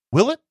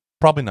 Will it?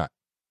 Probably not.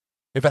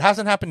 If it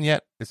hasn't happened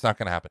yet, it's not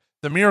going to happen.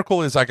 The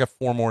miracle is I got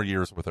 4 more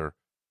years with her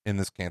in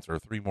this cancer, or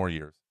 3 more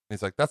years. And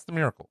he's like, that's the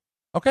miracle.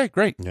 Okay,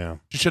 great. Yeah.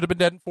 She should have been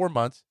dead in 4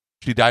 months.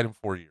 She died in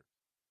 4 years.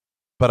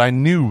 But I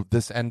knew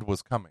this end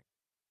was coming.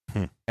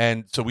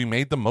 And so we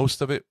made the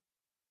most of it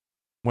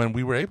when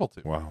we were able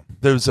to. Wow.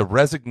 There's a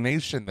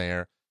resignation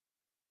there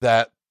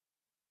that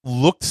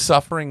looked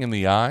suffering in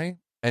the eye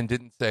and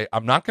didn't say,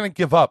 I'm not going to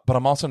give up, but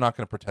I'm also not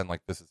going to pretend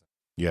like this isn't.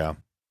 Yeah.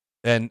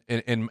 And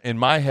in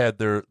my head,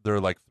 there are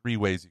like 3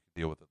 ways you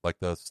can deal with it. Like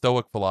the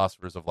Stoic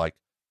philosophers of like,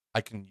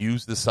 I can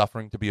use this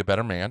suffering to be a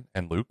better man.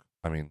 And Luke,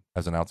 I mean,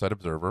 as an outside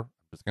observer,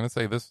 I'm just going to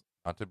say this,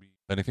 not to be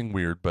anything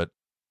weird, but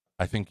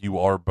I think you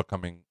are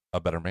becoming a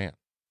better man.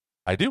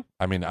 I do.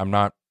 I mean, I'm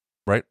not,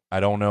 right? I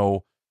don't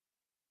know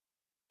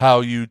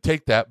how you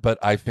take that, but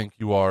I think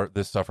you are.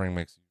 This suffering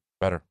makes you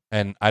better.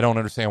 And I don't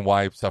understand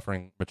why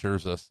suffering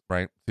matures us,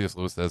 right? C.S.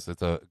 Lewis says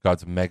it's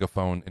God's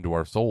megaphone into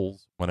our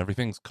souls. When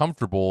everything's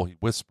comfortable, he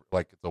whispers,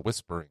 like it's a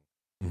whispering.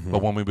 Mm-hmm.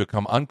 But when we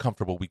become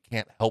uncomfortable, we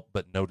can't help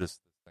but notice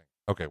this thing.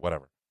 Okay,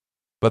 whatever.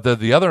 But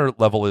the other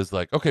level is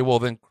like, okay, well,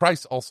 then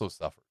Christ also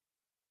suffered.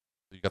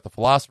 So you got the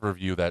philosopher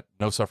view that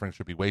no suffering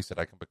should be wasted.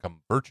 I can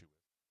become virtuous.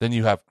 Then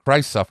you have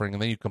Christ suffering,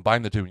 and then you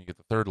combine the two, and you get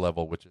the third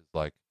level, which is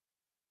like,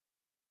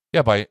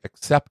 yeah, by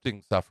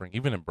accepting suffering,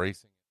 even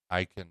embracing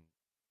it,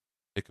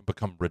 it can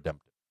become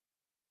redemptive,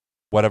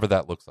 whatever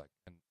that looks like.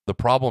 And the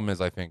problem is,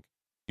 I think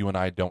you and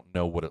I don't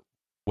know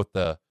what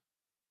the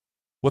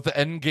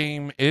end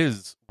game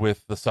is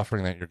with the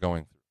suffering that you're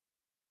going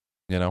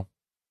through. You know,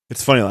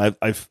 it's funny.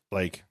 I've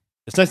like,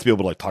 it's nice to be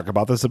able to like talk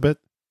about this a bit.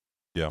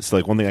 Yeah, it's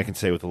like one thing I can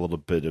say with a little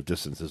bit of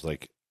distance is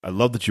like, I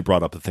love that you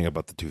brought up the thing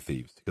about the 2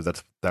 thieves,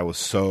 because that was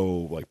so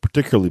like,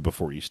 particularly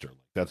before Easter, like,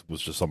 that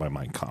was just on my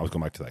mind. I was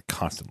going back to that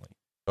constantly.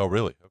 Oh,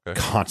 really? Okay.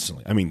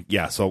 Constantly. I mean,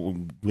 yeah. So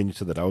when you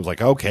said that, I was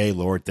like, okay,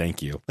 Lord,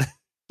 thank you.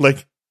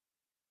 Like,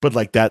 but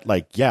like that,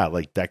 like, yeah,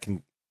 like that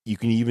you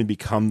can even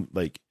become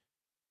like,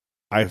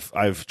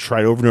 I've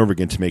tried over and over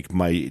again to make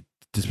my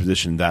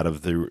disposition that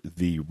of the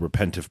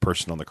repentive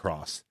person on the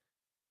cross.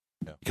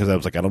 because I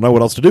was like, I don't know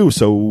what else to do,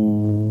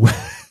 so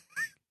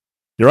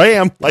here I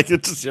am. Like,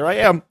 it's just, here I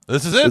am.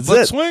 This is it.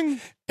 Let's swing.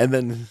 And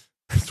then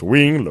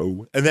swing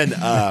low. And then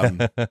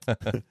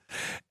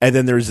and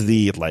then there's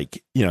the,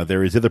 like, you know,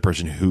 there is the other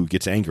person who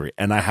gets angry.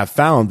 And I have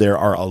found there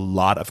are a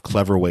lot of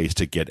clever ways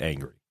to get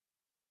angry.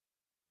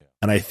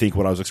 And I think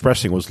what I was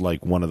expressing was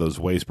like one of those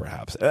ways,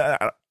 perhaps.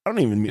 I don't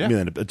even mean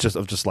that. It's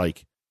just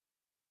like,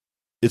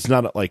 it's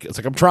not like, it's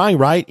like I'm trying,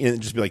 right?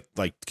 And just be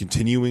like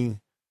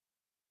continuing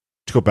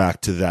to go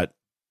back to that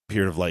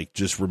period of like,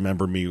 just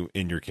remember me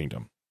in your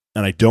kingdom.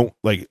 And I don't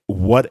like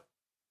what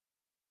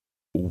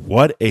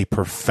a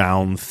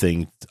profound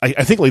thing.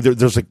 I think like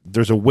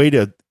there's a way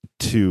to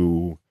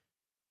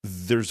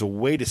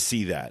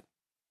see that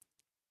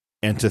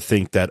and to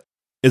think that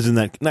isn't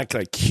that not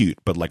like cute,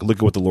 but like look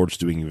at what the Lord's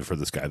doing even for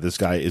this guy. This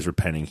guy is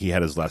repenting. He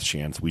had his last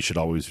chance. We should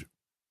always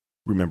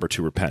remember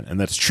to repent, and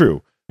that's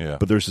true. Yeah.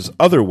 But there's this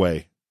other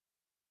way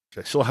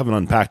I still haven't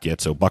unpacked yet,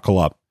 so buckle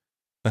up.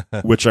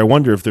 Which I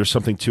wonder if there's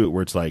something to it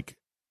where it's like,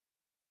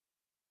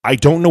 I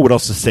don't know what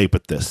else to say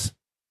but this.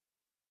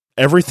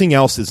 Everything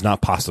else is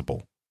not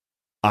possible.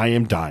 I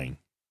am dying.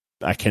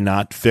 I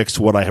cannot fix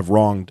what I have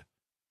wronged.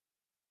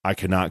 I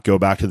cannot go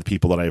back to the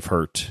people that I have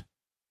hurt.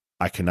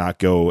 I cannot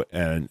go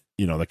and,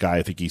 you know, that guy,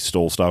 I think he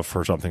stole stuff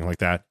or something like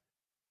that.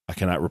 I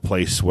cannot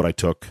replace what I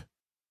took.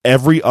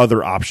 Every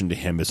other option to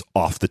him is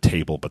off the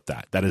table but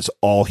that. That is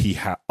all he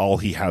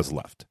has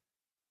left.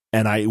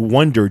 And I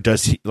wonder,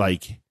 did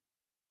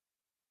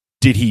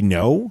he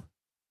know?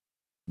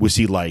 Was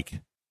he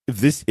like,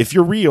 if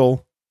you're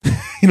real,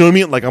 you know what I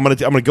mean? Like, I'm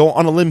gonna go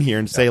on a limb here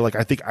and say, like,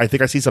 I think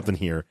I see something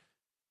here.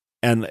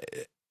 And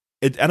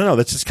I don't know.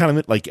 That's just kind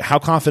of like, how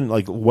confident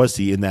like was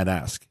he in that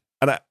ask?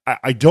 And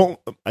I don't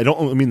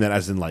mean that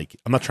as in like,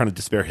 I'm not trying to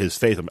despair his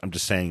faith. I'm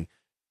just saying,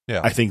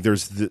 I think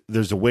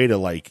there's a way to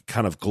like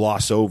kind of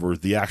gloss over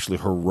the actually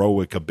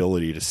heroic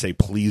ability to say,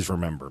 please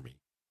remember me,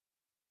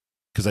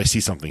 because I see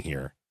something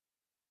here,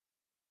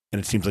 and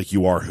it seems like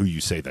you are who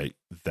you say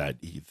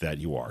that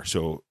you are.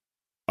 So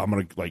I'm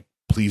gonna like,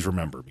 please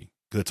remember me,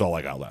 because that's all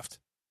I got left.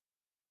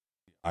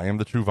 I am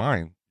the true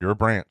vine. You're a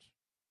branch.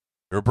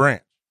 You're a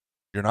branch.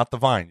 You're not the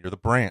vine. You're the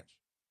branch.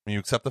 When you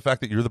accept the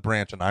fact that you're the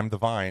branch and I'm the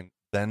vine,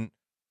 then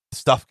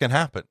stuff can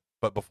happen.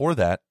 But before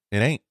that, it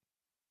ain't.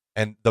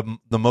 And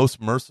the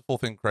most merciful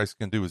thing Christ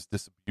can do is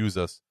disabuse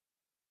us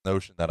the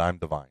notion that I'm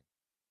the vine.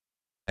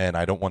 And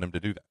I don't want him to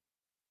do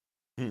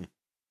that.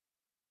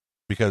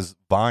 Because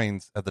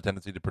vines have the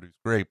tendency to produce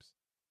grapes.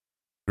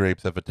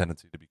 Grapes have a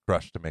tendency to be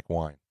crushed to make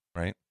wine,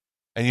 right?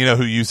 And you know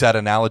who used that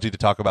analogy to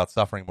talk about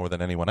suffering more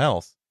than anyone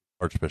else?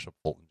 Archbishop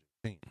Fulton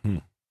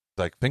Sheen.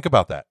 Like, think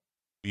about that.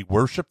 We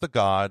worship the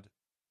God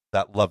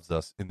that loves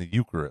us in the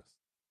Eucharist.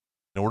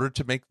 In order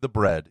to make the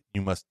bread,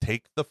 you must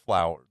take the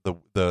flour,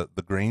 the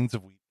grains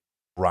of wheat,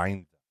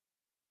 grind them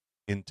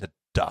into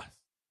dust,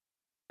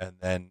 and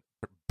then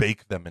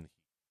bake them in heat.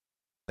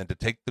 And to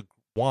take the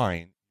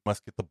wine, you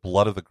must get the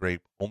blood of the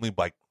grape only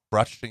by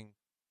crushing,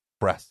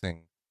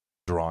 pressing,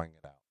 drawing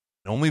it out.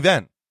 And only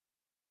then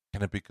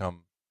can it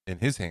become, in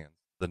his hands,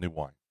 the new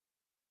wine.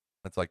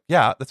 It's like,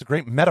 yeah, that's a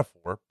great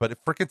metaphor, but it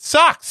freaking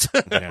sucks,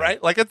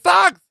 right? Like, it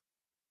sucks.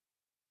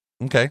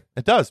 Okay,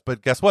 it does,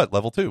 but guess what?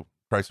 Level 2.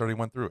 Christ already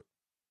went through it.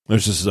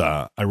 There's this,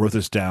 I wrote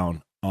this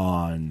down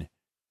on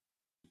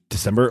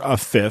December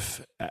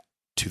 5th,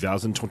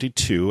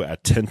 2022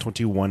 at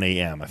 10:21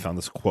 a.m. I found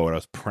this quote. I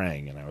was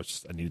praying, and I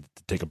needed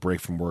to take a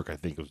break from work. I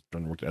think it was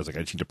during work. I was like,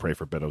 I just need to pray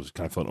for a bit. I was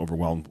kind of feeling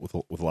overwhelmed with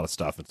a lot of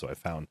stuff, and so I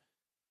found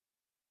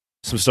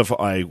some stuff.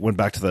 I went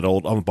back to that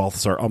old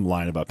Balthasar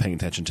line about paying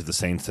attention to the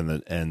saints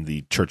and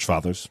the church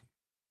fathers.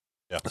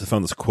 Yeah. I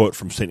found this quote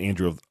from St.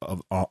 Andrew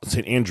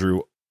St.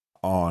 Andrew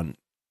on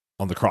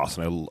the cross,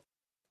 and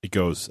it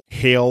goes,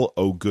 "Hail,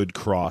 O good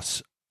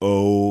cross,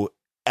 O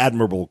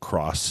admirable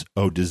cross,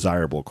 O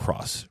desirable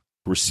cross.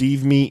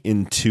 Receive me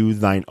into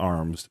thine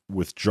arms,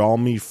 withdraw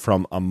me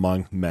from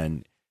among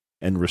men,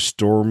 and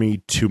restore me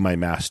to my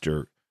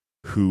master,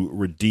 who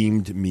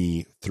redeemed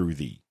me through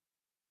thee."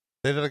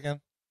 Say that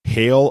again.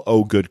 Hail,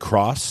 O good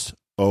cross,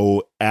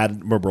 O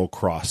admirable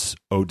cross,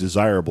 O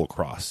desirable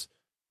cross.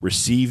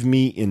 Receive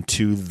me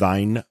into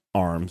thine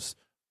arms,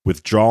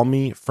 withdraw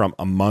me from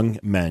among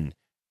men,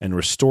 and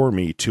restore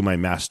me to my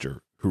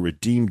master, who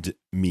redeemed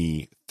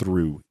me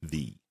through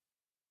thee.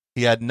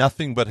 He had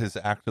nothing but his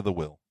act of the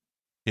will.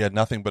 He had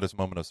nothing but his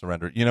moment of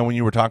surrender. You know, when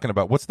you were talking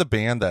about, what's the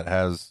band that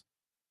has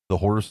the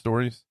horror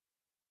stories?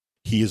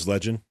 He Is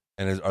Legend.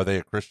 And are they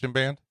a Christian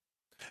band?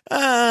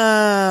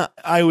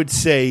 I would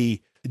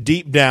say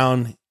deep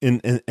down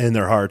in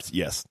their hearts,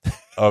 yes.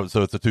 Oh,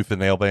 so it's a tooth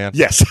and nail band?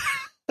 Yes.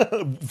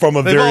 From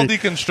a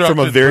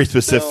very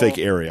specific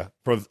area,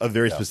 from a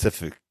very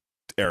specific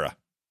era.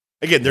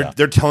 Again,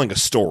 they're telling a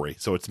story,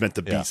 so it's meant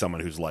to be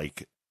someone who's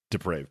like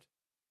depraved.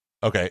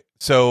 Okay,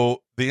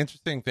 so the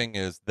interesting thing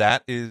is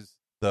that is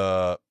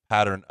the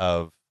pattern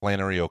of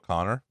Flannery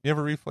O'Connor. You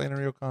ever read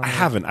Flannery O'Connor? I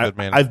haven't.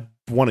 I've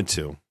wanted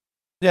to.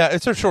 Yeah,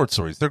 it's their short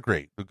stories. They're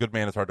great. The Good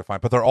Man is hard to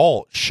find, but they're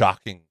all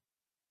shocking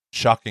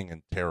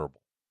and terrible.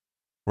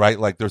 right?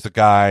 Like there's a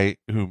guy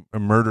who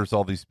murders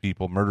all these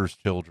people, murders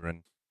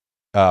children.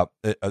 So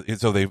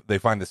they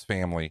find this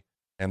family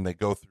and they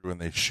go through and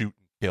they shoot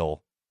and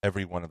kill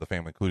every one of the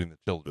family, including the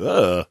children.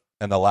 Ugh.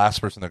 And the last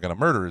person they're going to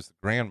murder is the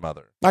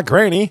grandmother. Not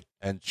Granny.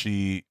 And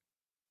she's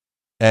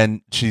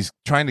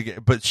trying to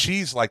get, but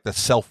she's like the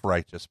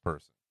self-righteous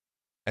person.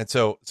 And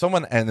so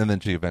and then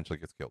she eventually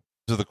gets killed.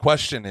 So the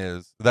question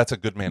is, that's a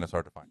good man is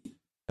hard to find.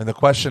 And the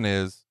question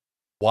is,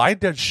 why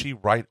does she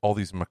write all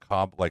these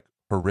macabre, like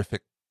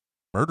horrific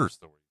murder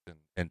stories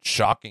and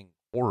shocking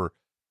horror?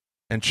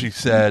 And she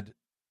said,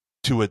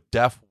 to a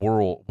deaf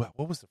world,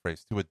 what was the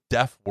phrase? To a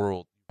deaf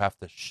world, you have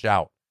to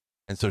shout.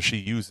 And so she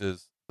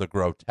uses the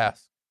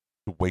grotesque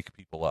to wake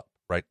people up,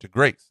 right? To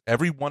grace.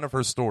 Every one of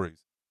her stories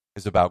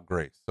is about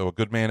grace. So a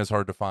good man is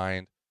hard to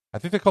find. I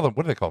think they call them,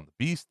 what do they call him?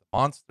 The beast, the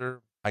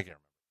monster? I can't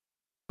remember.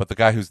 But the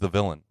guy who's the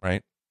villain,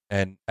 right?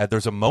 And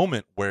there's a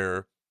moment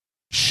where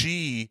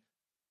she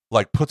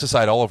like puts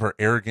aside all of her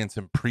arrogance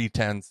and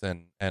pretense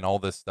and all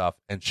this stuff.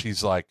 And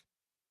she's like,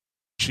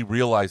 she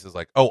realizes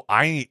like, oh,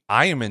 I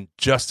am in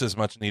just as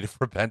much need of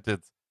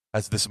repentance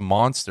as this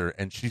monster.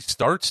 And she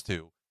starts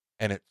to,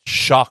 and it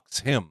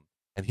shocks him.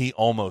 And he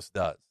almost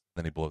does.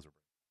 Then he blows her.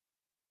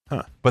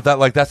 Huh. But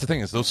that's the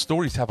thing is those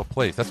stories have a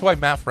place. That's why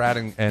Matt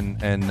Fradd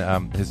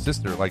and his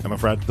sister, like Emma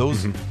Fradd,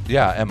 those,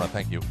 yeah, Emma,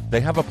 thank you.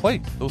 They have a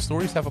place. Those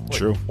stories have a place.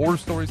 True. Horror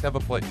stories have a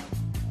place.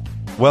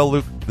 Well,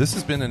 Luke, this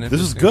has been an interesting.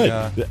 This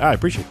is good. I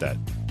appreciate that.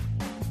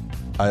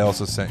 I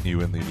also sent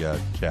you in the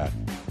chat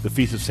the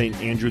Feast of Saint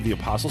Andrew the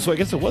Apostle. So I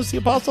guess it was the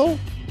Apostle.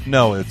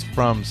 No, it's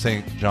from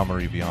Saint Jean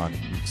Marie Vianney,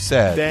 who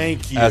said,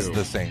 "Thank you," as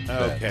the saint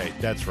said. Okay,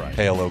 that's right.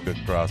 Hail, O good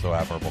cross, O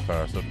admirable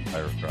cross, O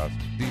pirate cross.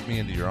 Receive me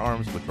into your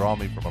arms, withdraw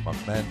me from among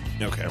men,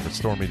 okay, and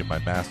restore me to my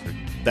master.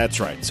 That's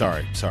right.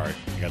 Sorry. I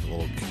got a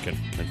little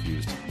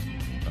confused.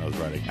 I was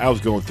writing. I was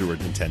going through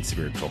an intense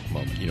spiritual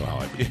moment. You know how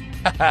I be.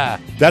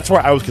 That's where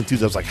I was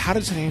confused. I was like, "How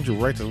does an angel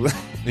write this?"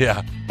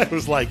 Yeah, I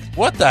was like,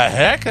 "What the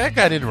heck? That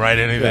guy didn't write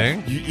anything."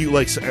 Yeah. You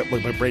like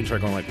my brain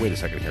started going like, "Wait a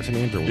second, here's an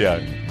angel." Yeah.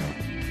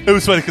 It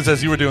was funny because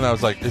as you were doing that, I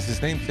was like, "Is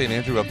his name Saint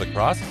Andrew of the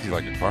Cross? Is he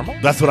like a Carmel?"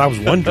 That's what I was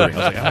wondering.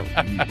 I was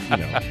like, you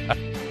know,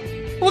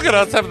 look at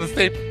us having the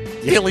same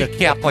silly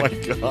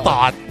Catholic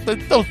thought.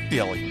 That's so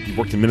silly. You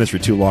worked in ministry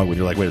too long when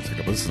you're like, "Wait a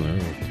second,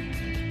 listen."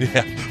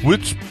 Yeah,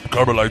 which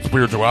Carmelite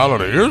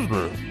spirituality is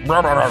this?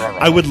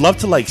 I would love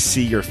to like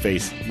see your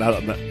face.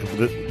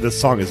 This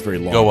song is very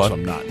long, so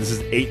I'm not. This is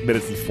 8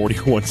 minutes and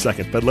 41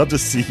 seconds. But I'd love to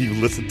see you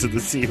listen to the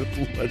Scene of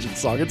the Legend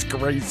song. It's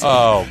crazy.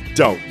 Oh,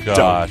 don't.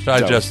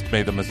 I just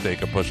made the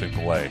mistake of pushing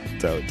play.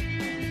 Don't.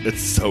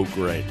 It's so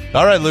great.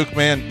 All right, Luke,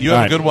 man, you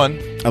have a good one.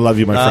 I love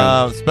you, my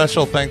friend.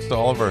 Special thanks to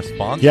all of our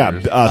sponsors.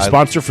 Yeah,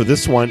 sponsor for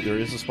this one. There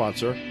is a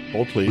sponsor.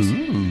 Hold, please.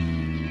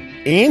 Ooh.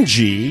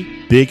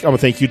 Angie,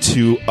 thank you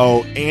to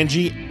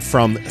Angie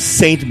from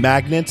Saint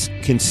Magnets.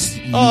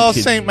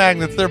 Saint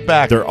Magnets, they're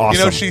back. They're awesome.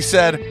 You know, she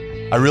said,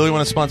 I really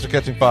want to sponsor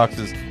Catching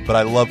Foxes, but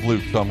I love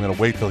Luke, so I'm going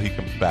to wait till he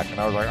comes back. And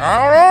I was like,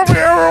 I don't know if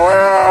he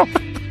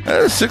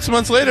ever will. 6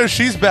 months later,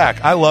 she's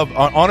back. I love,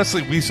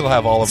 honestly, we still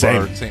have all of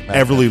our Saint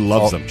Magnets. Everly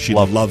loves them. She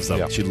loves them.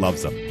 Yeah. She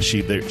loves them.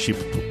 She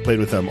played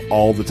with them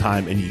all the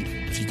time. And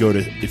if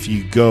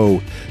you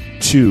go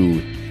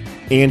to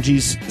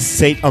Angie's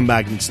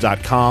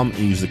SaintOnMagnets.com and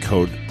use the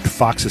code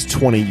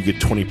FOXES20, you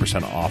get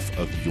 20% off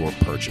of your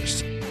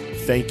purchase.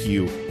 Thank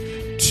you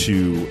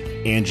to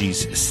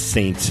Angie's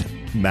Saint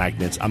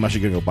Magnets. I'm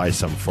actually going to go buy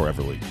some for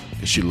Everly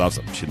because she loves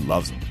them. She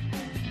loves them.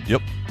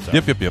 Yep. So.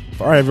 Yep.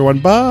 All right, everyone.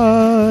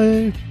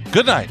 Bye.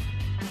 Good night.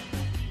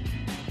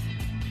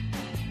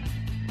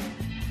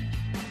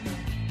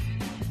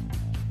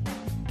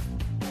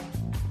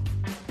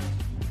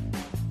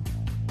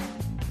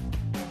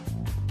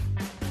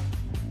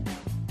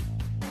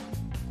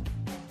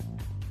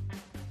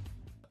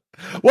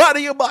 Why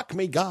do you mock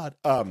me, God?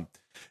 No.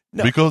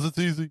 Because it's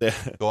easy.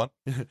 Go on.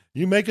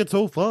 You make it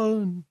so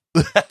fun.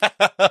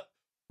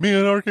 Me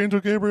and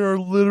Archangel Gabriel are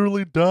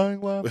literally dying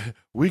laughing.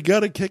 We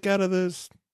got a kick out of this.